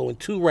Indongo in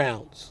 2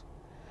 rounds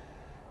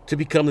to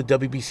become the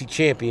WBC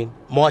champion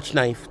March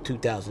 9th,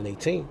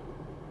 2018.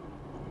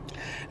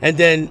 And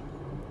then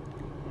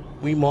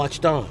we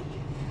marched on.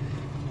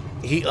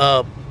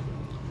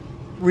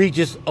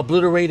 Regis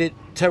obliterated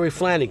Terry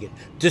Flanagan,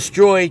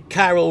 destroyed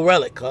Cairo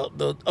Relic,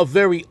 a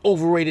very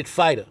overrated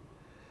fighter.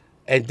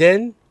 And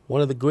then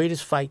one of the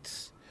greatest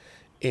fights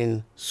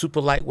in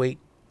super lightweight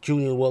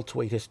junior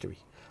welterweight history.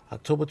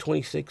 October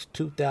 26,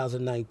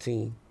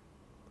 2019.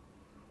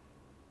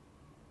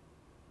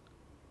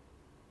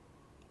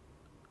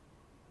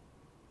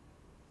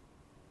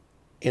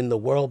 In the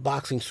World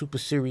Boxing Super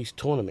Series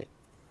tournament,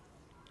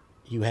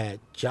 you had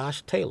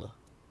Josh Taylor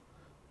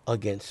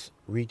against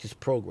Regis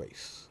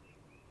Prograis.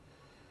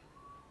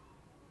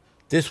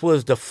 This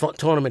was the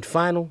tournament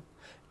final,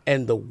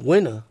 and the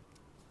winner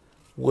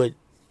would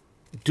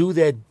do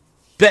their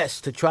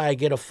best to try to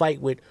get a fight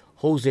with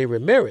Jose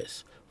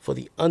Ramirez for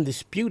the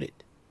undisputed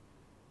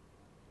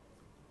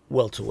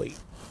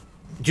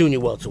junior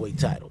welterweight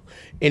title.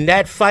 In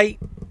that fight,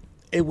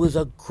 it was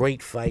a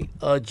great fight.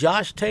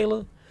 Josh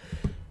Taylor,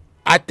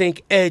 I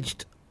think,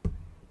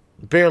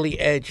 barely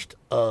edged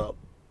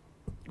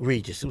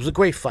Regis. It was a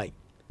great fight.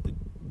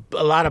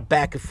 A lot of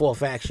back and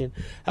forth action.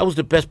 That was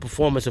the best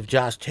performance of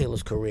Josh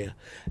Taylor's career,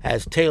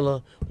 as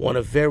Taylor won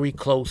a very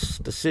close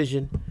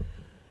decision.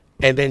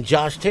 And then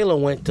Josh Taylor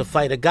went to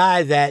fight a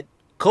guy that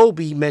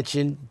Kobe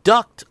mentioned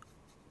ducked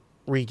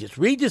Regis.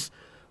 Regis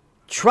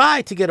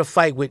tried to get a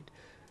fight with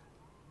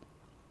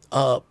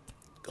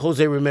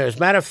Jose Ramirez.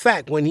 Matter of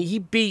fact, when he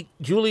beat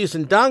Julius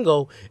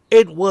Ndongo,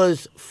 it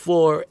was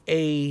for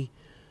a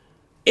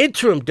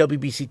interim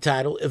WBC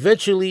title.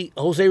 Eventually,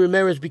 Jose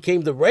Ramirez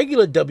became the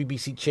regular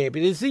WBC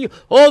champion. You see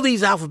all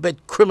these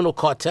alphabet criminal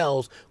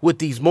cartels with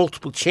these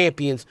multiple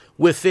champions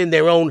within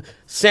their own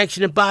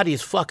sanctioning body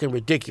is fucking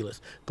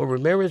ridiculous. But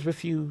Ramirez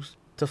refused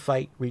to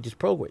fight Regis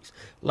Prograis.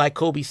 Like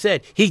Kobe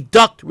said, he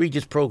ducked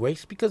Regis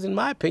Prograis because, in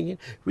my opinion,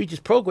 Regis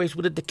Prograis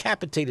would have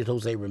decapitated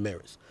Jose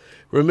Ramirez.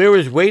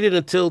 Ramirez waited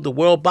until the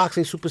World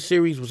Boxing Super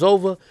Series was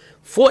over,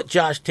 fought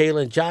Josh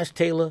Taylor, and Josh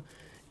Taylor,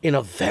 in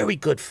a very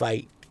good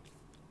fight,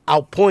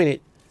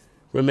 outpointed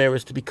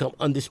Ramirez to become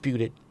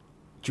undisputed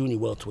junior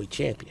welterweight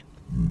champion.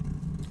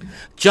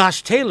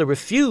 Josh Taylor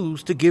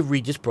refused to give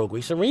Regis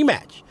Prograis a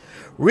rematch.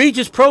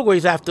 Regis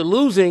Prograis, after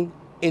losing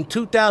in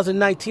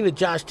 2019 to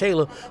Josh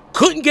Taylor,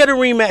 couldn't get a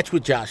rematch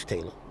with Josh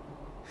Taylor.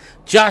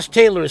 Josh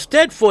Taylor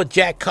instead fought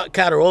Jack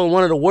Catterall in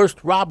one of the worst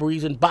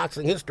robberies in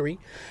boxing history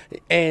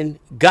and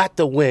got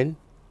the win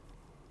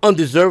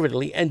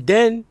undeservedly. And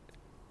then,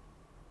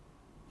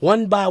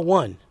 one by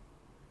one,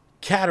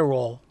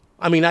 Taylor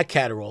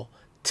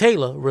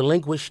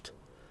relinquished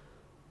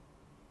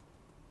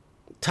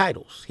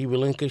titles. He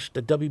relinquished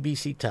the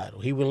WBC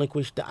title. He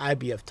relinquished the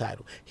IBF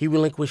title. He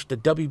relinquished the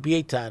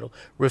WBA title.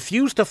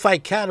 Refused to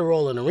fight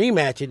Catterall in a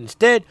rematch and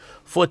instead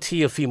fought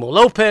Teofimo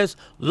Lopez.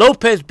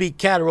 Lopez beat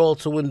Catterall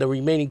to win the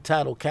remaining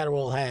title.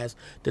 Catterall has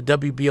the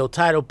WBO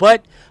title,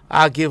 but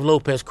I'll give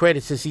Lopez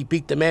credit since he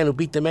beat the man who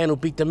beat the man who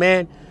beat the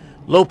man.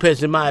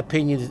 Lopez, in my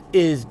opinion,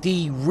 is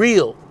the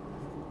real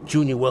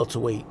junior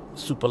welterweight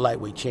super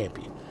lightweight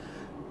champion.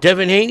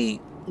 Devin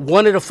Haney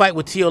wanted a fight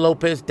with Teo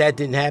Lopez. That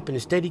didn't happen.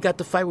 Instead, he got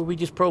the fight with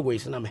Regis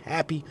Prograis, and I'm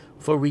happy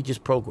for Regis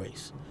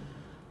Prograis.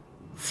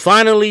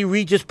 Finally,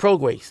 Regis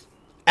Prograis,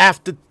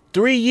 after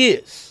 3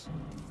 years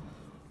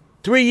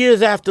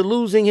after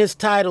losing his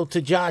title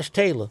to Josh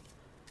Taylor,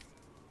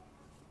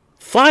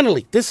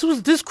 finally, this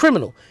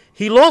criminal.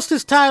 He lost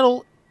his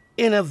title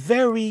in a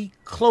very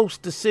close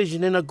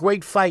decision in a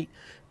great fight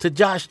to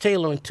Josh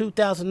Taylor in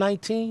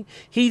 2019.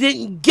 He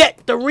didn't get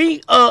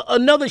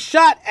another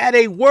shot at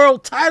a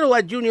world title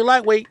at junior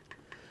lightweight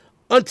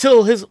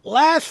until his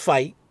last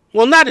fight.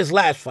 Well, not his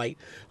last fight,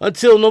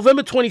 until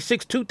November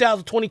 26,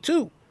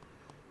 2022.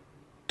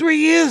 3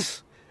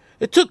 years.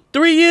 It took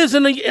 3 years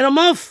in a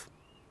month.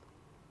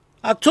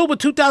 October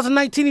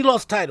 2019, he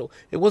lost title.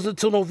 It wasn't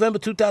until November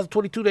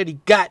 2022 that he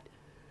got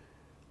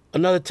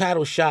another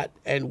title shot,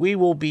 and we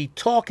will be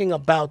talking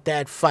about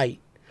that fight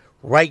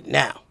right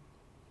now.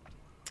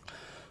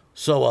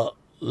 So,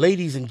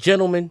 ladies and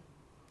gentlemen,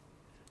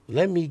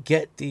 let me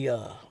get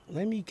you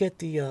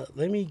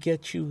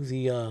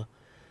the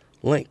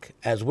link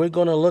as we're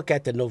going to look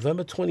at the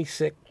November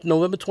 26,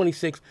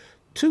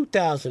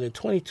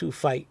 2022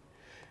 fight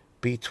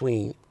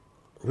between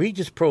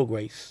Regis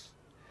Prograis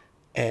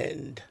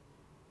and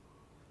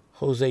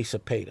Jose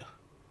Cepeda.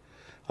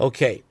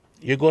 Okay,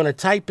 you're going to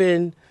type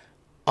in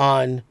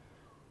on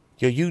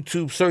your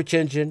YouTube search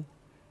engine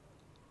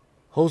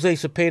Jose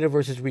Cepeda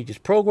versus Regis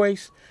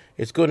Prograis.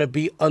 It's going to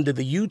be under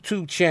the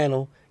YouTube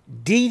channel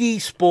DD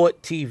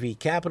Sport TV,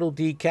 capital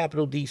D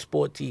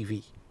Sport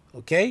TV.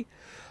 Okay?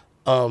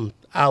 I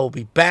will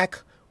be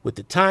back with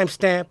the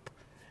timestamp,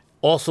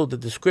 also the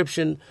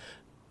description.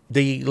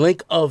 The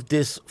link of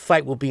this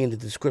fight will be in the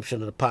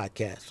description of the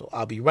podcast. So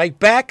I'll be right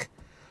back.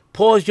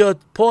 Pause the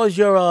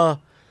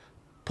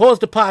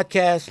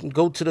podcast and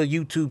go to the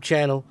YouTube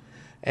channel,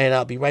 and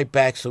I'll be right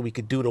back so we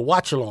could do the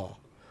watch along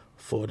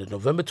for the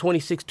November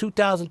 26,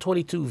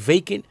 2022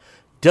 vacant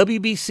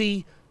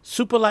WBC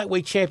Super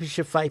Lightweight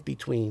Championship fight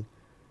between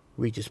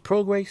Regis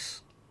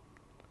Prograis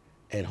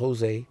and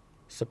Jose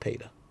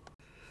Cepeda.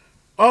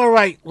 All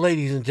right,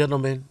 ladies and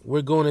gentlemen,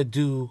 we're going to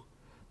do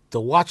the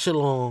watch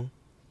along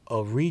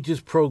of Regis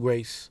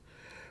Prograis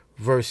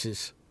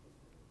versus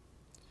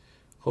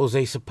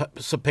Jose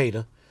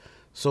Cepeda.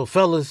 So,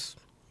 fellas,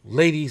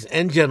 ladies,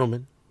 and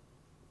gentlemen,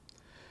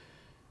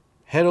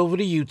 head over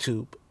to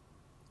YouTube.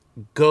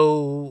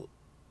 Go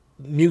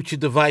mute your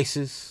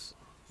devices,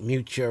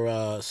 mute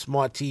your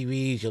smart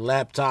TVs, your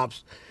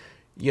laptops,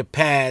 your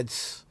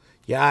pads,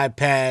 your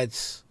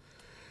iPads,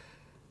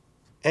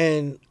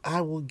 and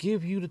I will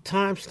give you the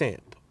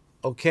timestamp.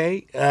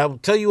 Okay? I'll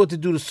tell you what to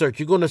do to search.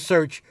 You're going to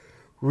search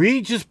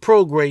Regis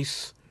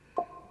Prograis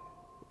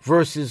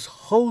versus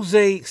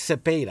Jose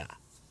Cepeda.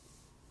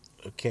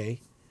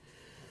 Okay?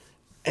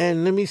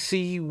 And let me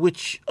see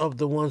which of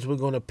the ones we're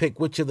going to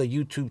pick, which of the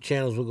YouTube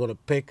channels we're going to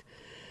pick.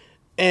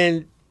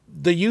 And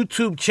the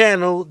YouTube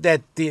channel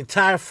that the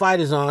entire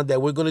fight is on,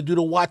 that we're going to do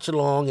the watch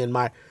along and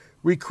my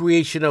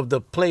recreation of the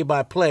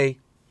play-by-play,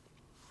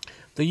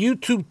 the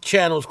YouTube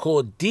channel is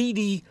called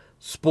DD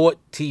Sport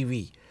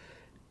TV.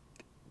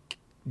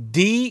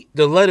 The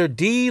letter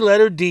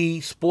D,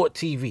 Sport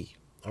TV.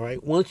 All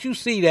right. Once you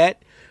see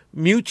that,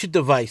 mute your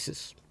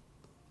devices.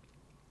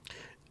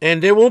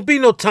 And there won't be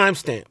no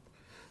timestamp.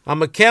 I'm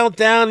going to count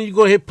down and you're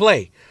going to hit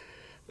play.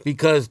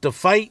 Because the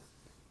fight,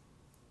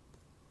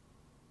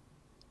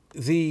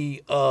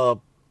 the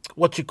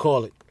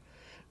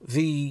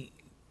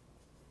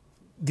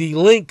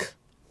link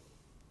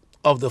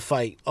of the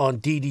fight on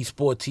DD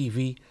Sport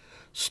TV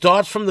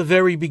starts from the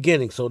very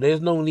beginning, so there's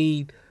no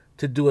need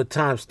to do a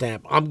timestamp.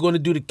 I'm going to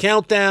do the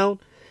countdown,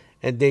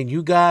 and then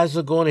you guys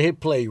are going to hit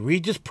play.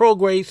 Regis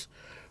Prograis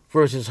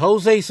versus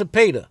Jose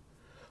Cepeda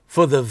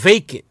for the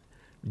vacant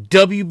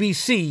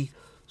WBC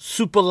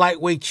Super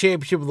Lightweight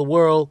Championship of the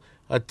World,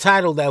 a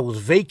title that was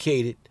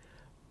vacated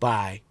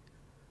by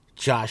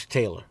Josh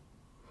Taylor,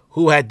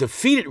 who had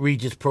defeated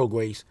Regis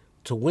Prograis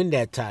to win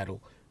that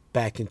title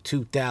back in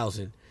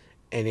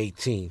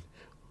 2018.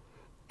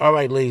 All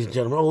right, ladies and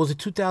gentlemen. Oh, was it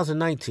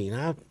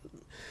 2019?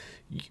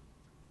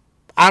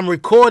 I'm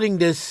recording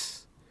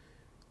this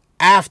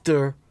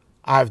after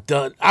I've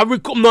done... I'm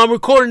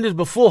recording this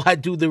before I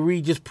do the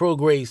Regis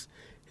Prograis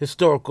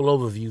historical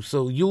overview,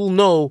 so you'll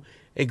know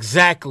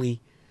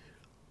exactly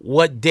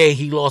what day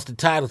he lost the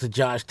title to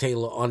Josh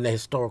Taylor on the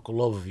historical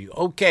overview.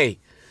 Okay,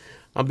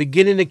 I'm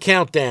beginning the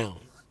countdown.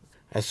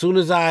 As soon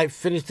as I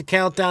finish the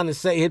countdown and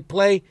say hit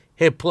play,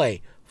 hit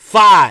play.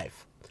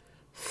 5,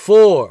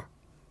 4,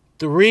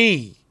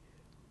 3,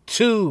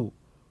 2,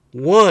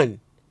 1,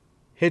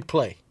 hit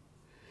play.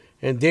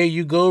 And there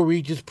you go,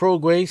 Regis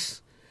Prograis.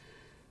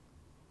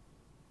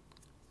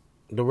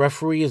 The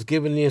referee is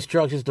giving the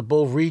instructions to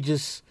both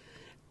Regis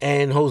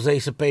and Jose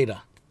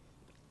Cepeda.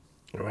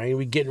 All right,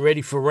 we're getting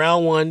ready for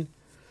round one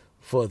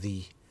for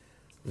the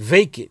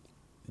vacant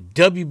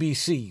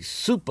WBC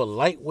Super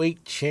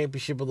Lightweight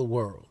Championship of the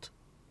World.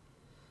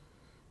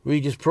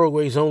 Regis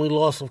Prograis' only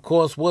loss, of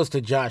course, was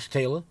to Josh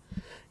Taylor,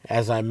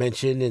 as I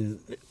mentioned in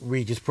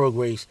Regis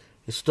Prograis'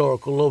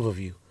 historical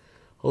overview.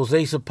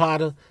 Jose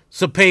Cepeda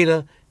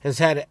has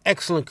had an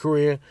excellent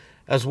career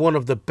as one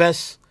of the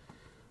best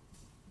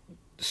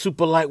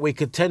super lightweight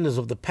contenders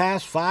of the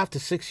past 5 to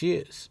 6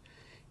 years.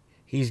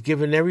 He's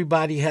given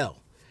everybody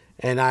hell,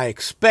 and I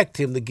expect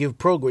him to give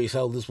Prograis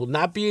hell. This will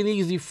not be an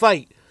easy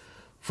fight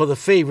for the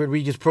favorite,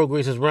 Regis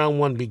Prograis, as round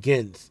one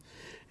begins.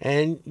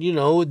 And, you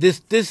know,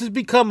 this has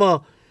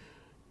become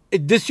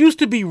this used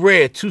to be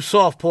rare, two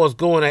southpaws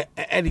going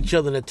at each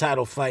other in a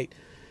title fight.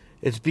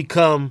 It's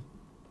become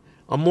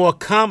a more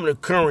common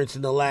occurrence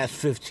in the last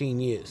 15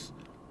 years.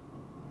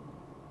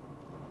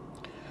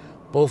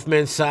 Both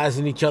men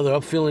sizing each other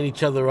up, feeling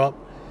each other up.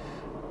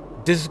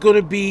 This is going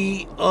to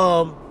be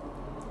a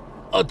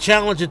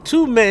challenge of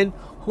two men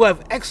who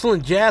have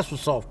excellent jabs for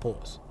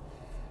southpaws.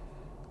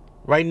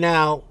 Right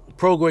now,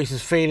 Prograis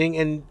is feigning,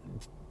 and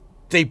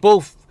they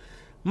both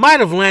might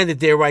have landed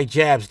their right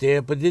jabs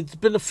there, but it's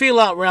been a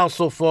feel-out round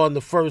so far in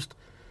the first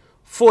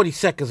 40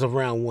 seconds of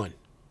round one.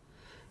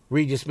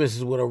 Regis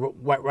misses with a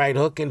right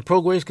hook, and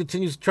Prograis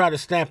continues to try to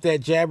snap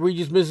that jab.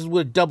 Regis misses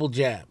with a double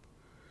jab.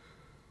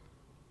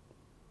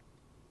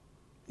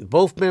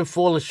 Both men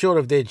falling short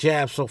of their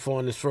jabs so far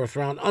in this first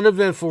round.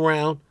 Uneventful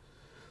round.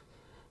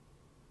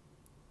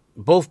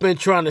 Both men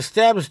trying to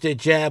establish their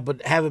jab,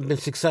 but haven't been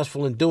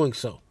successful in doing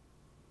so.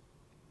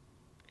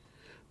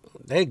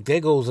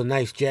 There goes a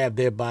nice jab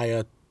there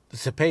by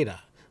Cepeda.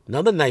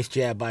 Another nice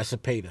jab by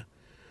Cepeda.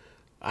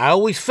 I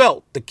always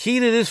felt the key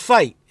to this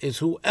fight is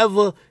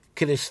whoever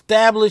can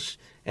establish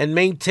and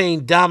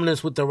maintain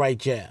dominance with the right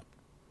jab.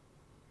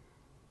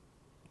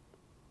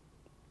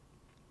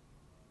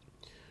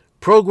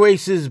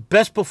 Prograis'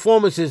 best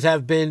performances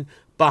have been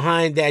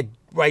behind that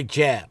right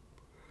jab.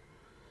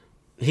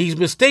 He's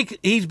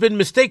been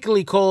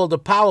mistakenly called a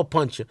power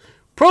puncher.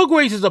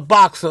 Prograis is a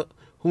boxer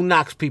who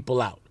knocks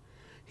people out.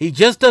 He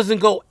just doesn't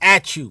go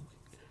at you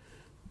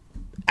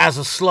as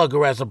a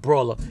slugger, as a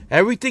brawler.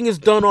 Everything is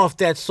done off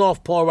that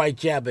southpaw right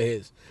jab of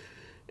his.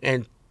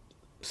 And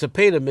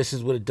Cepeda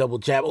misses with a double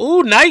jab.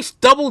 Ooh, nice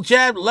double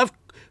jab, left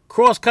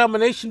cross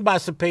combination by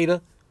Cepeda.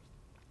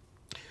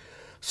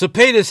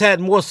 Cepeda's had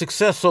more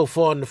success so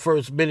far in the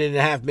first minute and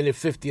a half, minute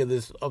 50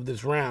 of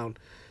this round.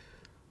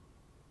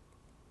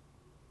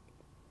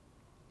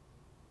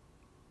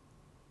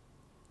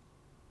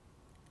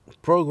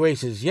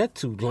 Prograis is yet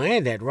to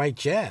land that right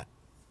jab.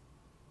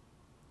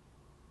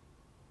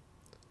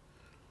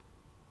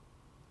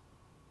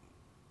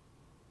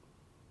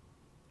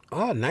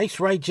 Oh, nice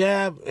right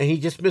jab, and he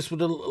just missed with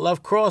the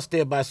left cross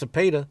there by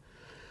Cepeda.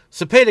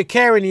 Cepeda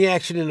carrying the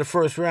action in the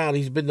first round.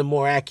 He's been the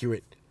more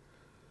accurate.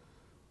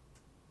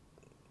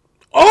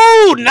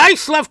 Oh,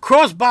 nice left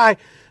cross by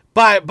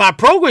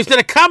Prograis. Then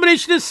a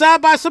combination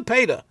inside by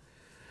Cepeda.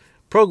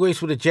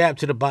 Prograis with a jab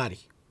to the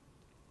body.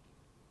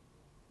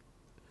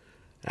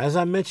 As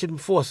I mentioned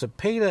before,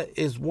 Cepeda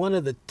is one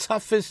of the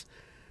toughest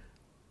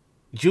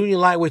junior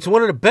lightweights,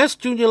 one of the best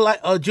junior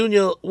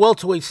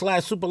welterweight /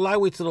 super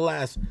lightweights of the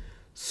last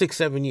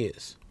 6-7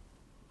 years.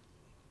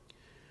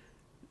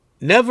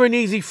 Never an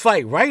easy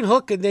fight. Right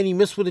hook, and then he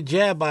missed with a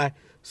jab by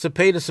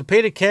Cepeda.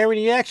 Cepeda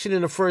carrying the action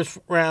in the first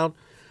round.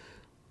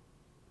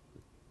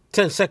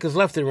 10 seconds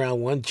left in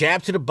round one.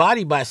 Jab to the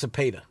body by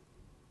Cepeda.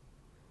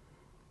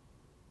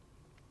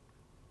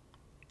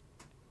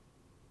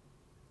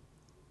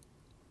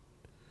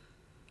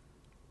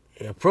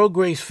 Yeah,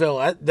 Prograis fell.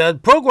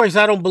 Prograis,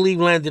 I don't believe,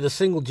 landed a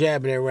single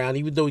jab in that round,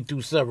 even though he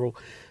threw several.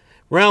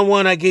 Round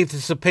one, I gave to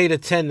Cepeda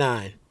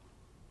 10-9.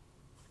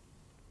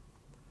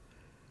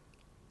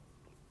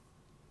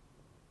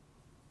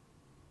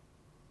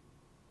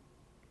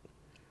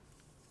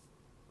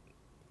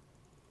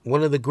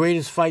 One of the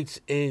greatest fights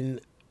in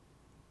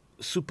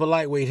super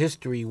lightweight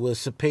history was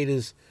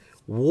Cepeda's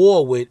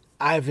war with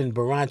Ivan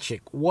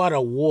Baranchyk. What a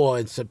war!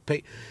 And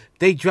Cepeda,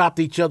 they dropped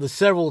each other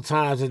several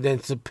times, and then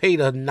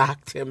Cepeda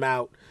knocked him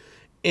out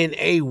in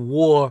a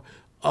war.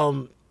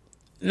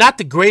 Not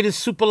the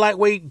greatest super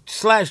lightweight /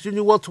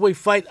 junior welterweight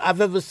fight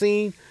I've ever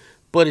seen,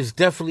 but it's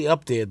definitely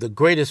up there. The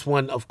greatest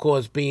one, of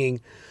course,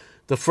 being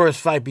the first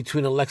fight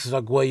between Alexis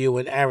Arguello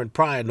and Aaron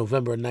Pryor in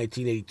November of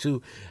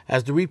 1982.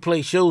 As the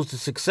replay shows, the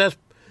success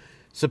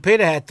Cepeda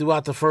had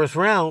throughout the first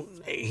round,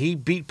 he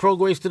beat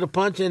Prograis to the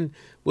punch and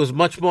was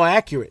much more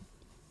accurate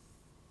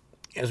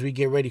as we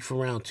get ready for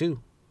round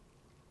two.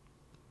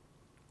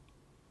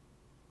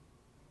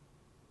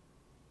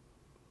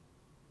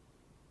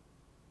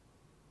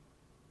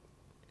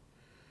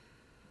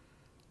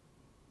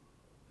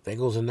 There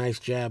goes a nice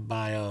jab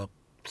by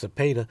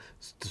Cepeda.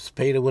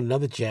 Cepeda with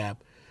another jab.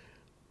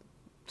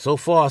 So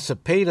far,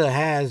 Cepeda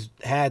has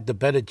had the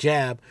better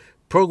jab.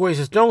 Prograis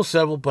has thrown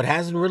several, but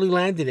hasn't really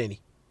landed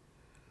any.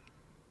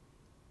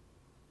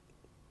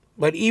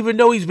 But even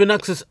though he's been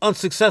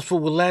unsuccessful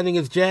with landing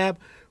his jab,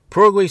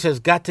 Prograis has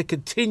got to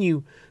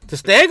continue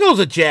to... There goes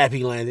a jab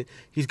he landed.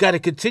 He's got to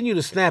continue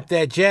to snap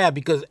that jab,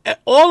 because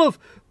all of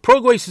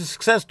Prograis'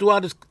 success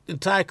throughout his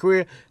entire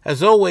career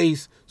has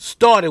always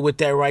started with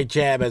that right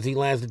jab as he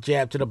lands the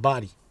jab to the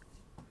body.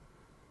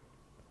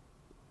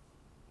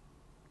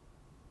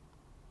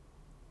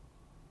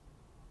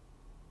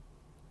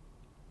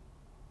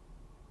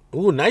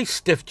 Ooh, nice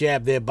stiff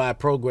jab there by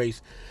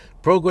Prograis.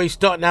 Prograis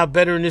starting out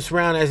better in this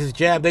round as his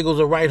jab. There goes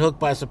a right hook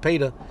by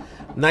Cepeda.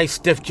 Nice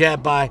stiff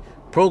jab by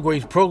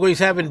Prograis. Prograis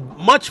having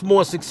much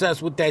more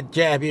success with that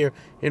jab here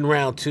in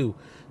round two.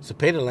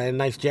 Cepeda landed a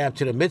nice jab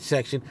to the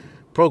midsection.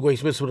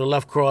 Prograis missed with a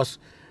left cross.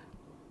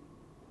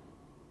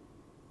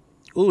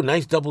 Ooh,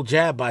 nice double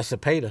jab by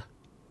Cepeda.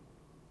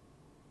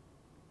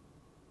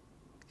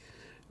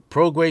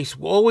 Prograis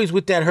always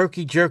with that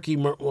herky-jerky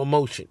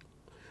motion.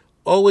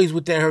 Always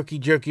with that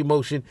herky-jerky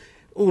motion.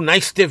 Ooh,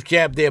 nice stiff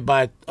jab there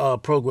by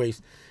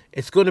Prograis.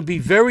 It's going to be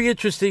very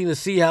interesting to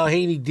see how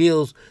Haney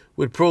deals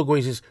with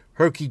Prograis'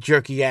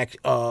 herky-jerky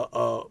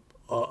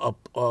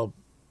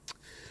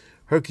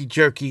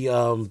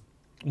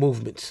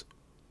movements.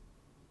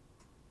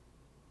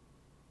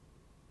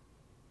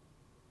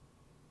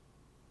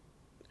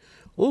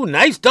 Ooh,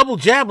 nice double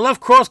jab, left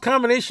cross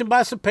combination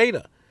by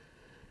Cepeda.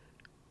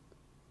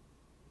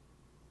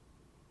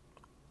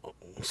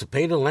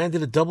 Cepeda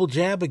landed a double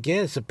jab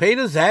again.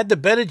 Cepeda's had the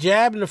better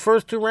jab in the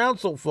first two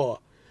rounds so far.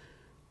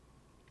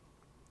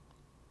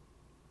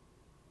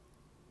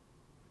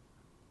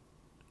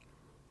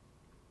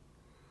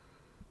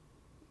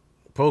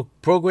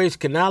 Prograis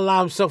cannot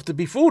allow himself to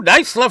be fooled.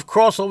 Nice left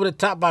cross over the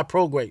top by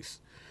Prograis.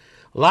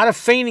 A lot of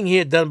feigning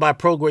here done by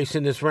Prograis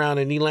in this round,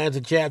 and he lands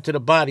a jab to the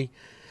body.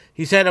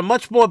 He's had a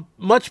much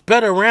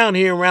better round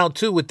here in round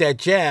two with that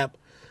jab.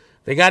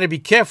 They got to be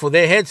careful.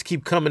 Their heads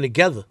keep coming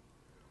together.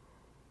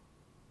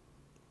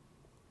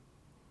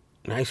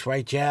 Nice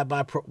right jab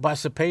by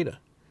Cepeda.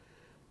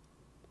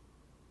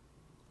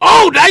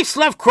 Oh, nice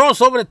left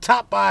cross over the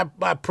top by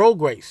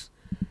Prograis.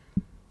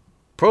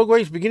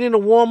 Prograis beginning to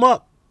warm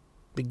up,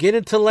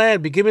 beginning to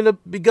land,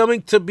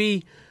 becoming to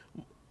be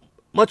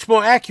much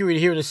more accurate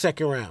here in the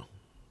second round.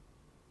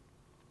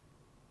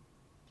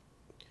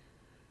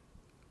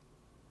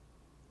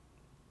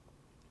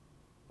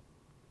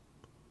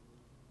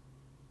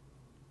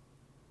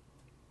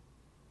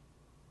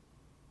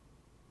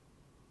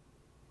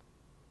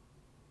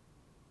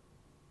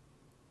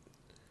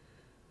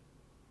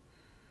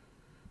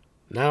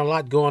 Not a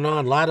lot going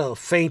on. A lot of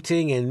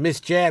feinting and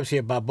missed jabs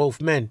here by both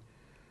men.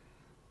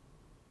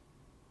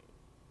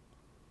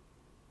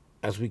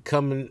 As we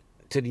come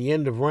to the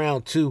end of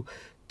round 2.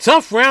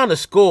 Tough round to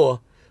score.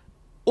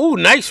 Ooh,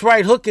 nice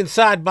right hook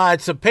inside by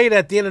Cepeda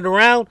at the end of the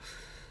round.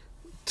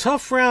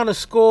 Tough round to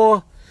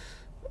score.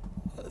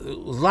 A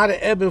lot of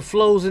ebb and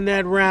flows in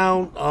that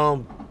round.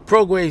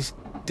 Prograis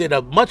did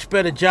a much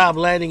better job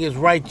landing his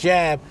right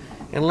jab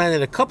and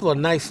landed a couple of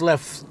nice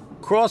left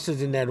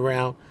crosses in that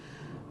round.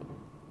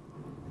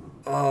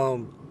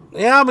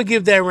 Yeah, I'm going to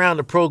give that round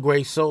to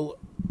Prograis. So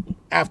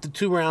after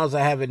 2 rounds,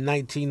 I have it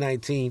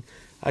 19-19.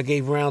 I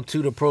gave round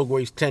 2 to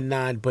Prograis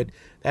 10-9, but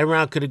that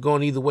round could have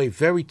gone either way.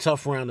 Very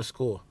tough round to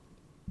score.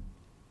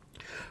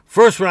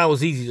 First round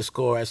was easy to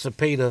score as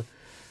Cepeda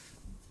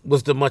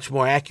was the much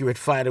more accurate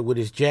fighter with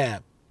his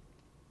jab.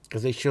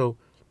 As they show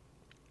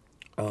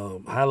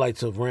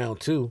highlights of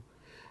round 2.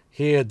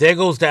 Here, there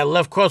goes that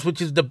left cross,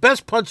 which is the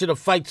best punch of the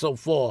fight so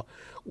far,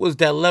 was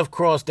that left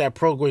cross that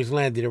Prograis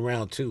landed in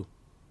round 2.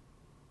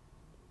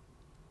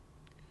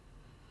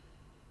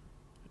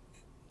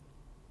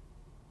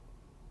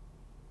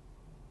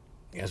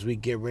 As we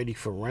get ready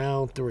for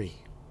round 3.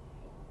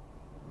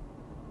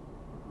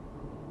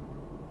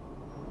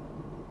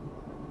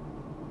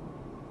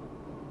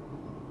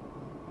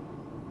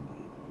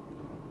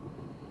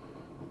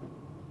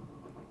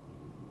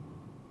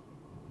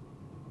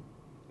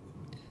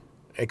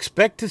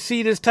 Expect to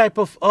see this type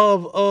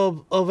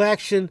of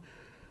action,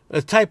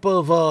 a type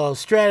of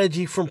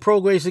strategy from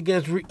Prograis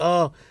against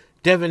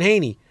Devin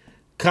Haney.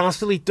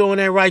 Constantly throwing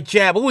that right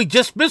jab. Oh, he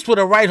just missed with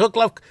a right hook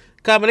left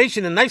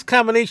combination. A nice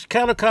combination,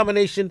 counter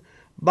combination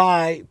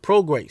by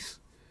Prograis.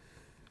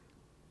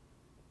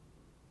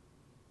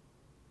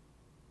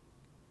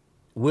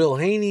 Will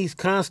Haney's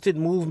constant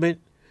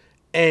movement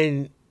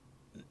and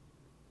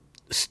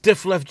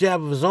stiff left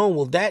jab of his own,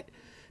 will that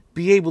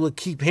be able to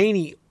keep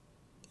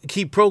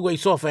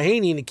Prograis off of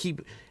Haney and to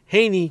keep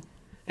Haney,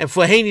 and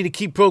for Haney to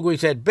keep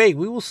Prograis at bay?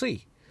 We will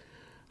see.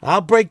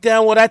 I'll break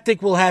down what I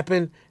think will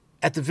happen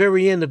at the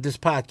very end of this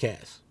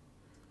podcast.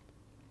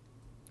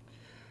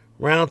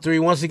 Round 3,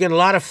 once again, a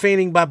lot of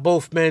feinting by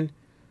both men.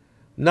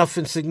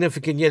 Nothing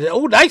significant yet.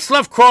 Oh, nice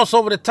left cross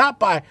over the top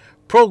by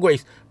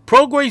Prograis.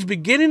 Prograis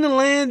beginning to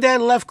land that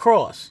left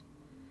cross.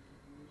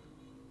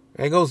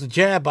 There goes the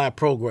jab by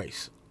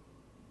Prograis.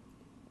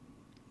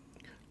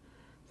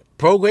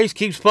 Prograis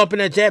keeps pumping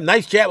that jab.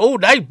 Nice jab. Oh,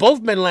 nice. Both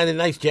men landed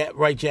nice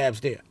right jabs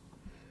there.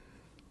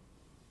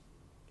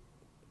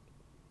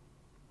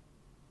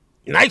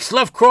 Nice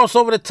left cross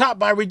over the top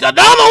by Reed.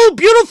 Oh,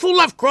 beautiful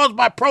left cross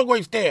by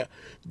Prograis there.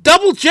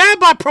 Double jab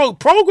by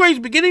Prograis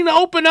beginning to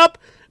open up,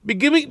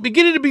 beginning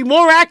to be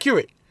more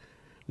accurate.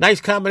 Nice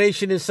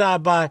combination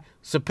inside by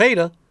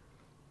Cepeda.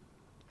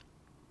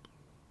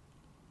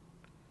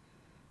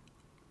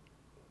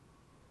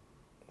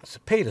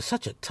 Cepeda,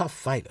 such a tough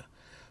fighter.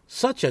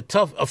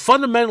 A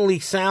fundamentally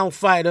sound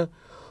fighter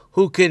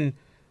who can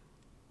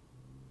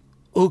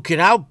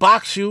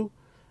outbox you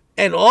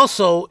and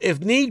also, if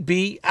need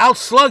be,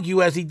 outslug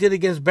you as he did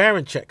against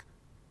Baranchek.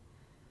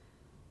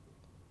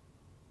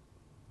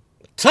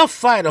 Tough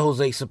fighter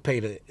Jose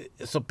Cepeda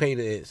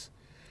is.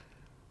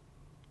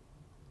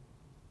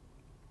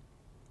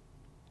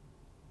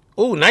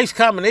 Oh, nice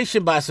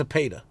combination by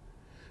Cepeda.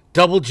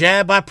 Double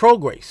jab by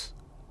Prograis.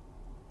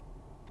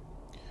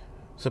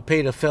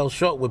 Cepeda fell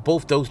short with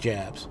both those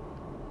jabs.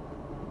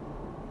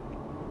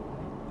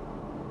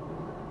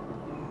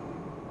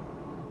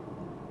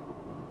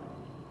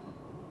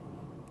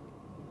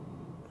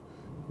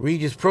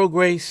 Regis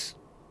Prograis,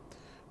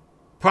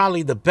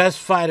 probably the best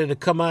fighter to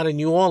come out of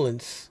New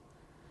Orleans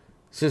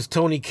since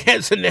Tony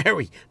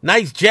Canzoneri.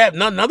 Nice jab.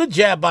 Another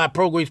jab by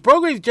Prograis.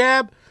 Prograis'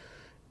 jab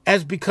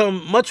has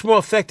become much more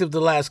effective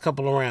the last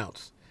couple of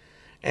rounds.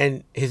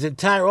 And his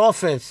entire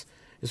offense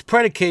is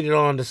predicated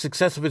on the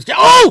success of his jab.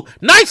 Oh,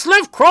 nice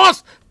left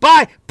cross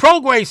by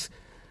Prograis.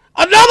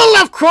 Another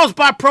left cross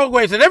by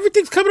Prograis. And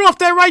everything's coming off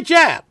that right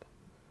jab.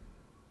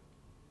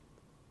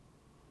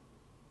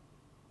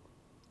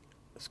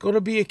 It's going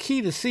to be a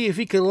key to see if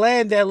he can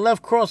land that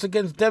left cross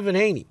against Devin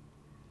Haney.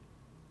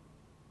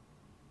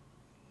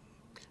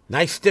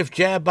 Nice stiff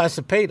jab by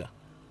Cepeda.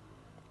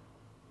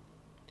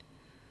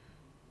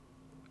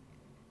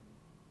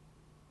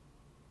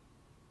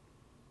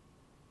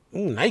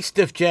 Nice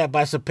stiff jab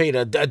by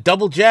Cepeda. A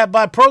double jab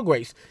by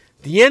Prograis.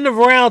 The end of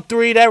round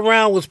 3, that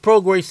round was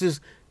Prograis'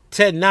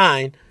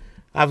 10-9.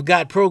 I've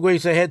got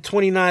Prograis ahead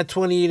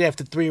 29-28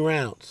 after 3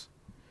 rounds.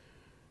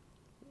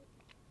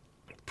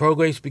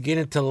 Prograis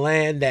beginning to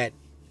land that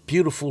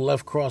beautiful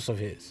left cross of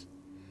his.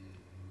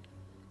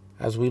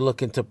 As we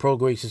look into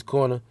Prograis'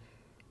 corner.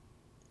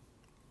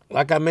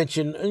 Like I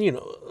mentioned,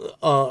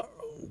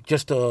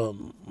 just a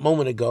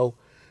moment ago,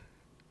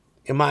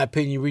 in my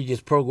opinion,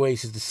 Regis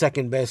Prograis is the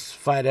second best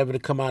fight ever to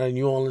come out of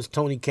New Orleans.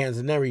 Tony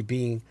Canzoneri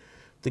being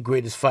the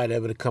greatest fight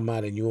ever to come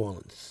out of New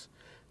Orleans.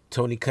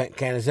 Tony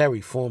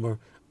Canzoneri, former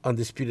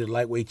undisputed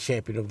lightweight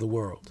champion of the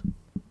world.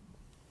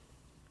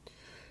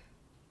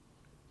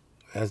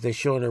 As they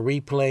show in a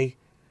replay,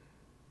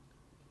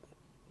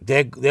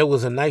 There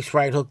was a nice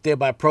right hook there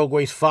by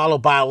Prograis,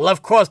 followed by a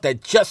left cross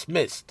that just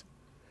missed.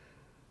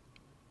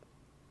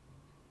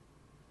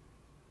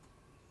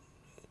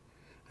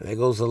 And there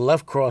goes a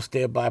left cross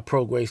there by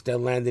Prograis that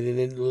landed it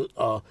in.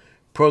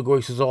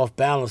 Prograis was off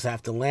balance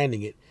after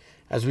landing it.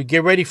 As we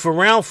get ready for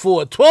round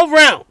 4, 12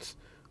 rounds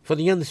for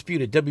the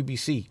undisputed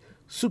WBC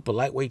Super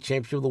Lightweight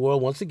Championship of the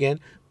World. Once again,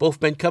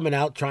 both men coming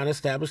out trying to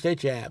establish their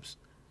jabs.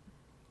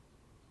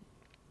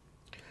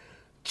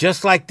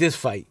 Just like this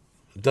fight,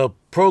 the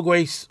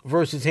Prograis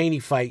versus Haney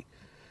fight,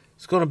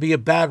 it's going to be a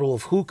battle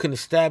of who can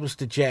establish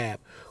the jab.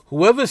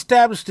 Whoever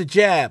established the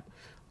jab,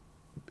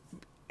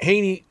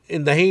 Haney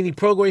in the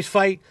Haney-Prograis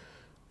fight,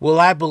 will,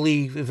 I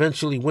believe,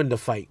 eventually win the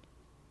fight.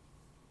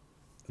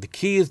 The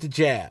key is the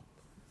jab.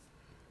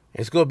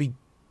 It's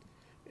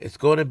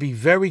going to be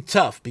very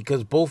tough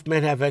because both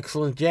men have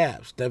excellent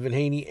jabs, Devin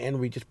Haney and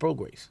Regis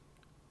Prograis.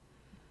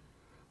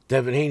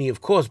 Devin Haney,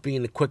 of course,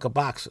 being the quicker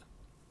boxer.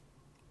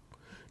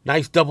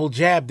 Nice double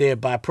jab there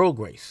by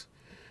Prograis.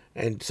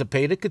 And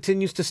Cepeda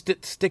continues to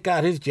stick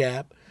out his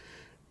jab.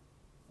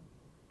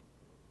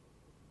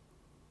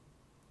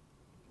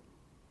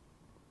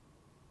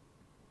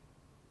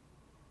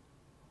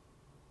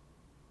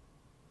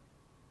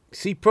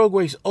 See,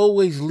 Prograis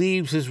always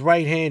leaves his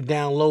right hand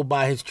down low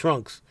by his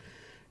trunks.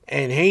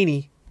 And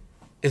Haney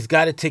has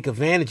got to take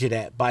advantage of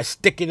that by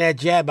sticking that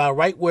jab out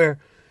right where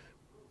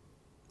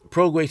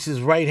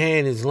Prograis' right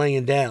hand is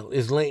laying down.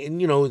 It's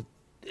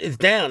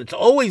down. It's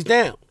always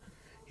down.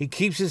 He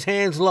keeps his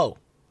hands low.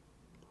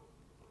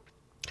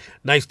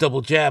 Nice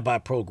double jab by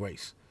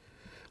Prograis.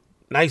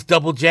 Nice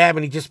double jab,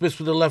 and he just missed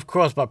with the left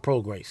cross by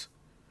Prograis.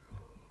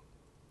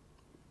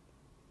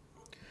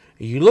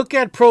 You look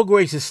at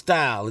Prograis'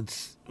 style,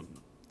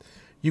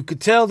 you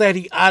could tell that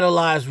he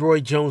idolized Roy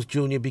Jones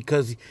Jr.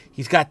 because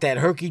he's got that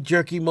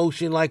herky-jerky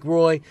motion like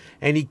Roy,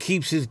 and he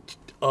keeps his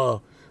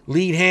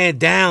lead hand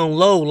down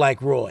low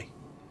like Roy.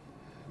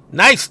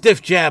 Nice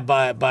stiff jab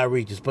by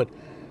Regis, but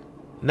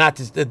not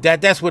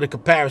that's where the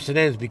comparison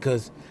ends,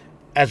 because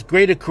as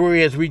great a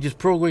career as Regis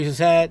Prograis has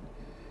had,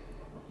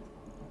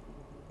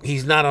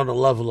 he's not on the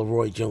level of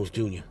Roy Jones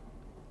Jr.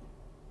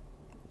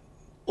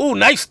 Ooh,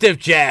 nice stiff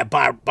jab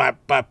by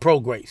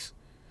Prograis.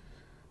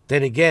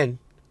 Then again,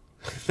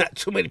 not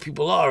too many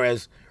people are,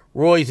 as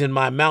Roy's in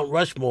my Mount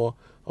Rushmore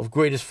of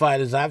greatest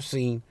fighters I've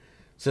seen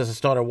since I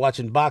started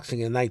watching boxing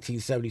in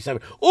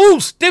 1977. Ooh,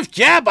 stiff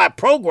jab by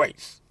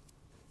Prograis.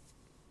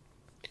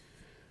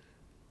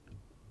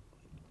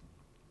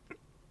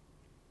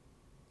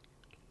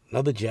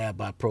 Another jab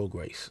by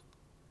Prograis.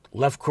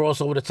 Left cross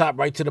over the top,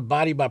 right to the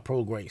body by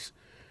Prograis.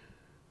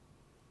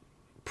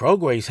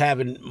 Prograis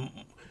having,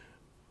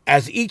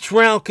 as each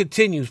round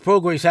continues,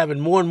 Prograis having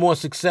more and more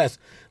success.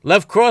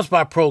 Left cross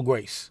by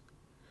Prograis.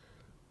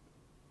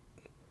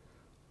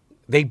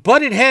 They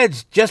butted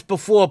heads just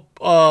before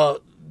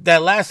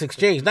that last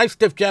exchange. Nice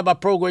stiff jab by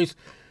Prograis.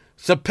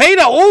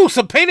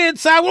 Cepeda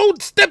inside. Oh,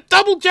 stiff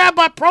double jab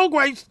by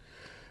Prograis.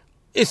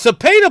 Is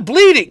Cepeda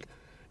bleeding?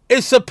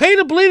 Is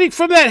Cepeda bleeding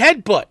from that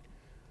headbutt?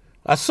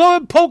 I saw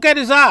him poke at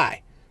his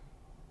eye.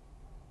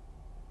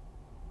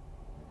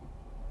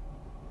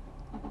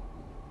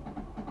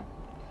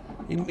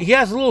 He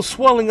has a little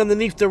swelling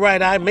underneath the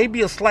right eye.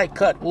 Maybe a slight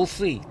cut. We'll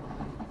see.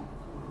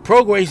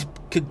 Prograis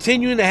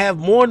continuing to have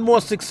more and more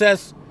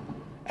success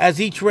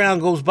as each round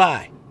goes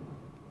by.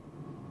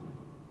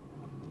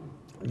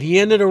 The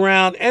end of the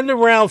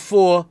round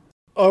 4.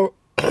 All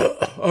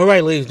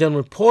right, ladies and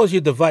gentlemen, pause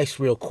your device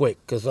real quick,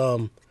 because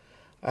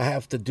I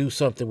have to do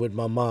something with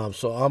my mom.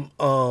 So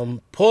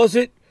I'm pause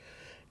it,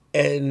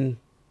 and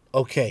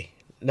okay,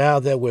 now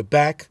that we're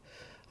back,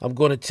 I'm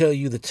going to tell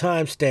you the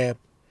timestamp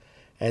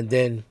and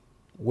then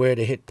where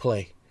to hit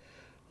play.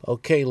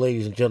 Okay,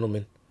 ladies and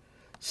gentlemen,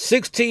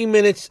 16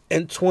 minutes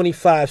and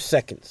 25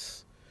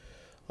 seconds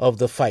of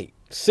the fight.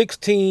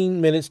 16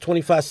 minutes,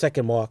 25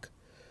 second mark.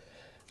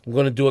 I'm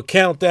going to do a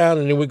countdown,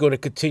 and then we're going to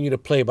continue to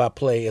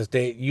play-by-play as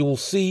you will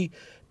see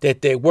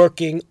that they're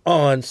working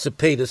on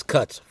Cepeda's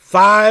cuts.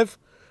 5,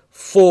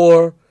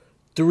 4,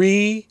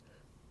 3,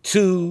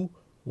 2,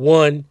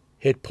 1,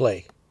 hit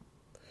play.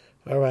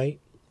 All right.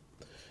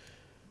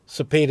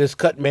 Cepeda's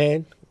cut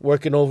man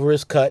working over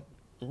his cut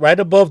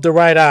right above the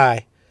right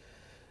eye.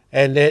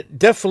 And it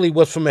definitely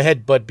was from a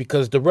headbutt,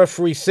 because the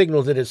referee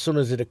signaled it as soon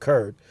as it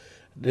occurred.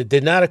 It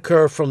did not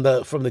occur from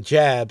the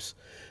jabs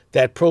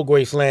that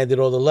Prograis landed,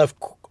 or the left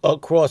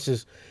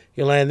crosses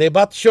he landed. They're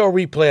about to show a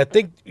replay. I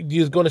think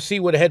you're going to see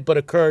where the headbutt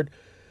occurred.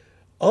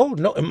 Oh,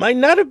 no, it might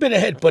not have been a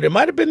headbutt. It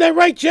might have been that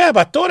right jab.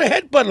 I thought a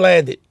headbutt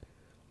landed.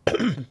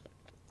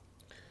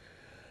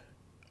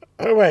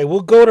 All right,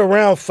 we'll go to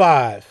round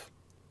 5.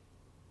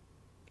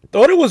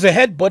 Thought it was a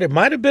headbutt. It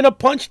might have been a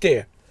punch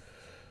there.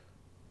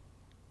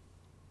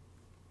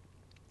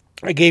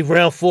 I gave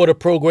round 4 to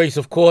Prograis,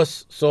 of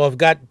course, so I've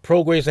got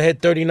Prograis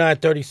ahead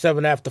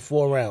 39-37 after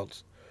 4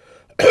 rounds.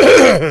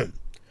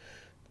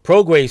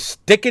 Prograis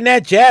sticking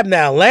that jab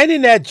now,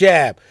 landing that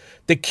jab.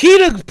 The key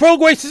to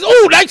Prograis is,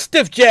 oh, nice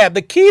stiff jab.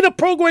 The key to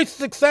Prograis'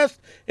 success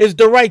is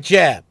the right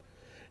jab.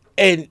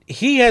 And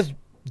he has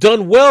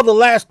done well the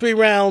last 3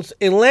 rounds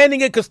in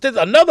landing it.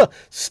 Another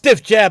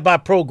stiff jab by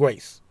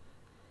Prograis.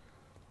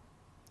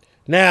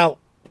 Now,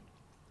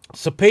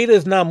 Cepeda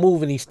is not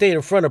moving. He stayed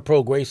in front of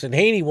Prograis, and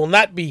Haney will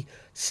not be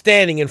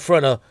standing in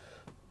front of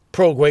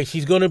Prograis.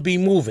 He's going to be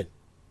moving.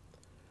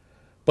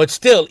 But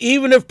still,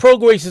 even if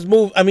Prograis is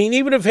moving,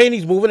 even if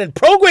Haney's moving, and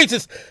Prograis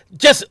is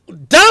just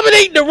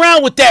dominating the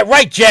round with that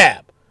right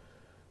jab.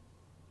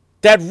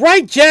 That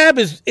right jab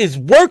is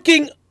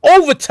working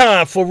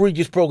overtime for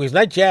Regis Prograis.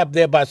 Not jab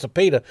there by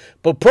Cepeda,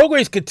 but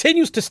Prograis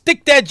continues to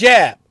stick that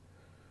jab.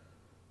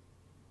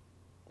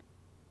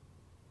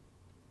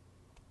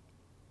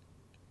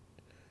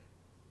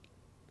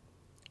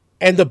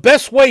 And the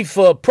best way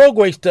for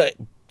Prograis to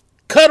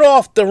cut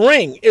off the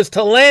ring is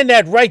to land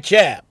that right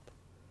jab.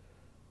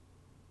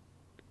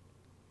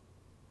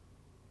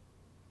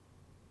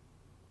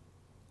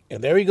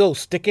 And there he goes,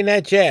 sticking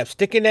that jab,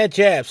 sticking that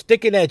jab,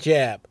 sticking that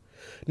jab.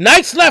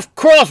 Nice left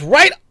cross,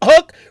 right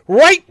hook,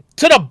 right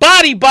to the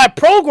body by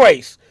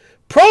Prograis.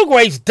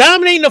 Prograis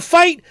dominating the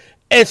fight,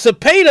 and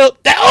Cepeda,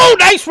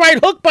 nice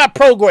right hook by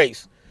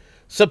Prograis.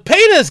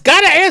 Cepeda's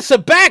got to answer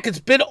back. It's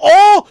been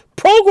all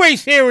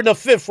Prograis here in the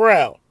 5th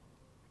round.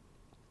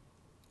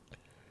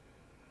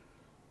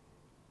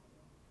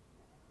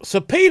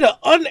 Cepeda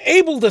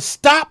unable to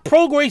stop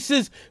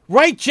Prograis'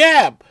 right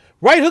jab.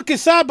 Right hook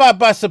inside by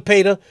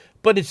Cepeda,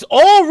 but it's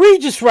all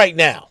Regis right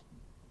now.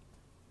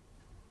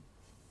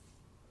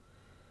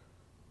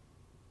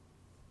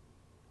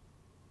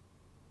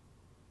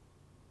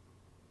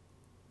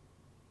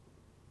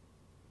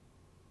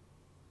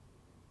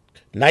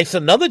 Nice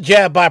another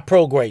jab by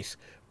Prograis.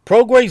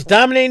 Prograis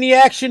dominating the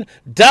action,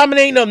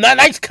 dominating them.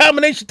 Nice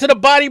combination to the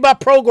body by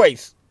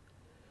Prograis.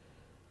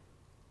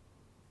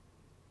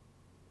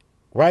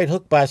 Right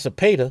hook by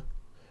Cepeda,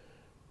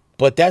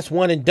 but that's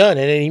one and done,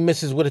 and then he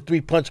misses with a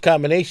 3-punch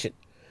combination.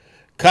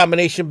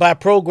 Combination by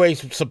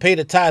Prograis.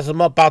 Cepeda ties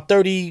him up about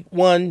 30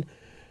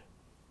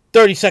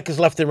 seconds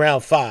left in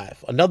round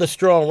 5. Another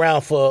strong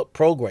round for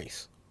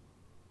Prograis.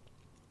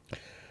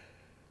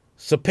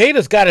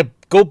 Cepeda's got to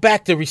go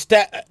back to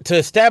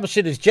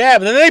establishing his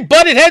jab, and then they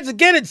butted heads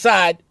again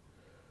inside.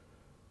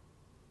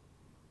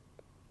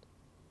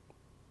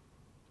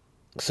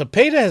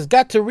 Cepeda has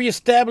got to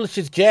reestablish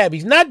his jab.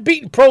 He's not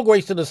beating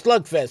Prograis in the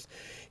slugfest.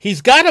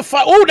 He's got to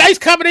fight. Oh, nice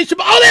combination.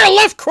 Oh, there, a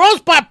left cross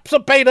by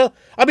Cepeda.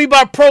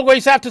 By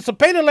Prograis after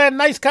Cepeda landed a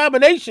nice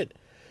combination.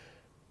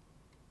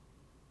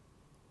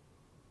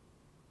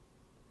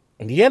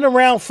 In the end of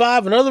round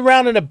 5, another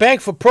round in the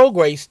bank for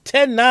Prograis.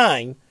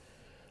 10-9.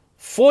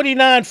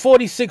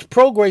 49-46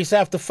 Prograis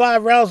after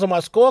 5 rounds on my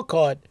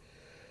scorecard.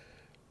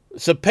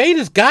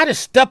 Cepeda's got to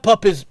step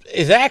up his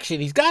action.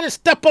 He's got to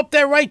step up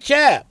that right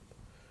jab.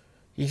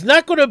 He's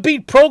not going to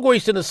beat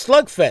Prograis in a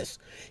slugfest.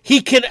 He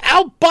can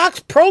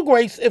outbox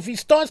Prograis if he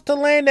starts to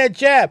land that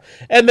jab.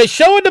 And they're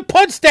showing the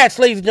punch stats,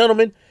 ladies and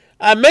gentlemen.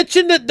 I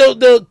mentioned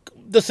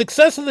the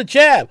success of the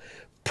jab.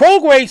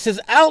 Prograis has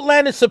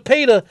outlanded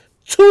Cepeda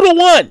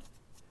 2-1.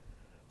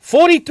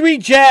 43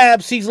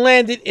 jabs he's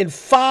landed in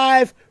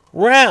 5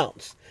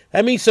 rounds.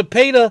 That means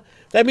Prograis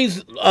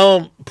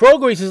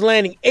is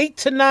landing 8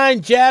 to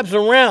 9 jabs a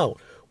round,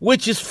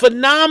 which is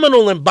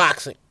phenomenal in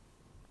boxing.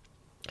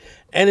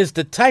 And it's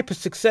the type of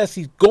success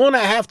he's going to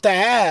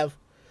have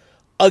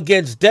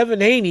against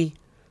Devin Haney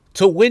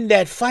to win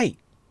that fight.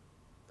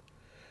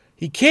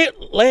 He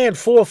can't land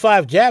 4 or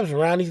 5 jabs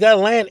around. He's got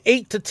to land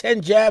 8 to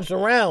 10 jabs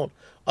around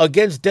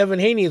against Devin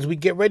Haney as we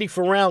get ready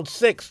for round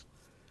 6.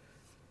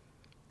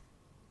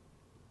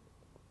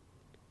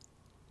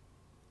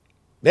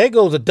 There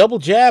goes a double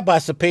jab by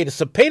Cepeda.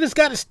 Cepeda's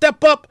got to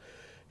step up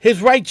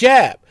his right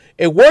jab.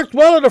 It worked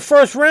well in the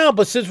first round,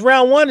 but since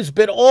round 1, it's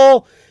been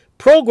all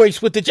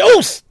Prograis with the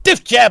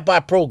stiff jab by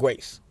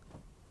Prograis.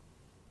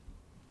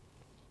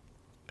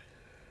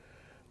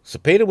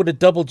 Cepeda with a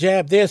double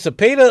jab there.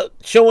 Cepeda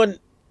showing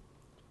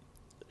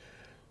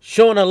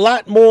a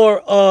lot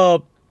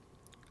more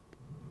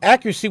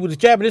accuracy with his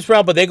jab in this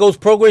round, but there goes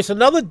Prograis,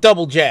 another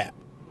double jab.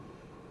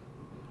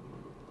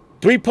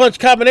 3-punch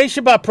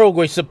combination by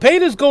Prograis.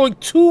 Cepeda's going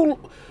too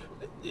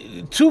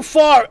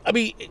far.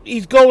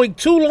 He's going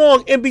too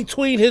long in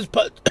between his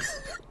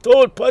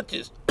throwing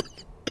punches.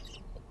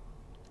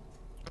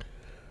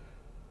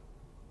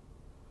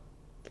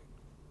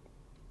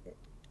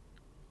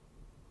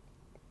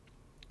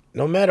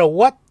 No matter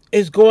what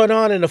is going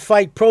on in the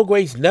fight,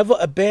 Prograis never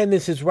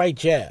abandons his right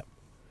jab.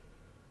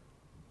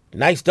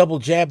 Nice double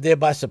jab there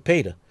by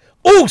Cepeda.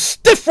 Ooh,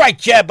 stiff right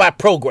jab by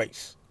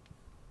Prograis.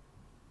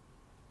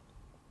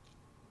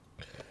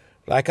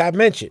 Like I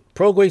mentioned,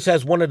 Prograis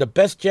has one of the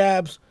best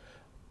jabs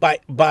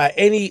by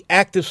any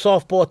active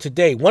softball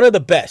today. One of the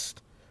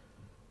best.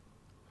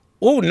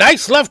 Ooh,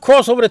 nice left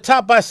cross over the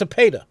top by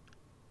Cepeda.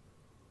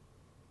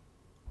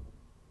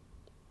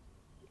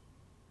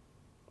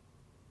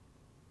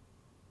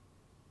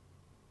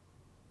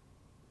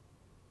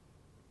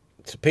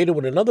 Cepeda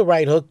with another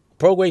right hook.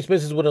 Prograis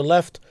misses with a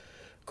left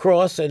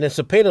cross, and then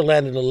Cepeda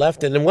landed the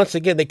left, and then once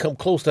again they come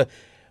close to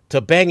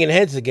banging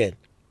heads again.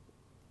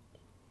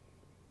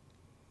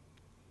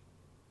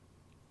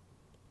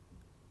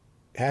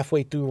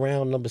 Halfway through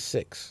round number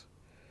 6.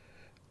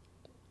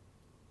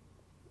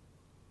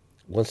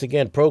 Once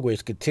again,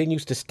 Prograis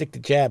continues to stick the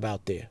jab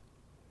out there.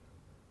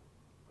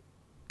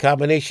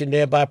 Combination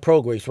there by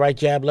Prograis. Right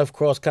jab, left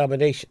cross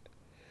combination.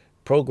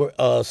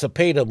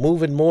 Cepeda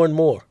moving more and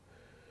more.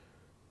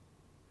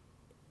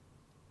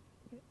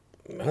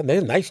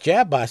 Nice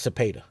jab by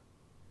Cepeda.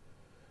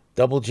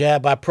 Double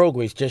jab by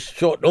Prograis, just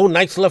short. Oh,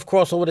 nice left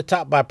cross over the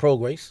top by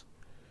Prograis.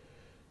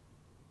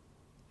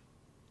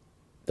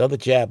 Another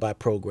jab by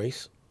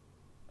Prograis.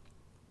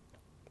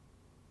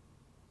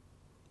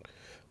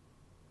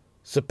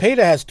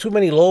 Cepeda has too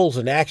many lulls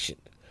in action,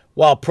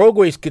 while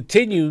Prograis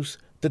continues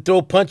to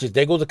throw punches.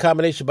 There goes a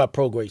combination by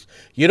Prograis.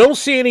 You don't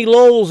see any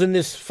lulls in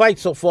this fight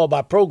so far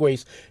by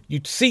Prograis.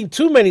 You've seen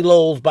too many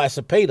lulls by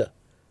Cepeda.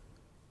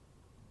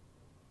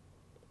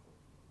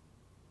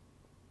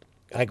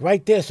 Like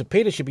right there,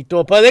 Cepeda should be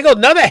throwing punches. There goes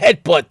another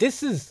headbutt.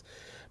 This is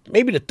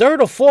maybe the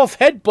 3rd or 4th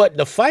headbutt in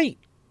the fight.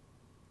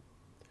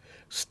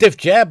 Stiff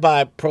jab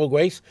by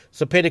Prograis.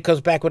 Cepeda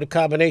comes back with a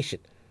combination.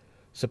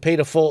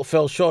 Cepeda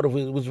fell short of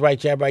his right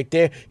jab right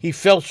there. He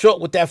fell short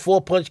with that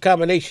 4-punch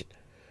combination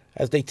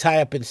as they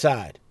tie up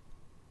inside.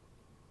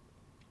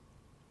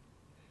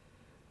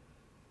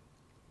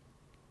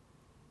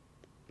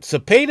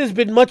 Cepeda's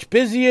been much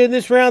busier in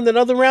this round than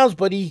other rounds,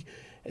 but he's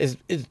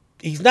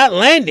not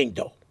landing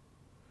though.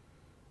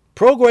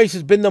 Prograis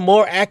has been the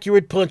more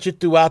accurate puncher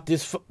since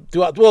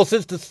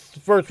the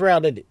first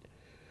round ended.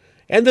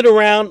 End of the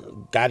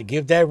round, got to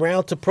give that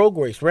round to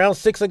Prograis. Round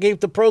 6, I gave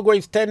to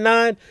Prograis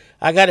 10-9.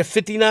 I got it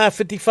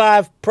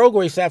 59-55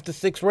 Prograis after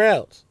 6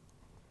 rounds.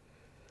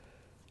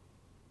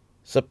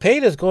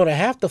 Cepeda's going to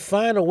have to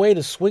find a way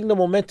to swing the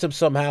momentum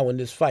somehow in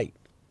this fight.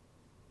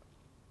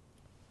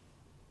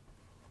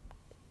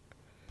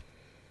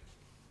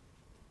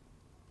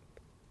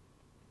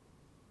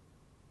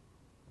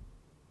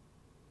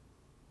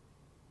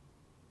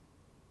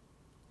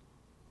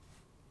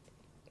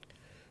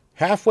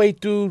 Halfway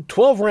through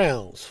 12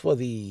 rounds for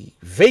the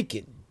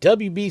vacant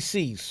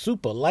WBC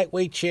Super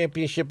Lightweight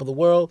Championship of the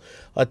World,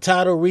 a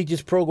title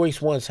Regis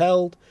Prograis once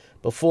held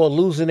before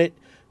losing it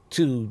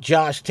to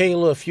Josh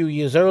Taylor a few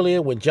years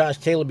earlier when Josh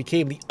Taylor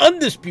became the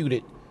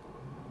undisputed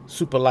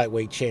Super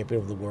Lightweight Champion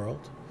of the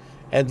world.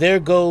 And there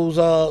goes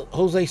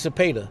Jose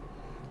Cepeda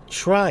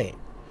trying.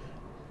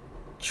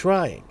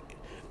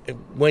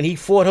 When he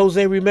fought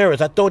Jose Ramirez,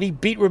 I thought he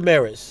beat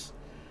Ramirez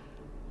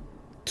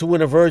to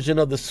win a version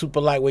of the Super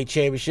Lightweight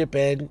Championship,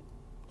 and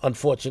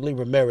unfortunately,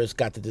 Ramirez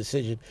got the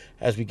decision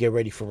as we get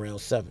ready for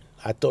round 7.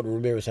 I thought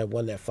Ramirez had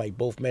won that fight.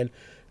 Both men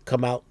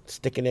come out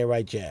sticking their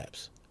right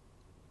jabs.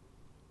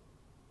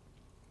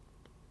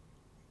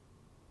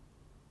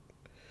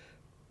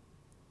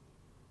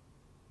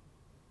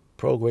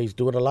 Prograis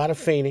doing a lot of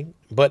feigning,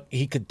 but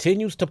he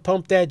continues to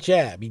pump that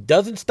jab. He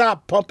doesn't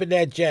stop pumping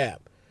that jab.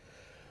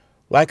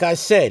 Like I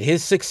said,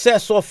 his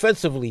success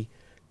offensively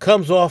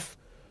comes off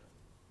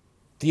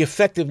the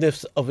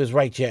effectiveness of his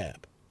right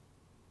jab.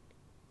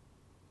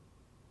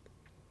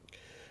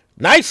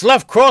 Nice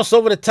left cross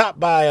over the top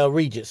by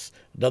Regis.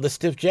 Another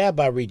stiff jab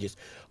by Regis.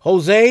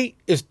 Jose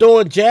is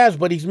throwing jabs,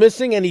 but he's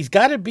missing, and he's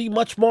got to be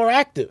much more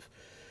active.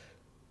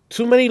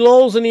 Too many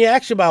lulls in the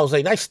action by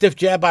Jose. Nice stiff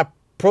jab by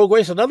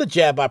Prograis. Another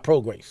jab by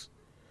Prograis.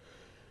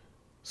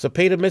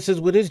 Cepeda misses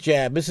with his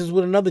jab. Misses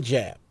with another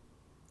jab.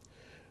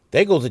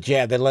 There goes a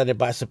jab that landed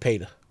by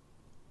Cepeda.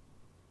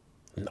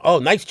 Oh,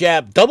 nice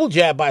jab. Double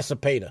jab by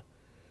Cepeda.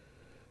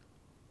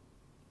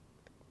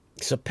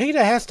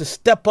 Cepeda has to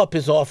step up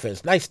his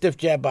offense. Nice stiff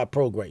jab by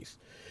Prograis.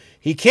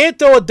 He can't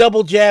throw a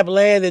double jab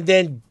land and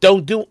then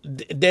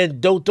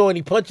don't throw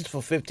any punches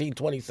for 15,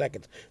 20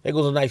 seconds. There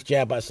goes a nice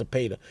jab by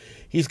Cepeda.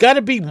 He's got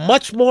to be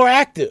much more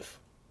active.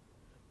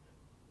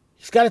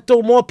 He's got to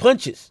throw more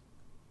punches.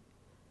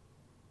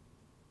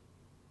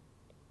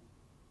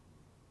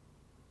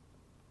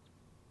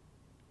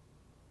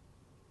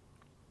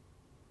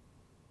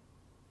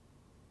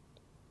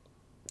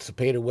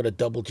 Cepeda with a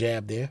double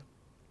jab there.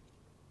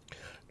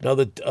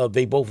 Another,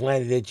 they both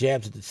landed their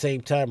jabs at the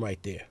same time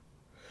right there.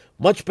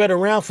 Much better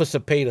round for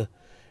Cepeda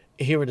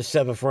here in the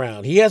 7th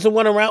round. He hasn't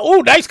won a round. Oh,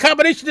 nice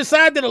combination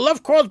inside to the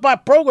left cross by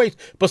Prograis.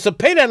 But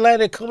Cepeda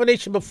landed a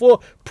combination before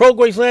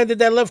Prograis landed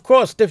that left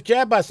cross. Stiff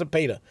jab by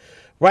Cepeda.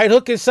 Right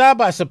hook inside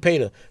by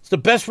Cepeda. It's the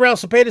best round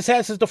Cepeda's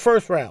had since the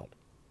 1st round.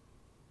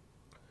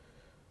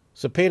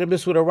 Cepeda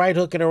missed with a right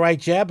hook and a right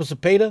jab, but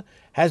Cepeda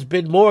has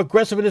been more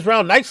aggressive in this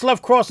round. Nice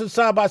left cross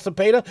inside by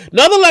Cepeda.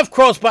 Another left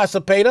cross by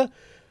Cepeda.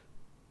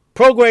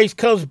 Prograis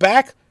comes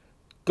back,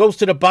 goes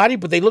to the body,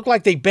 but they look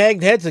like they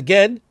banged heads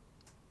again.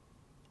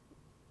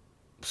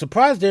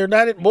 Surprised they're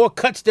not at more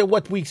cuts than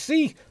what we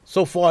see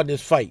so far in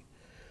this fight.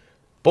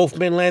 Both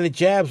men landed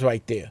jabs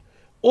right there.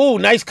 Oh,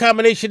 nice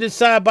combination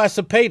inside by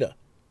Cepeda.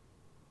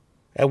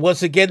 And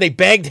once again, they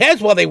banged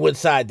heads while they went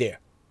inside there.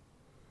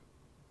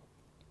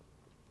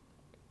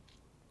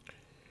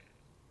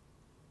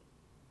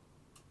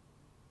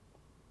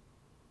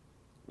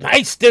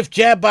 Nice stiff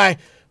jab by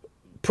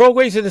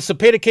Prograis, and the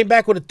Cepeda came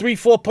back with a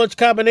 3-4 punch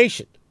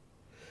combination.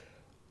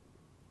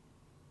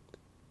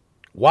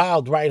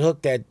 Wild right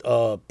hook that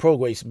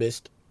Prograis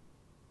missed.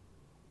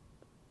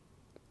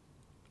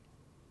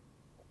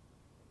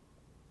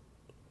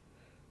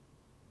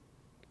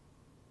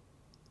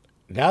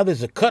 Now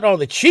there's a cut on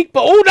the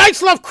cheekbone. Oh,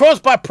 nice left cross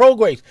by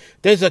Prograis.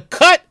 There's a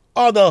cut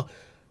on the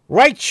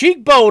right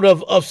cheekbone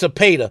of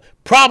Cepeda,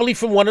 probably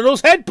from one of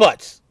those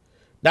headbutts.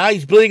 Now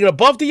he's bleeding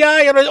above the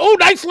eye. And oh,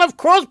 nice left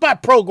cross by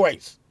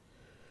Prograis.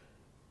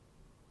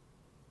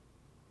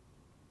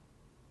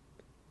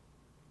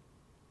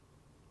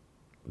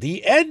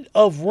 The end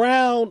of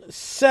round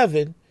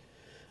 7.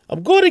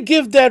 I'm going to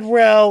give that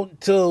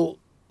round to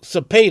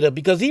Cepeda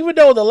because even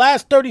though the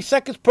last 30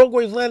 seconds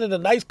Prograis landed a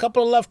nice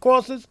couple of left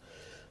crosses,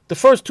 the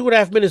first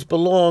 2.5 minutes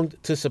belonged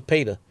to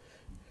Cepeda.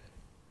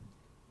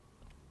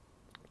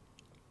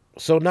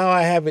 So now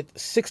I have it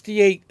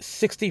 68-65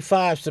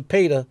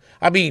 Cepeda.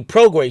 I mean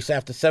Prograis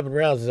after 7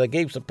 rounds as I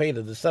gave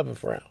Cepeda the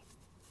 7th round.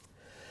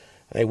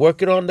 They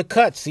working on the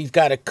cuts. He's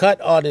got a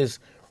cut on his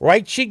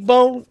right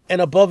cheekbone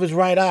and above his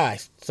right eye.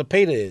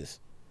 Cepeda is.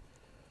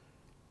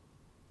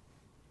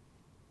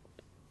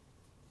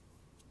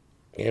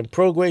 And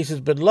Prograis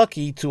has been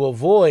lucky to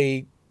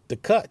avoid the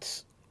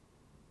cuts.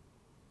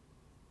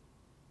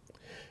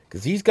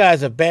 Because these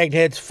guys have banged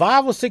heads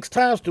 5 or 6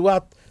 times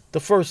throughout the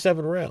first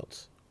 7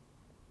 rounds.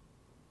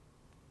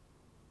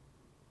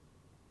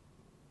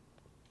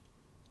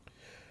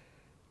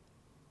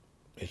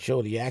 They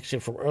show the action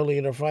from early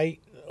in the fight.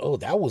 Oh,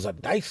 that was a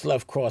nice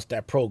left cross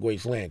that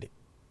Prograis landed.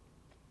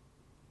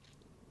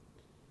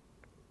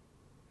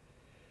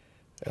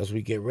 As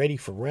we get ready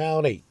for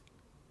round 8.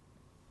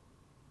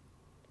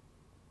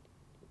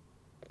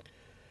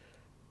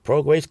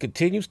 Prograis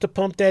continues to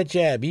pump that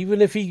jab.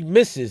 Even if he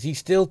misses, he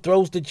still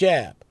throws the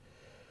jab.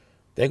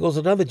 There goes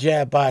another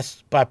jab by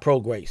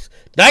Prograis.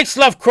 Nice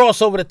left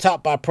cross over the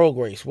top by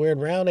Prograis. We're in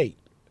round 8.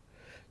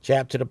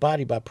 Jab to the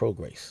body by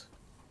Prograis.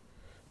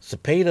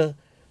 Cepeda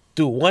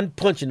threw one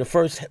punch in the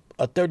first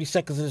 30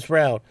 seconds of this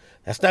round.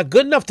 That's not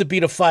good enough to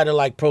beat a fighter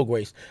like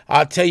Prograis.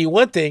 I'll tell you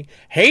one thing.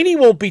 Haney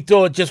won't be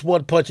throwing just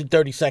one punch in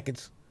 30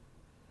 seconds.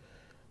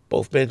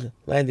 Both men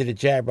landed a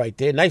jab right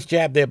there. Nice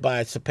jab there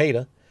by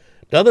Cepeda.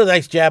 Another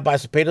nice jab by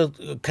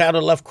Cepeda.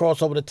 Counter left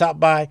cross over the top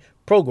by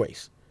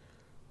Prograis.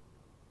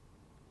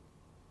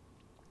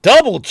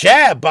 Double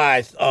jab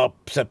by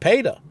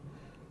Cepeda.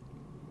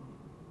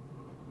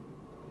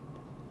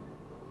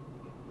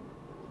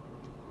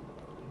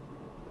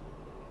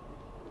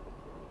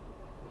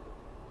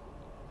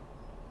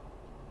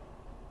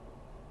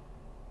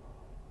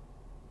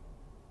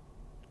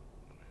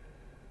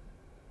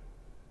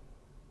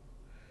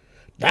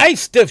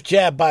 Nice stiff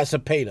jab by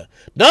Cepeda.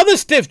 Another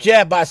stiff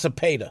jab by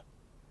Cepeda.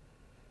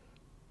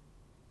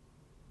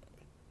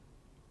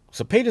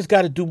 Cepeda's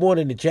got to do more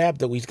than the jab,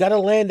 though. He's got to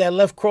land that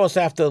left cross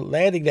after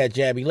landing that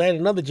jab. He landed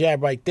another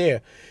jab right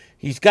there.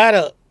 He's got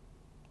to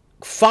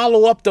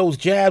follow up those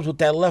jabs with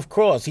that left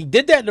cross. He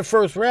did that in the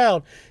first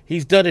round.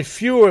 He's done it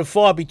fewer and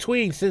far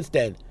between since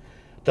then.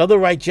 Another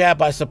right jab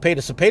by Cepeda.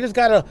 Cepeda's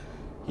got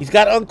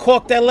to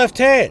uncork that left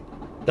hand.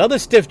 Another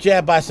stiff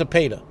jab by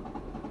Cepeda.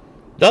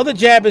 Another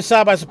jab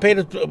inside by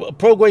Cepeda.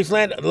 Prograis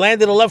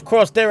landed a left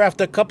cross there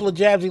after a couple of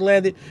jabs he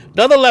landed.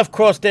 Another left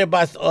cross there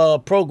by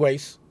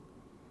Prograis.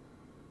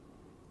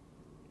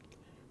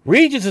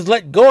 Regis is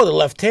letting go of the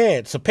left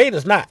hand.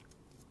 Cepeda's not.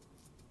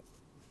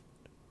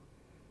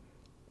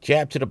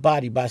 Jab to the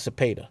body by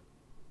Cepeda.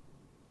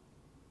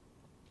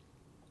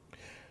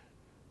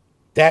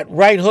 That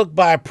right hook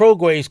by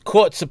Prograis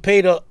caught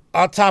Cepeda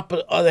on top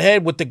of the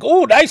head with the...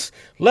 Oh, nice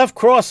left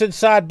cross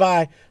inside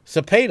by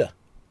Cepeda.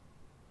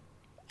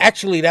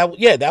 Actually, that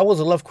was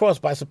a left cross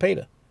by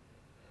Cepeda.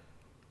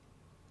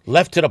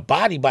 Left to the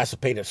body by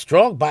Cepeda.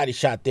 Strong body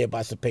shot there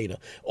by Cepeda.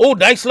 Oh,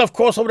 nice left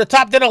cross over the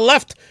top. Then a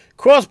left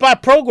cross by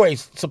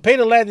Prograis.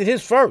 Cepeda landed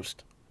his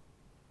first.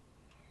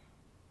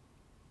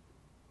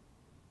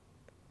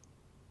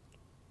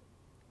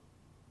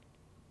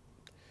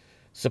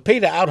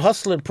 Cepeda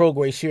out-hustling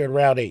Prograis here in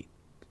round 8.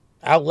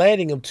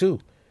 Outlanding him, too.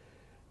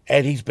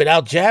 And he's been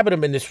out-jabbing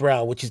him in this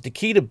round, which is the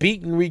key to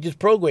beating Regis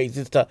Prograis,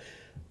 is to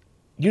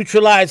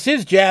neutralize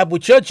his jab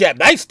with your jab.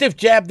 Nice stiff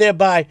jab there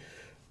by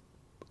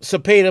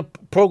Cepeda.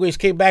 Prograis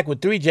came back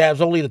with 3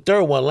 jabs. Only the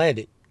third one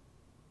landed.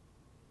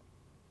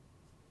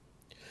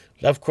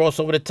 Left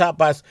cross over the top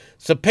by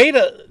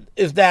Cepeda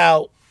is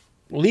now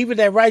leaving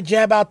that right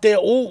jab out there.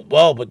 Oh,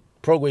 well, but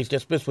Prograis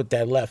just missed with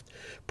that left.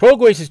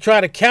 Prograis is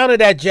trying to counter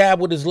that jab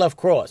with his left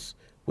cross,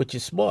 which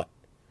is smart.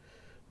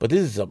 But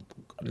this is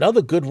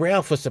another good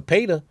round for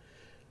Cepeda.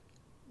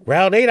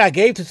 Round 8 I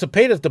gave to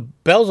Cepeda as the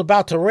bell's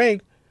about to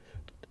ring.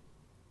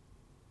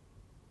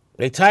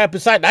 They tie up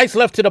inside. Nice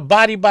left to the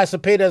body by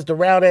Cepeda as the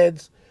round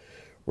ends.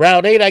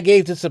 Round 8 I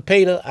gave to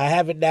Cepeda. I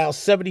have it now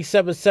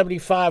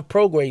 77-75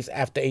 Prograis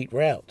after 8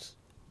 rounds.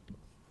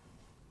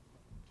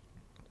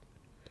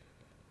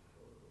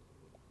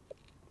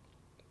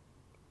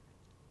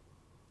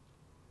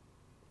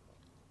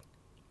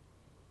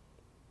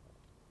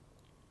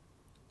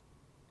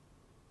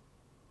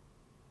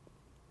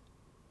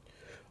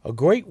 A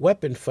great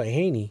weapon for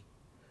Haney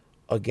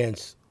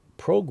against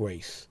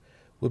Prograis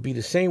would be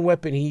the same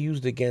weapon he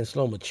used against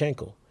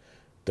Lomachenko,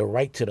 the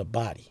right to the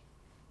body,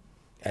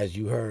 as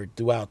you heard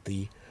throughout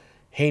the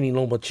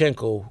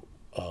Haney-Lomachenko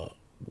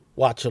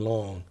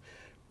watch-along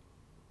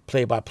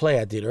play-by-play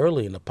I did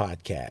early in the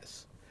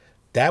podcast.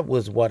 That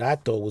was what I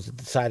thought was a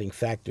deciding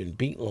factor in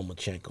beating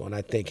Lomachenko, and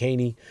I think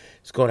Haney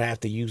is going to have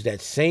to use that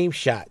same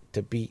shot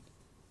to beat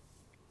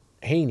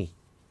Haney.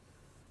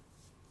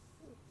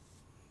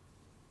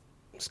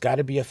 It's got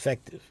to be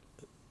effective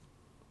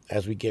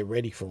as we get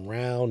ready for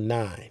round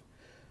 9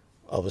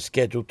 of a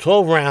scheduled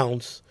 12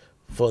 rounds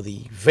for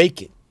the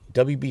vacant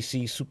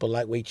WBC Super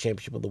Lightweight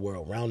Championship of the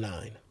World, round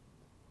 9.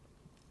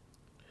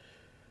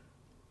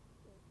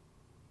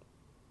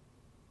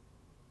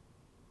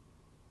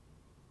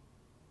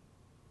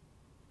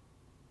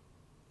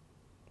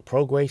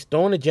 Prograis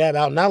throwing the jab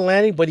out, not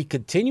landing, but he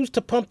continues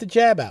to pump the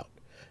jab out.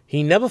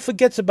 He never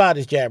forgets about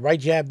his jab. Right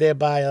jab there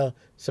by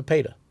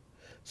Cepeda.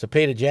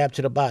 Cepeda jab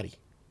to the body.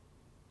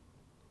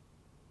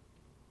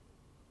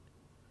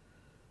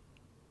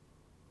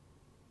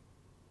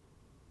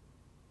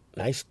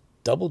 Nice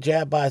double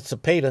jab by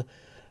Cepeda.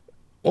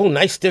 Oh,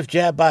 nice stiff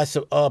jab by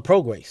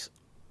Prograis.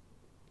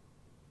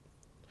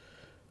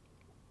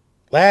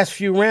 Last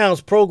few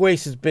rounds,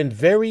 Prograis has been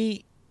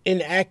very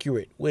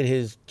inaccurate with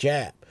his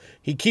jab.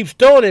 He keeps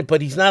throwing it,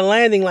 but he's not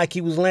landing like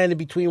he was landing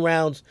between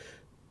rounds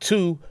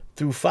 2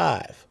 through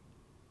 5.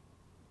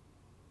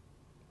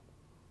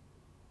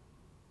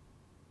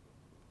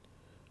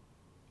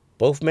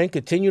 Both men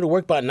continue to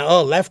work, but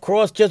no, left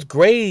cross just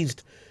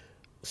grazed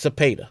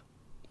Cepeda.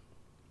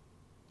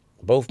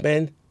 Both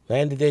men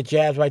landed their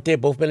jabs right there.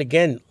 Both men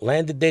again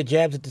landed their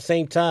jabs at the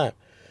same time.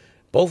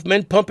 Both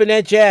men pumping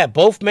that jab.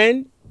 Both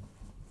men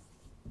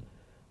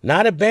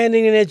not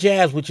abandoning their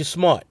jabs, which is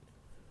smart.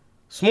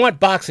 Smart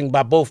boxing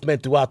by both men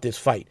throughout this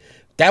fight.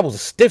 That was a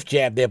stiff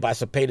jab there by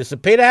Cepeda.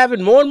 Cepeda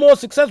having more and more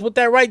success with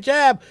that right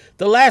jab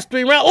the last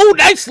 3 rounds. Oh,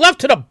 nice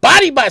left to the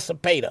body by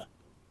Cepeda.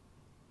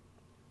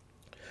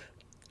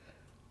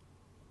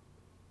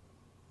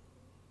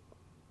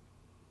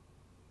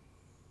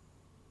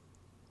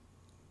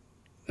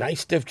 Nice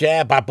stiff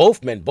jab by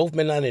both men. Both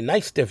men landing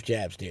nice stiff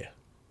jabs there.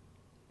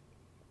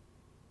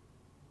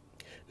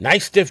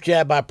 Nice stiff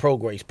jab by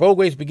Prograis.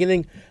 Prograis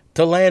beginning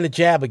to land a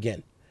jab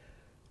again.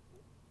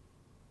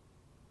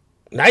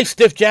 Nice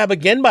stiff jab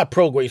again by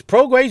Prograis.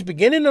 Prograis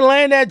beginning to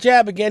land that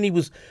jab again. He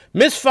was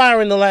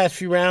misfiring the last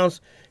few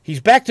rounds.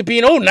 He's back to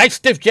being, oh, nice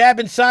stiff jab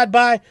inside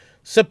by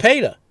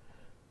Cepeda.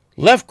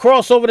 Left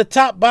cross over the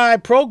top by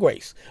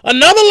Prograis.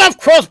 Another left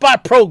cross by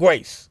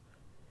Prograis.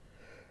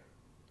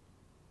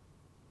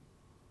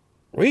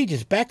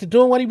 Regis back to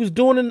doing what he was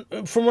doing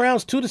from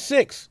rounds 2 to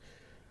 6.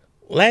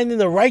 Landing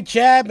the right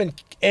jab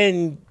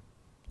and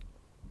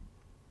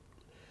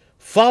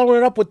following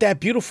it up with that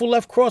beautiful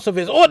left cross of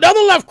his. Oh, another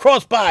left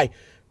cross by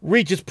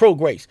Regis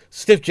Prograis.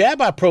 Stiff jab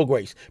by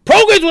Prograis.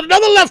 Prograis with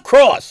another left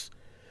cross.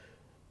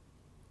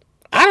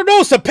 I don't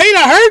know.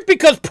 Cepeda hurt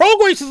because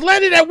Prograis is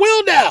landing at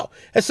will now.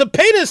 And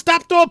Cepeda has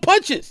stopped throwing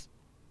punches.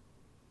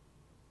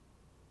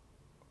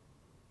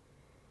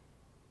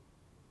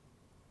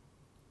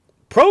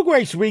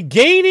 Prograis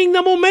regaining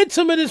the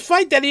momentum in his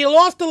fight that he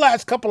lost the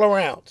last couple of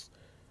rounds.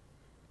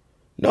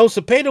 No,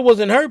 Cepeda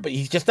wasn't hurt, but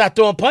he's just not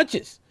throwing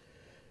punches.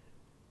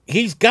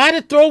 He's got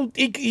to throw.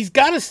 He's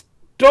got to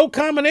throw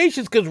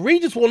combinations because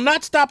Regis will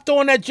not stop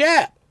throwing that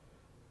jab.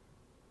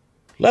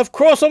 Left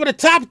cross over the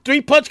top,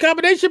 3-punch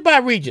combination by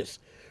Regis.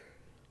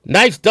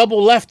 Nice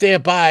double left there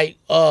by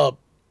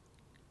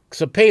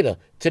Cepeda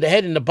to the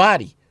head and the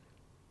body.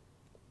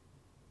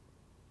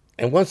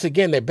 And once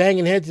again, they're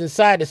banging heads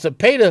inside. And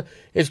Cepeda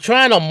is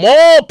trying to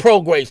maul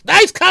Prograis.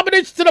 Nice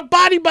combination to the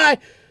body by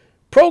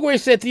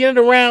Prograis at the end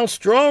of the round.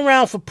 Strong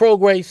round for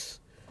Prograis.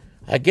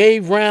 I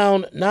gave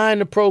round 9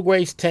 to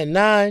Prograis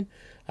 10-9.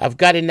 I've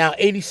got it now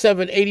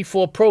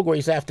 87-84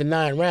 Prograis after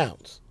 9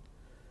 rounds.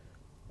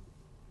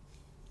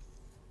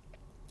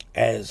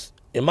 As,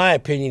 in my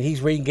opinion,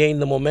 he's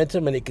regained the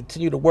momentum and they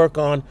continue to work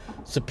on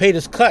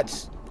Cepeda's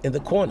cuts in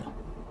the corner.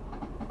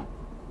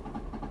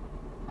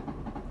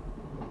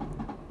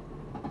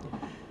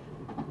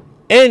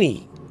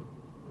 Any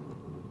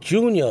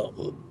junior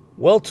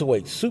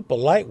welterweight, super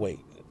lightweight,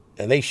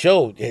 and they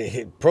showed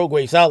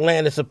Prograis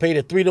outlanded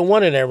Cepeda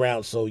 3-1 in that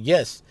round. So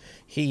yes,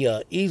 he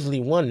easily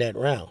won that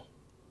round.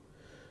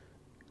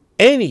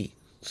 Any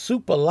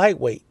super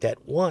lightweight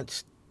that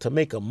wants to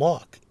make a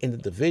mark in the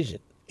division,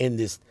 in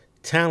this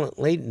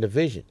talent-laden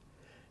division,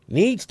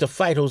 needs to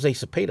fight Jose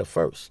Cepeda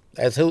first,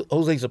 as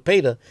Jose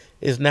Cepeda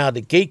is now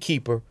the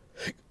gatekeeper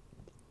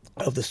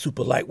of the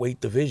super lightweight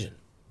division.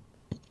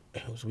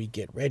 As we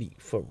get ready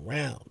for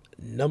round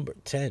number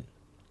 10.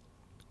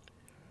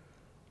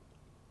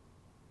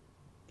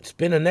 It's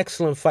been an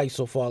excellent fight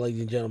so far, ladies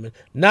and gentlemen.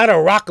 Not a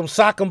rock'em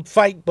sock'em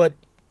fight, but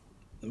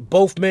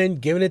both men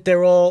giving it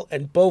their all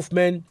and both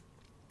men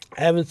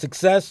having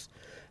success,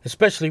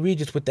 especially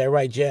Regis with that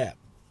right jab.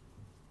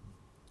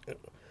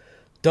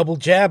 Double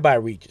jab by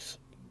Regis.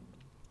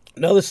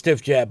 Another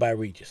stiff jab by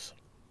Regis.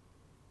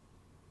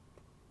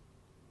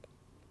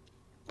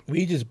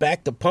 Regis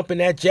back to pumping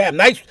that jab.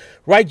 Nice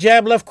right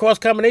jab, left cross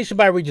combination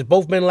by Regis.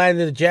 Both men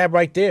landing the jab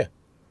right there.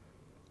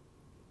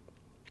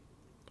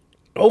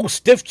 Oh,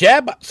 stiff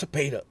jab by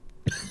Cepeda.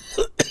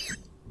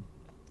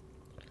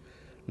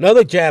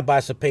 Another jab by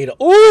Cepeda.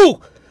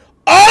 Ooh!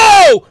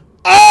 Oh!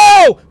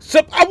 Oh!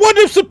 I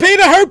wonder if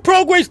Cepeda hurt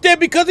Prograis there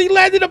because he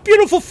landed a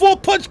beautiful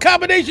 4-punch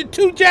combination.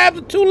 2 jabs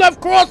and 2 left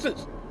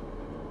crosses.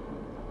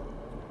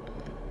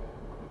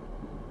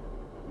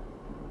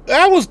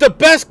 That was the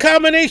best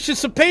combination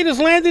Cepeda's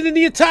landed in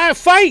the entire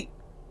fight.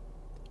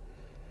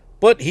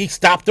 But he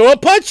stopped throwing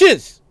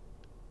punches.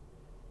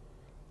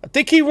 I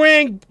think he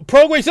ran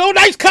Prograis. Oh,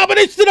 nice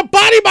combination to the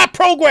body by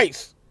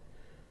Prograis.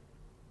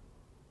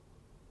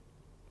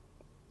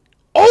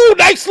 Oh,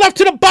 nice left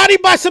to the body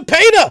by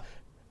Cepeda.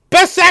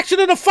 Best action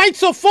of the fight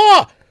so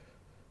far.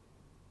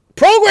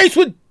 Prograis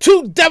with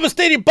 2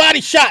 devastating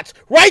body shots.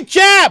 Right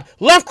jab.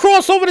 Left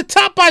cross over the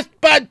top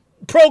by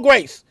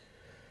Prograis.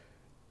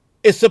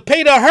 Is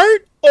Cepeda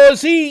hurt, or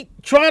is he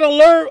trying to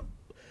lure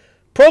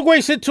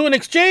Prograis into an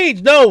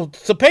exchange? No,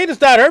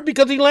 Cepeda's not hurt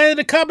because he landed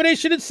a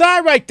combination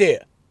inside right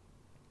there.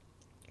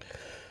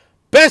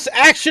 Best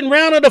action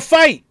round of the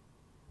fight.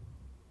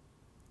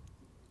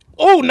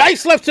 Oh,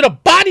 nice left to the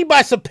body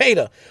by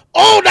Cepeda.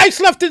 Oh,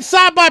 nice left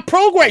inside by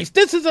Prograis.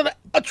 This is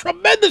a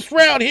tremendous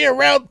round here,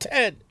 round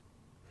 10.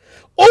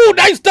 Oh,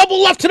 nice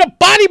double left to the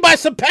body by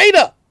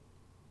Cepeda.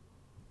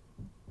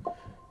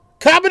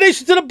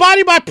 Combination to the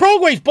body by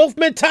Prograis. Both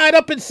men tied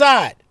up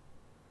inside.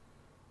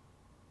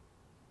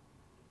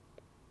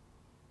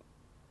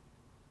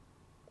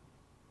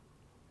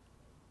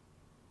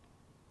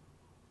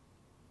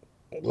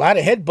 A lot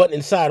of headbutting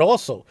inside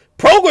also.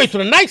 Prograis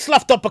with a nice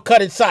left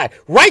uppercut inside.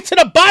 Right to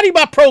the body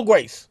by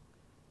Prograis.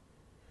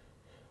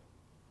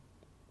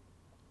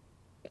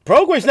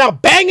 Prograis now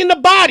banging the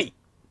body.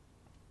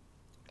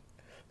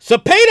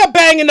 Cepeda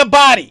banging the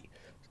body.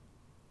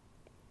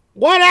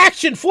 What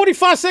action?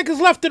 45 seconds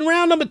left in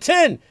round number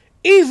 10.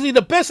 Easily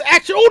the best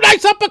action. Oh,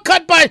 nice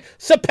uppercut by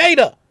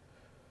Cepeda.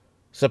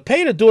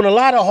 Cepeda doing a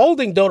lot of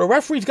holding, though. The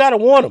referee's got to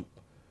warn him.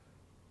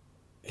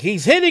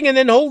 He's hitting and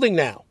then holding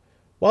now.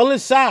 Well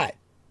inside.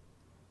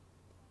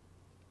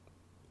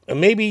 And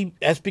maybe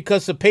that's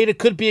because Cepeda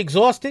could be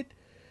exhausted.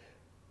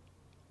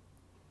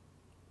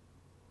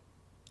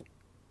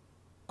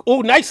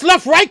 Oh, nice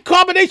left-right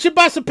combination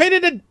by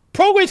Cepeda. Then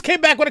Prograis came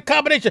back with a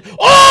combination.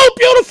 Oh,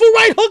 beautiful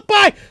right hook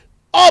by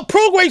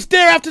Prograis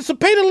there after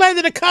Cepeda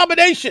landed a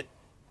combination.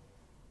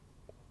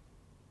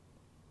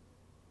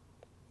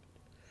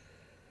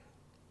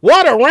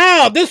 What a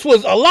round. This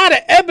was a lot of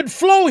ebb and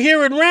flow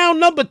here in round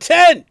number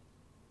 10.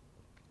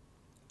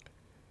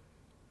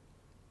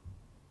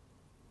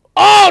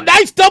 Oh,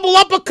 nice double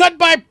uppercut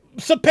by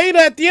Cepeda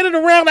at the end of the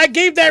round. I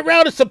gave that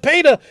round to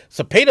Cepeda.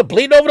 Cepeda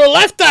bleeding over the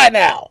left eye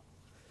now.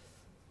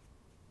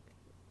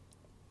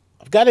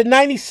 I've got a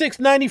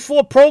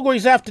 96-94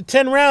 Prograis after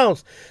 10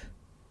 rounds.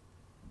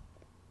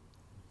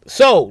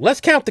 So,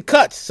 let's count the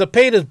cuts.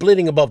 Cepeda's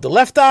bleeding above the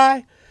left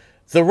eye,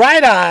 the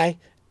right eye,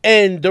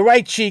 and the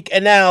right cheek.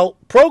 And now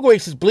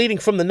Prograis is bleeding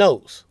from the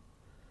nose.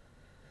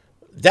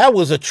 That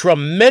was a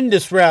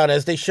tremendous round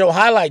as they show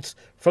highlights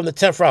from the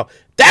 10th round.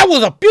 That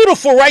was a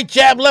beautiful right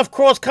jab, left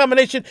cross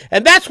combination.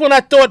 And that's when I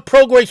thought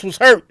Prograis was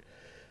hurt.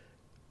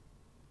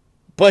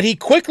 But he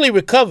quickly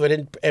recovered.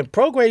 And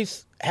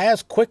Prograis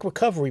has quick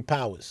recovery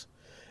powers,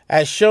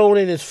 as shown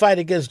in his fight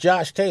against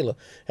Josh Taylor.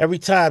 Every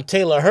time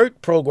Taylor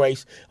hurt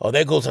Prograis, oh,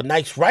 there goes a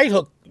nice right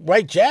hook,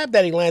 right jab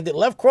that he landed.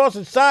 Left cross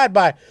inside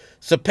by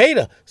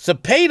Cepeda.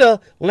 Cepeda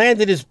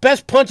landed his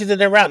best punches in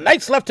that round.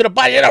 Nice left to the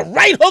body and a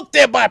right hook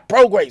there by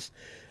Prograis.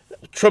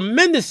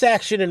 Tremendous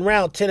action in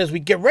round 10 as we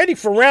get ready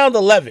for round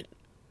 11.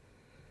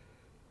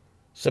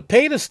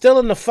 Cepeda's still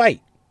in the fight.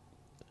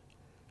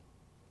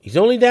 He's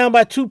only down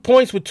by 2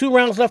 points with 2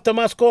 rounds left on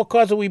my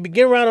scorecard, so we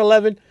begin round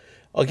 11.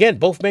 Again,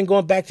 both men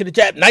going back to the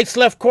jab. Nice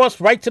left cross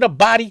right to the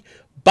body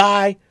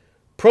by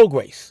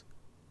Prograis.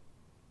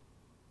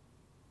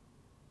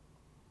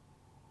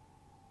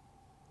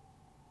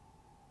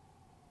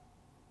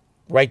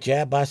 Right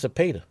jab by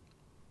Cepeda.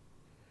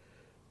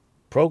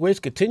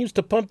 Prograis continues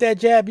to pump that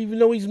jab even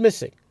though he's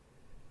missing.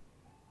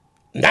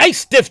 Nice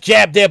stiff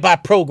jab there by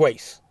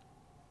Prograis.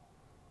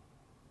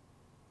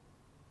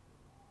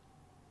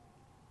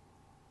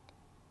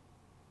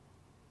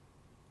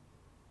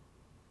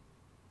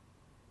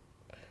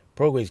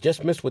 Prograis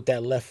just missed with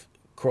that left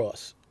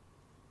cross.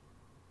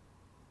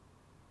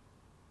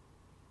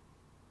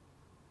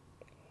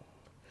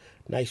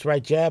 Nice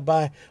right jab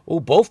by... Oh,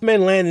 both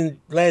men landed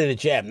a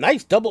jab.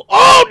 Nice double...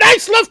 Oh,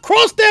 nice left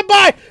cross there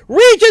by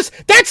Regis.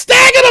 That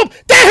staggered him.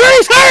 That hurt.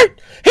 He's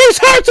hurt. He's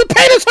hurt.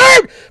 Cepeda's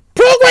hurt.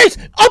 Prograis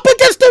up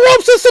against the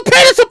ropes and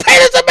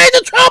Cepeda's in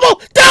major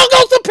trouble. Down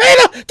goes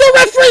Cepeda. The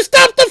referee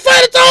stops the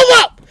fight. It's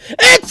over.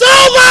 It's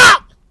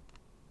over.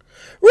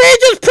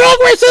 Regis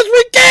Prograis has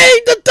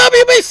regained the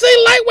WBC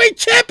Lightweight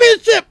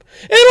Championship.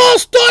 It all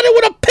started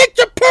with a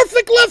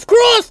picture-perfect left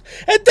cross,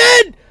 and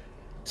then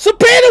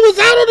Cepeda was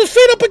out on his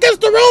feet up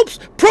against the ropes.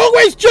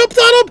 Prograis jumped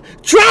on him,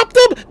 dropped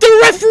him. The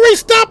referee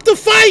stopped the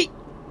fight.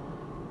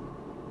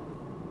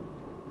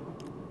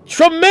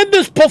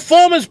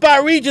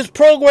 got Regis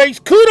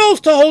Prograis.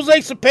 Kudos to Jose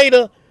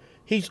Cepeda.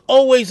 He's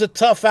always a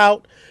tough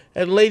out.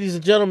 And ladies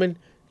and gentlemen,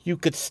 you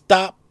could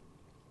stop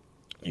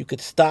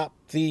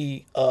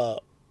the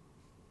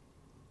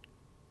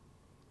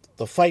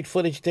fight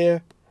footage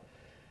there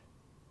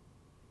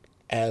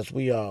as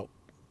we are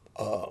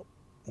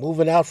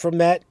moving out from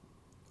that.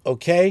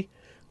 Okay,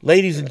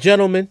 ladies and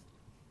gentlemen,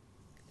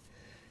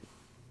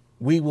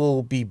 we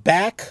will be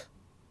back.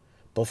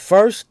 But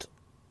first,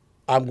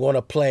 I'm going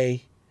to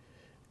play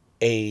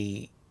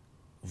a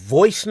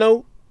voice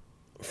note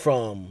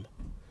from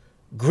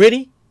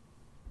Gritty.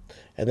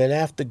 And then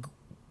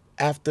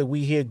after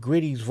we hear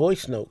Gritty's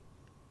voice note,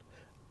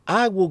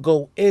 I will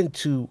go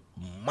into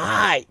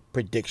my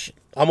prediction.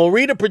 I'm going to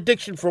read a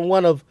prediction from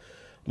one of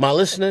my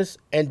listeners,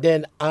 and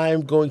then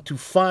I'm going to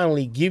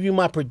finally give you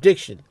my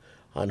prediction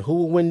on who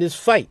will win this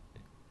fight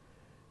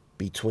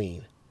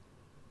between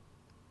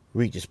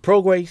Regis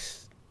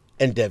Prograis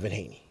and Devin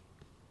Haney.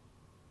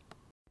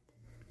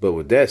 But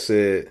with that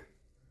said,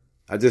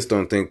 I just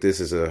don't think this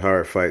is a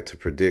hard fight to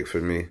predict for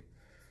me.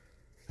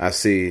 I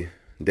see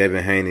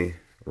Devin Haney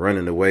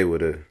running away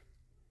with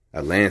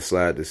a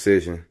landslide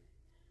decision.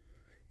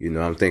 You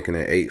know, I'm thinking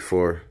an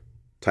 8-4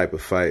 type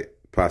of fight,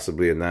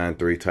 possibly a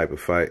 9-3 type of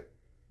fight.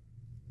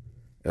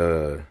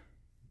 I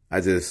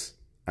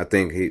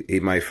think he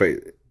might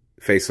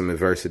face some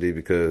adversity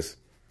because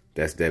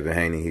that's Devin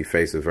Haney. He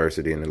faced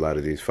adversity in a lot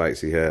of these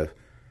fights he has.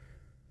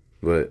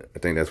 But I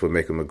think that's what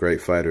makes him a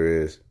great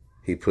fighter is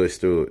he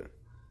pushed through it.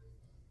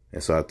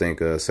 And so I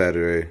think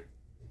Saturday,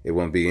 it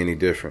won't be any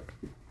different.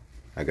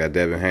 I got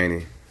Devin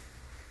Haney,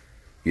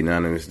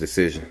 unanimous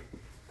decision.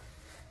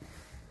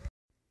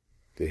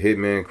 The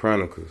Hitman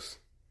Chronicles.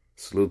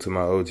 Salute to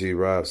my OG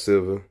Rob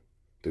Silva,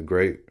 the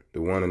great,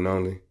 the one and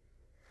only.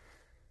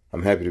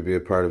 I'm happy to be a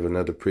part of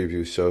another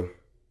preview show.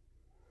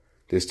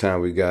 This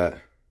time we got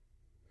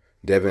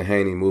Devin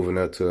Haney moving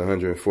up to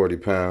 140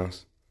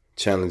 pounds,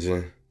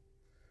 challenging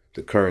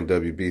the current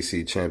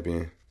WBC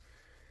champion,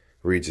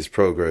 Regis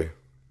Prograis.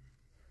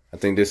 I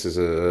think this is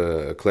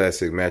a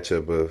classic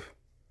matchup of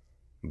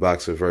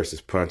boxer versus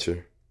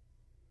puncher.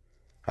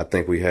 I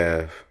think we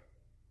have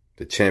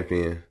the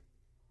champion.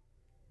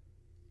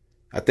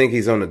 I think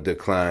he's on a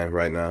decline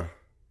right now.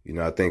 You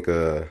know, I think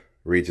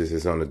Regis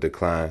is on a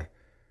decline.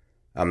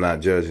 I'm not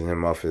judging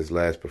him off his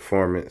last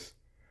performance.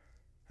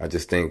 I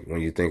just think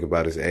when you think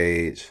about his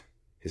age,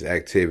 his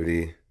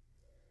activity,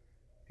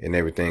 and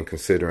everything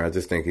considering, I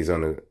just think he's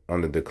on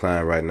the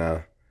decline right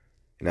now.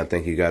 And I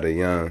think you got a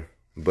young,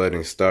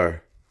 budding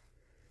star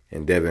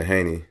in Devin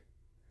Haney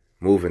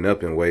moving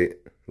up in weight,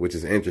 which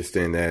is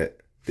interesting that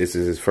this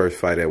is his first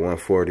fight at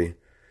 140.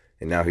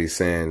 And now he's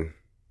saying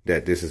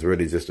that this is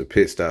really just a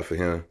pit stop for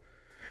him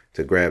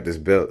to grab this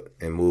belt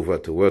and move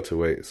up to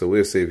welterweight. So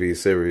we'll see if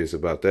he's serious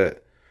about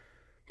that.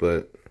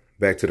 But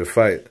back to the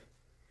fight.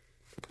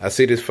 I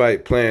see this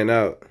fight playing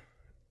out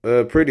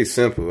pretty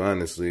simple,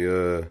 honestly.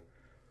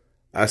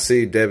 I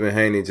see Devin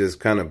Haney just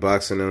kind of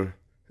boxing him,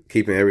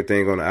 keeping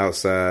everything on the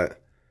outside.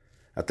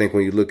 I think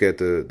when you look at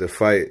the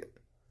fight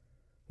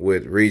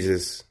with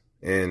Regis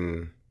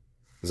and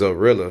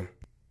Zorrilla,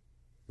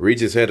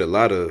 Regis had a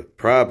lot of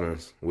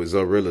problems with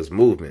Zorrilla's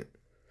movement.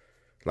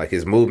 Like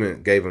his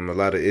movement gave him a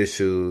lot of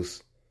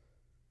issues.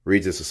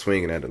 Regis was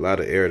swinging at a lot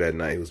of air that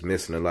night. He was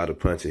missing a lot of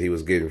punches. He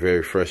was getting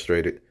very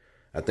frustrated.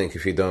 I think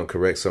if he don't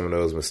correct some of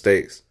those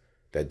mistakes,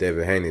 that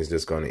Devin Haney is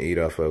just going to eat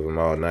off of him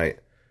all night.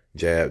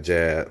 Jab,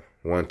 jab,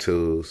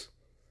 1-2s,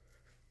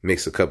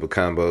 mix a couple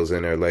combos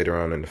in there later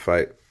on in the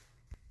fight.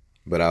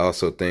 But I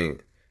also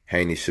think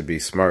Haney should be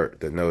smart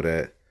to know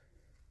that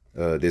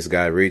this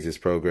guy, Regis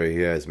Prograis,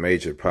 he has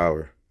major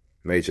power.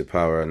 Major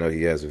power. I know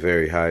he has a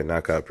very high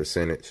knockout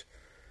percentage.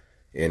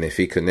 And if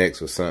he connects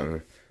with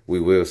something,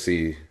 we will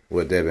see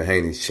what Devin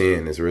Haney's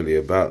chin is really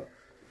about,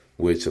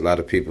 which a lot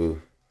of people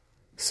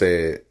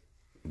said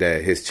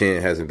that his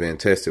chin hasn't been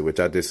tested,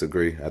 which I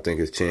disagree. I think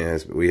his chin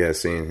has, we have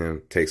seen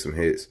him take some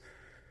hits.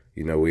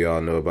 You know, we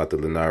all know about the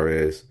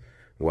Linares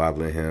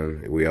wobbling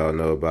him. We all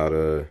know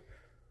about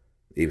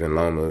even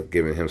Loma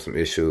giving him some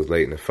issues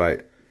late in the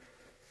fight.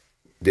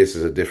 This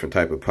is a different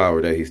type of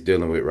power that he's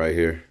dealing with right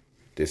here.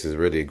 This is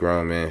really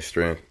grown man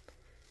strength,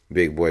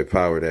 big boy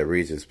power that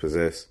Regis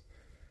possess.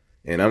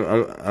 And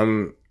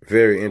I'm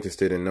very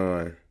interested in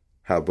knowing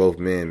how both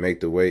men make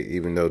the weight,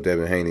 even though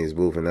Devin Haney is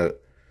moving up.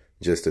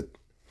 Just to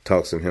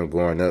talks of him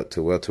going up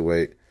to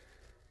welterweight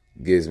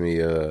gives me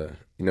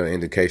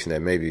indication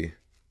that maybe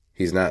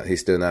he's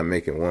still not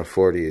making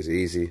 140 as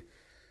easy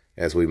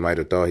as we might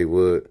have thought he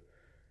would.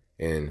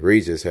 And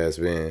Regis has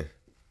been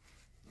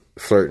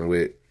flirting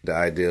with the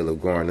ideal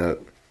of going up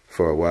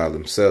for a while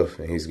himself,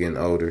 and he's getting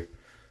older.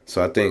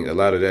 So I think a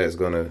lot of that is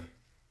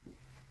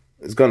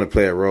gonna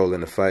play a role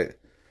in the fight.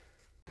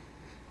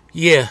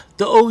 Yeah,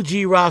 the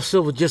OG Rob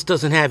Silva just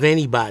doesn't have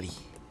anybody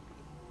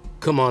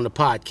come on the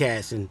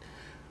podcast and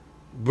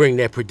bring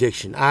that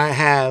prediction. I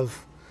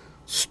have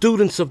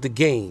students of the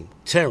game,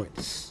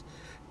 Terrence,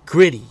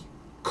 Gritty,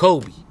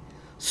 Kobe.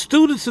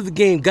 Students of the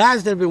game,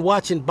 guys that have been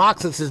watching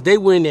boxing since they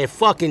were in their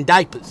fucking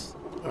diapers,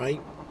 all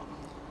right?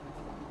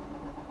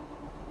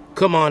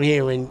 come on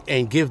here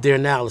and give their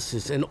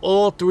analysis. And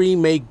all three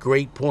make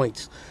great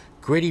points.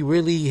 Gritty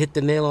really hit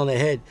the nail on the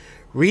head.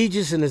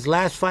 Regis in his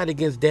last fight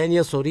against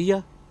Daniel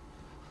Sorilla,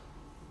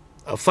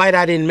 a fight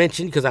I didn't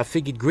mention because I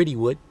figured Gritty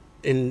would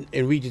in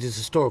Regis'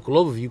 historical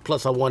overview.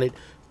 Plus, I wanted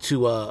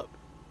to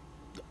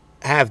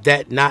have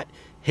that not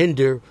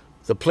hinder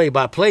the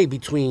play-by-play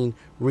between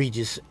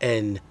Regis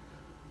and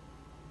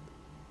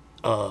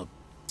Jose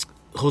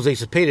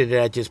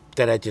Cepeda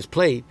that I just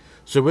played.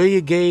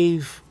 Sorilla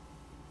gave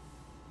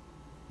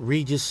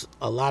Regis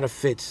a lot of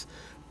fits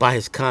by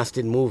his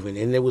constant movement,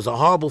 and it was a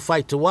horrible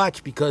fight to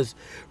watch because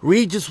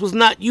Regis was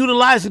not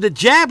utilizing the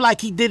jab like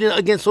he did it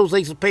against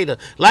Jose Cepeda,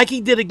 like he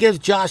did against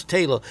Josh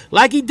Taylor,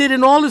 like he did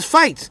in all his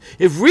fights.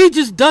 If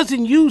Regis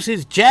doesn't use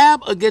his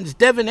jab against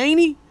Devin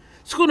Haney,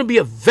 it's going to be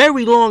a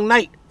very long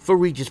night for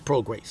Regis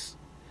Prograis.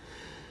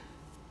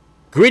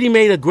 Gritty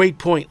made a great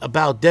point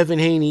about Devin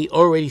Haney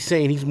already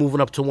saying he's moving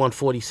up to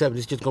 147.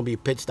 It's just going to be a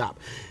pit stop.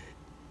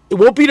 It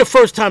won't be the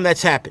first time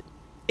that's happened.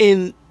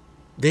 In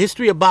the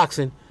history of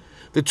boxing,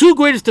 the two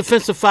greatest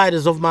defensive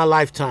fighters of my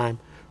lifetime,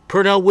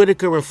 Pernell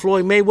Whitaker and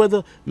Floyd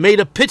Mayweather, made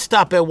a pit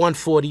stop at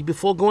 140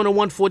 before going to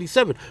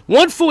 147.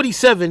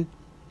 147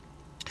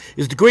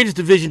 is the greatest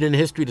division in the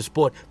history of the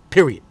sport,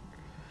 period.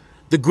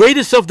 The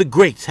greatest of the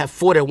greats have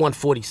fought at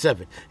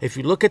 147. If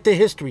you look at the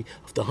history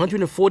of the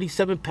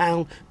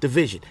 147-pound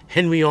division,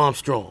 Henry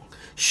Armstrong,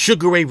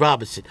 Sugar Ray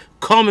Robinson,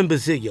 Carmen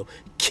Bazillo,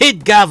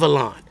 Kid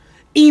Gavilan,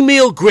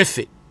 Emil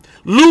Griffith,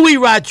 Louis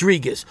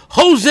Rodriguez,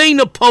 Jose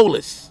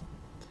Napoles,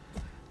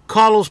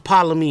 Carlos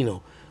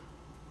Palomino.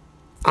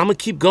 I'm going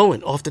to keep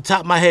going off the top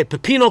of my head.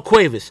 Pepino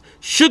Cuevas,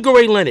 Sugar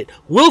Ray Leonard,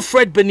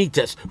 Wilfred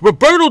Benitez,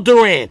 Roberto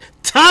Duran,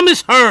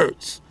 Thomas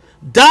Hearns,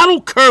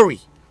 Donald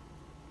Curry,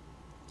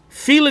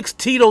 Felix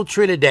Tito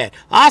Trinidad,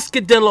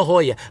 Oscar De La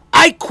Hoya,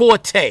 Ike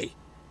Corte,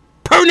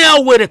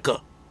 Pernell Whitaker.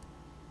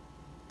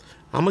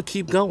 I'm going to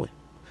keep going.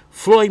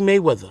 Floyd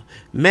Mayweather,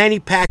 Manny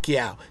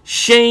Pacquiao,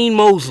 Shane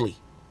Mosley.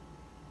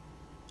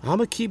 I'm going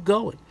to keep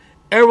going.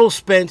 Errol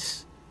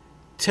Spence,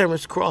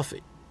 Terrence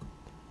Crawford.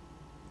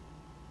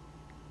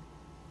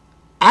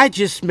 I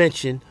just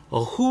mentioned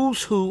a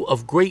who's who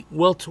of great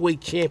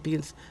welterweight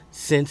champions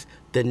since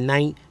the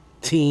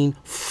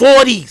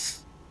 1940s.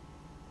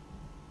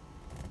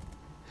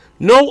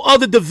 No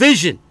other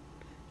division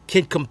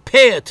can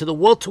compare to the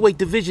welterweight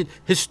division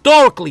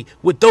historically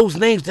with those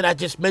names that I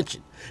just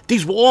mentioned.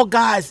 These were all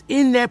guys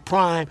in their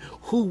prime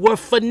who were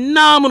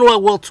phenomenal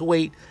at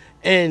welterweight,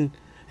 and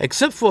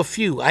except for a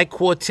few, Ike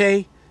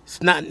Corte,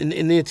 it's not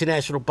in the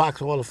International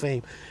Boxing Hall of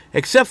Fame,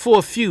 except for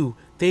a few,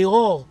 they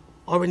all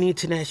are in the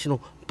International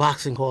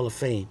Boxing Hall of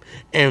Fame,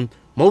 and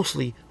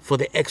mostly for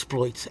their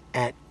exploits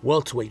at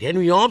welterweight.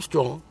 Henry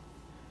Armstrong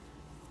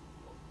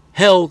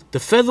held the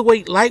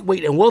featherweight,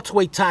 lightweight, and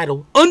welterweight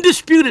title,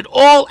 undisputed,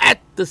 all at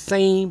the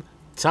same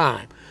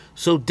time.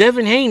 So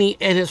Devin Haney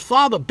and his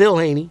father, Bill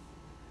Haney,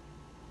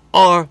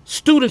 are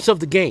students of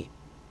the game.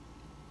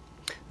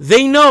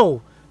 They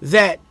know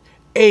that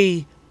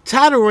a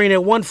title reign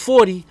at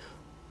 140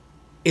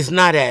 is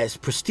not as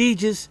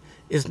prestigious,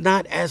 is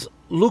not as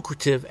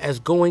lucrative as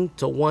going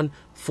to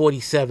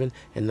 147,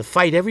 and the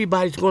fight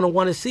everybody's going to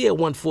want to see at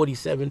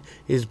 147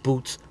 is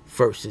Boots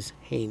versus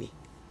Haney.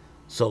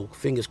 So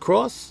fingers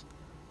crossed,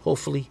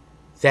 hopefully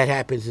that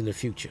happens in the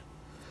future.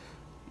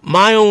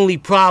 My only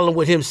problem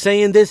with him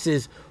saying this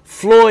is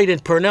Floyd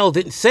and Pernell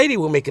didn't say they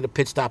were making a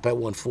pit stop at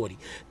 140.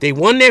 They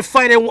won their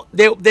fight at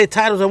their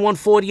titles at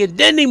 140, and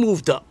then they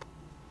moved up.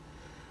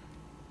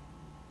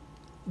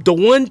 The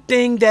one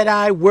thing that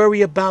I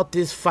worry about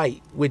this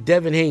fight with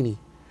Devin Haney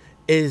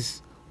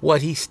is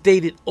what he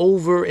stated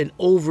over and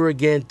over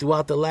again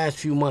throughout the last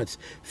few months,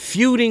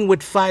 feuding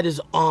with fighters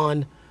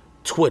on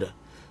Twitter,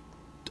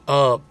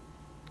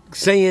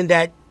 saying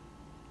that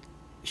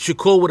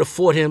Shakur would have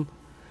fought him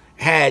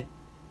had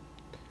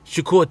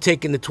Shakur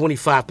taken the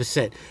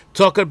 25%.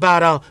 Talking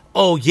about,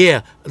 oh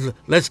yeah,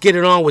 let's get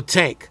it on with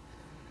Tank.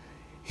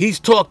 He's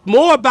talked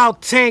more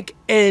about Tank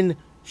and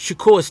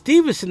Shakur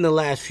Stevenson the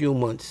last few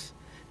months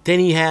than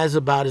he has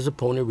about his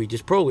opponent,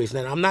 Regis Prograis.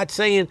 Now, I'm not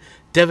saying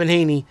Devin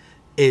Haney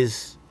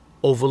is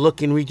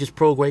overlooking Regis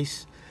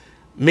Prograis.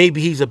 Maybe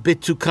he's a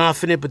bit too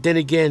confident, but then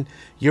again,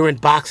 you're in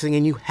boxing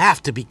and you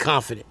have to be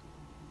confident.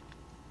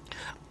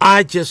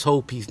 I just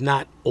hope he's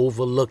not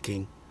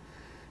overlooking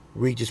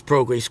Regis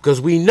Prograis, because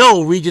we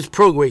know Regis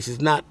Prograis is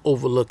not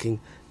overlooking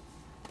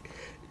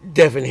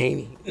Devin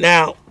Haney.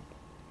 Now,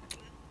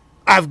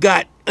 I've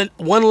got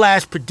one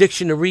last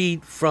prediction to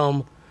read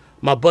from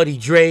my buddy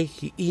Dre.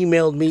 He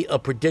emailed me a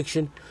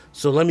prediction,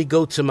 so let me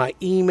go to my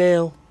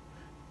email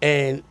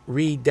and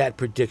read that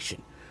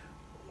prediction.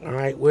 All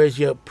right, where's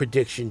your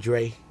prediction,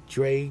 Dre?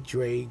 Dre.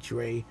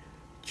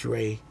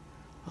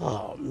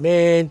 Oh,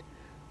 man.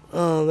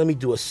 Let me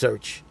do a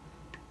search.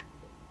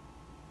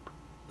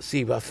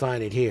 See if I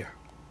find it here.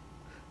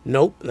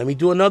 Nope. Let me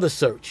do another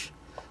search.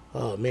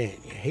 Oh, man.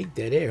 You hate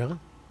that air, huh?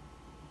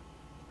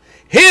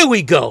 Here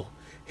we go.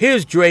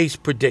 Here's Dre's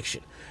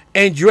prediction.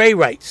 And Dre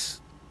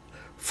writes,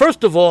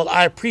 first of all,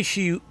 I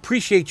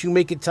appreciate you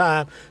making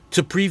time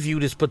to preview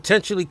this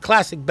potentially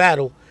classic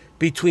battle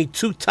between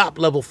two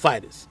top-level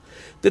fighters.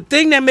 The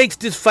thing that makes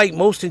this fight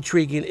most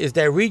intriguing is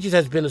that Regis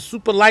has been a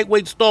super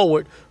lightweight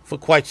stalwart for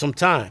quite some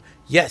time.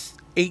 Yes,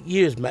 8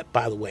 years,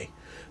 by the way.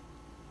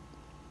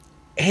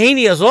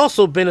 Haney has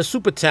also been a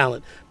super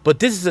talent, but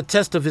this is a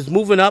test of his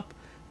moving up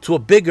to a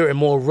bigger and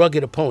more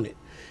rugged opponent.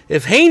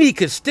 If Haney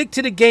could stick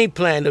to the game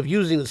plan of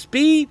using the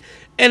speed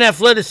and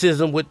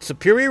athleticism with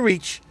superior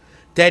reach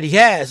that he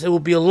has, it will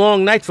be a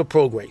long night for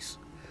Prograis.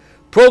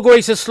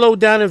 Prograis has slowed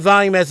down in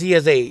volume as he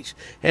has aged,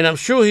 and I'm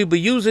sure he'll be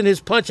using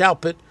his punch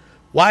output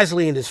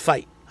wisely in this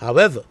fight.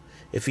 However,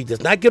 if he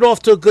does not get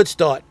off to a good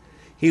start,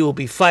 he will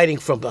be fighting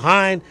from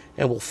behind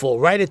and will fall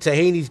right into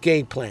Haney's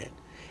game plan.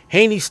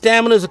 Haney's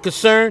stamina is a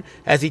concern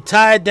as he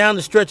tied down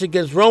the stretch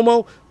against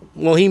Romo.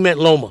 Well, he meant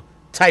Loma.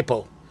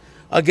 Typo.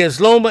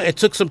 Against Loma and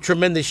took some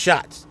tremendous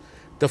shots.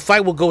 The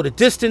fight will go the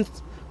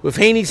distance with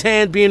Haney's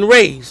hand being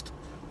raised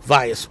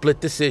via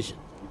split decision.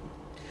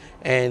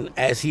 And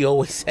as he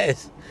always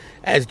says,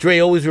 as Dre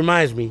always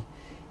reminds me,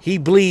 he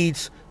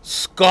bleeds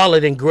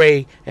scarlet and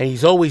gray, and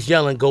he's always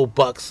yelling, "Go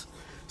Bucks."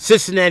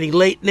 Cincinnati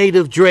late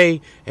native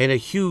Dre, and a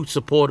huge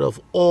supporter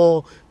of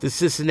all the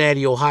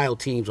Cincinnati, Ohio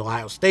teams,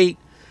 Ohio State.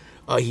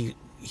 He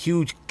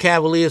huge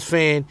Cavaliers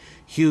fan,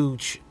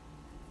 huge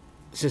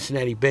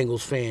Cincinnati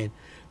Bengals fan.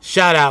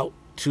 Shout out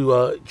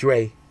to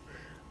Dre.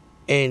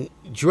 And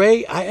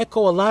Dre, I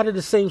echo a lot of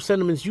the same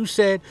sentiments you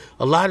said,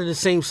 a lot of the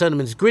same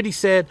sentiments Gritty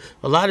said,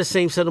 a lot of the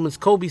same sentiments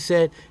Kobe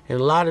said, and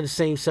a lot of the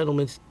same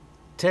sentiments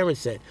Terrence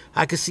said.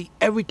 I could see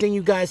everything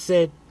you guys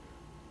said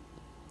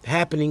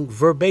happening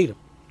verbatim.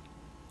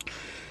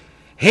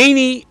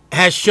 Haney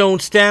has shown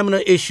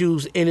stamina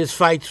issues in his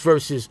fights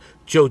versus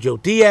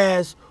Jojo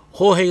Diaz,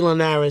 Jorge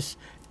Linares,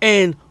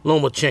 and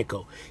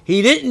Lomachenko.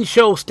 He didn't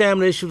show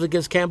stamina issues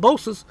against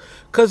Kambosos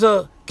because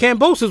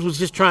Kambosos was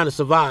just trying to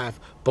survive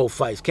both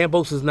fights.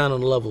 Kambosos is not on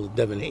the level of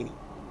Devin Haney.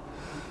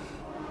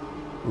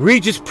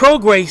 Regis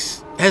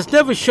Prograis has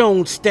never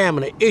shown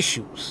stamina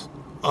issues,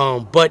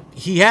 but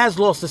he has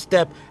lost a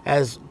step,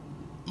 as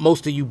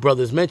most of you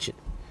brothers mentioned.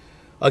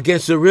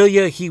 Against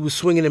Aurelia, he was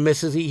swinging and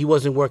misses. He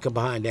wasn't working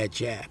behind that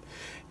jab.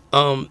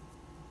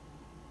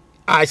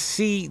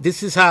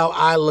 This is how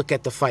I look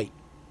at the fight.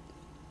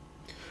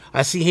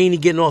 I see Haney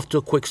getting off to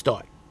a quick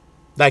start,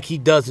 like he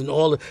does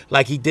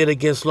like he did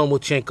against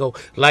Lomachenko,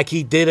 like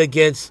he did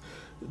against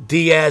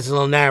Diaz and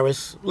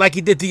Linares, like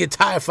he did the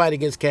entire fight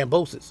against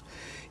Kambosos.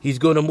 He's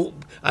going to move.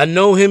 I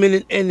know him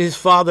and his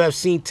father. I've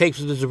seen tapes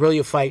of the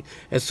Aurelia fight,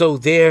 and so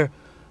they're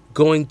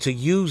going to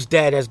use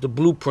that as the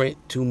blueprint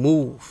to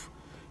move.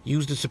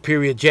 Use the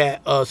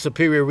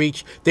superior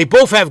reach. They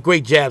both have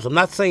great jabs. I'm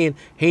not saying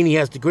Haney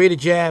has the greater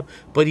jab,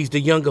 but he's the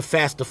younger,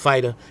 faster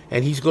fighter,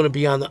 and he's going to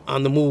be on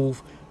the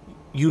move,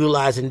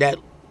 utilizing that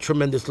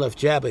tremendous left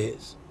jab of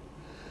his.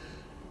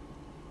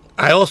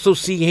 I also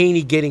see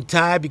Haney getting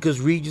tired because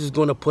Regis is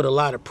going to put a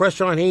lot of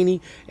pressure on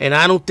Haney, and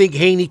I don't think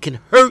Haney can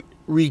hurt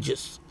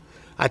Regis.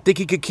 I think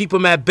he could keep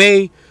him at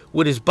bay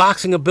with his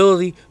boxing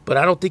ability, but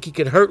I don't think he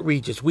can hurt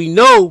Regis. We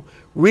know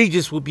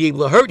Regis will be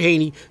able to hurt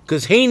Haney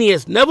because Haney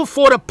has never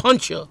fought a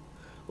puncher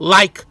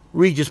like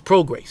Regis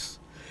Prograis.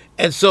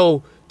 And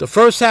so the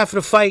first half of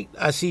the fight,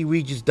 I see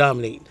Regis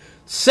dominating.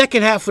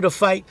 Second half of the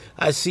fight,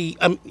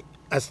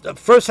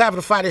 first half of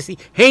the fight, I see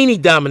Haney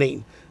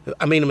dominating.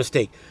 I made a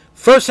mistake.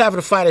 First half of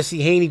the fight, I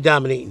see Haney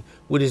dominating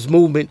with his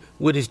movement,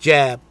 with his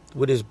jab,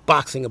 with his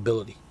boxing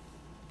ability.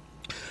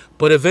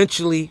 But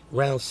eventually,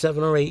 round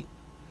 7 or 8,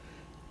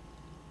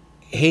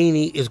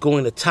 Haney is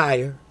going to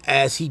tire,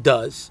 as he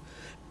does.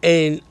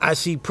 And I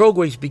see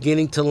Prograis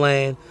beginning to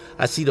land.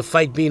 I see the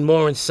fight being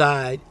more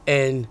inside.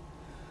 And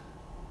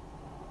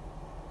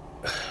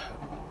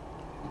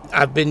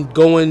I've been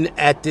going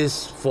at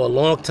this for a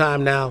long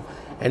time now.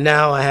 And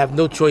now I have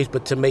no choice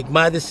but to make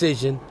my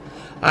decision.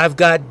 I've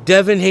got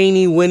Devin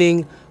Haney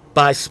winning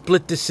by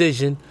split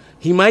decision.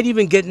 He might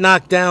even get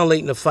knocked down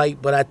late in the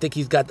fight, but I think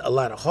he's got a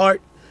lot of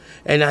heart.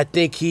 And I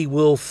think he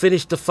will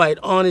finish the fight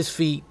on his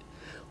feet,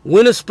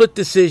 win a split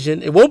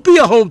decision. It won't be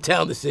a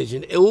hometown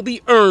decision. It will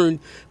be earned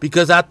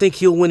because I think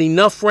he'll win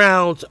enough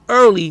rounds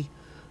early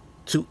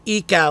to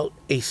eke out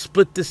a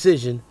split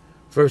decision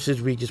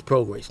versus Regis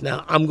Prograis.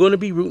 Now, I'm going to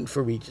be rooting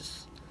for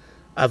Regis.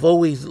 I've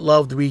always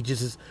loved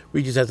Regis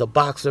as a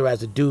boxer,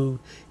 as a dude.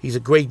 He's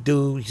a great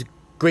dude. He's a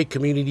great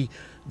community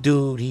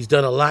dude. He's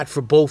done a lot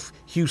for both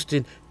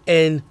Houston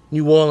and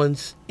New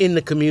Orleans in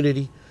the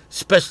community,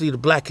 especially the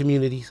black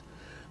communities.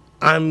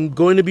 I'm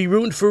going to be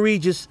rooting for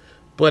Regis,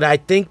 but I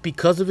think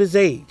because of his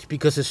age,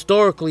 because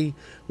historically,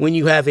 when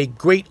you have a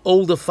great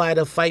older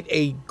fighter fight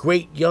a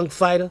great young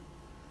fighter,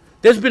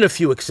 there's been a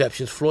few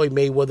exceptions. Floyd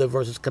Mayweather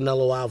versus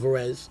Canelo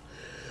Alvarez.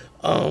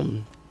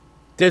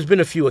 There's been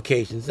a few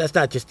occasions. That's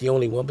not just the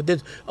only one, but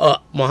there's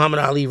Muhammad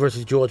Ali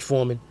versus George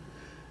Foreman.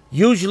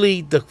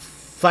 Usually the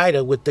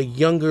fighter with the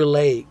younger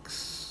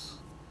legs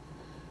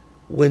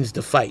wins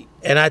the fight.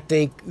 And I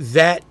think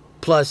that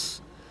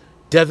plus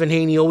Devin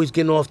Haney always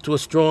getting off to a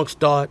strong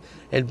start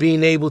and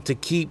being able to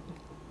keep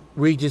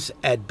Regis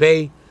at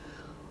bay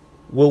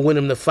will win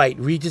him the fight.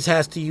 Regis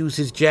has to use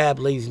his jab,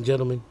 ladies and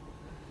gentlemen.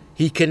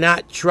 He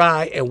cannot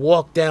try and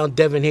walk down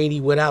Devin Haney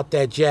without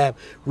that jab.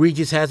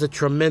 Regis has a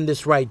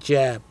tremendous right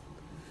jab.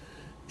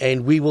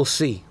 And we will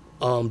see.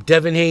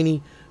 Devin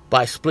Haney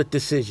by split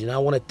decision. I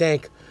want to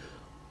thank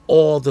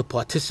all the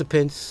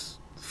participants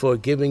for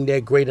giving their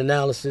great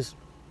analysis.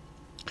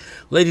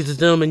 Ladies and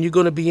gentlemen, you're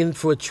going to be in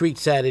for a treat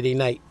Saturday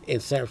night in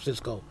San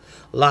Francisco,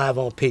 live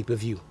on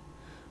pay-per-view.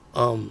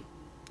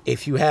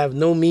 If you have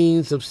no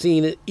means of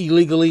seeing it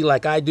illegally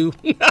like I do,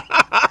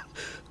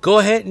 go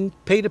ahead and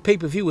pay the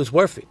pay-per-view. It's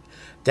worth it.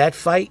 That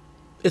fight,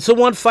 it's a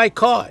one-fight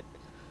card.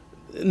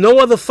 No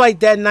other fight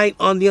that night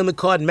on the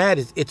undercard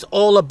matters. It's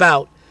all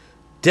about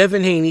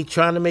Devin Haney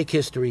trying to make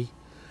history,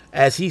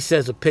 as he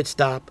says, a pit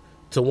stop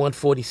to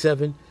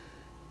 147.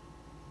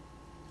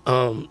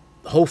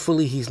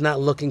 Hopefully he's not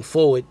looking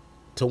forward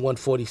to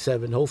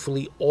 147.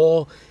 Hopefully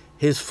all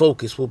his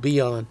focus will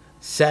be on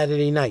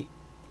Saturday night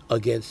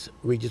against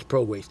Regis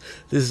Prograis.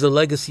 This is a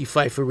legacy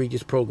fight for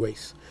Regis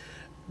Prograis.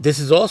 This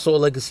is also a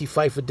legacy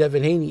fight for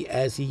Devin Haney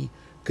as he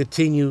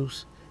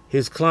continues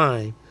his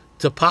climb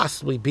to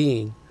possibly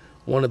being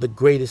one of the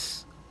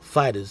greatest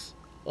fighters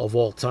of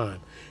all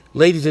time.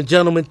 Ladies and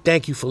gentlemen,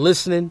 thank you for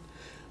listening.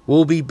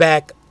 We'll be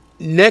back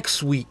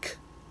next week.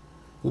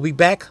 We'll be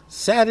back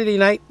Saturday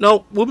night.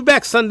 No, we'll be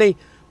back Sunday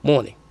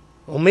morning.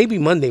 Or maybe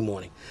Monday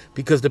morning.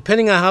 Because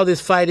depending on how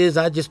this fight is,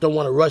 I just don't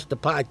want to rush the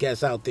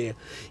podcast out there.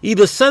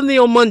 Either Sunday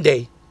or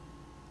Monday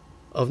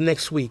of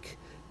next week,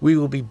 we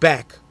will be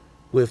back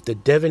with the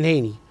Devin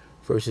Haney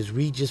versus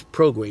Regis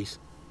Prograis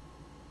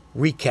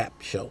recap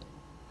show.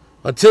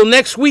 Until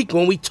next week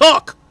when we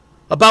talk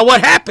about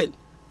what happened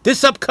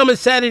this upcoming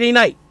Saturday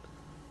night,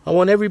 I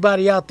want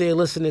everybody out there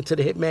listening to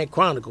the Hitman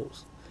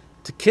Chronicles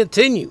to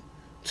continue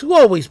to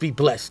always be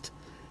blessed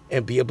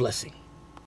and be a blessing.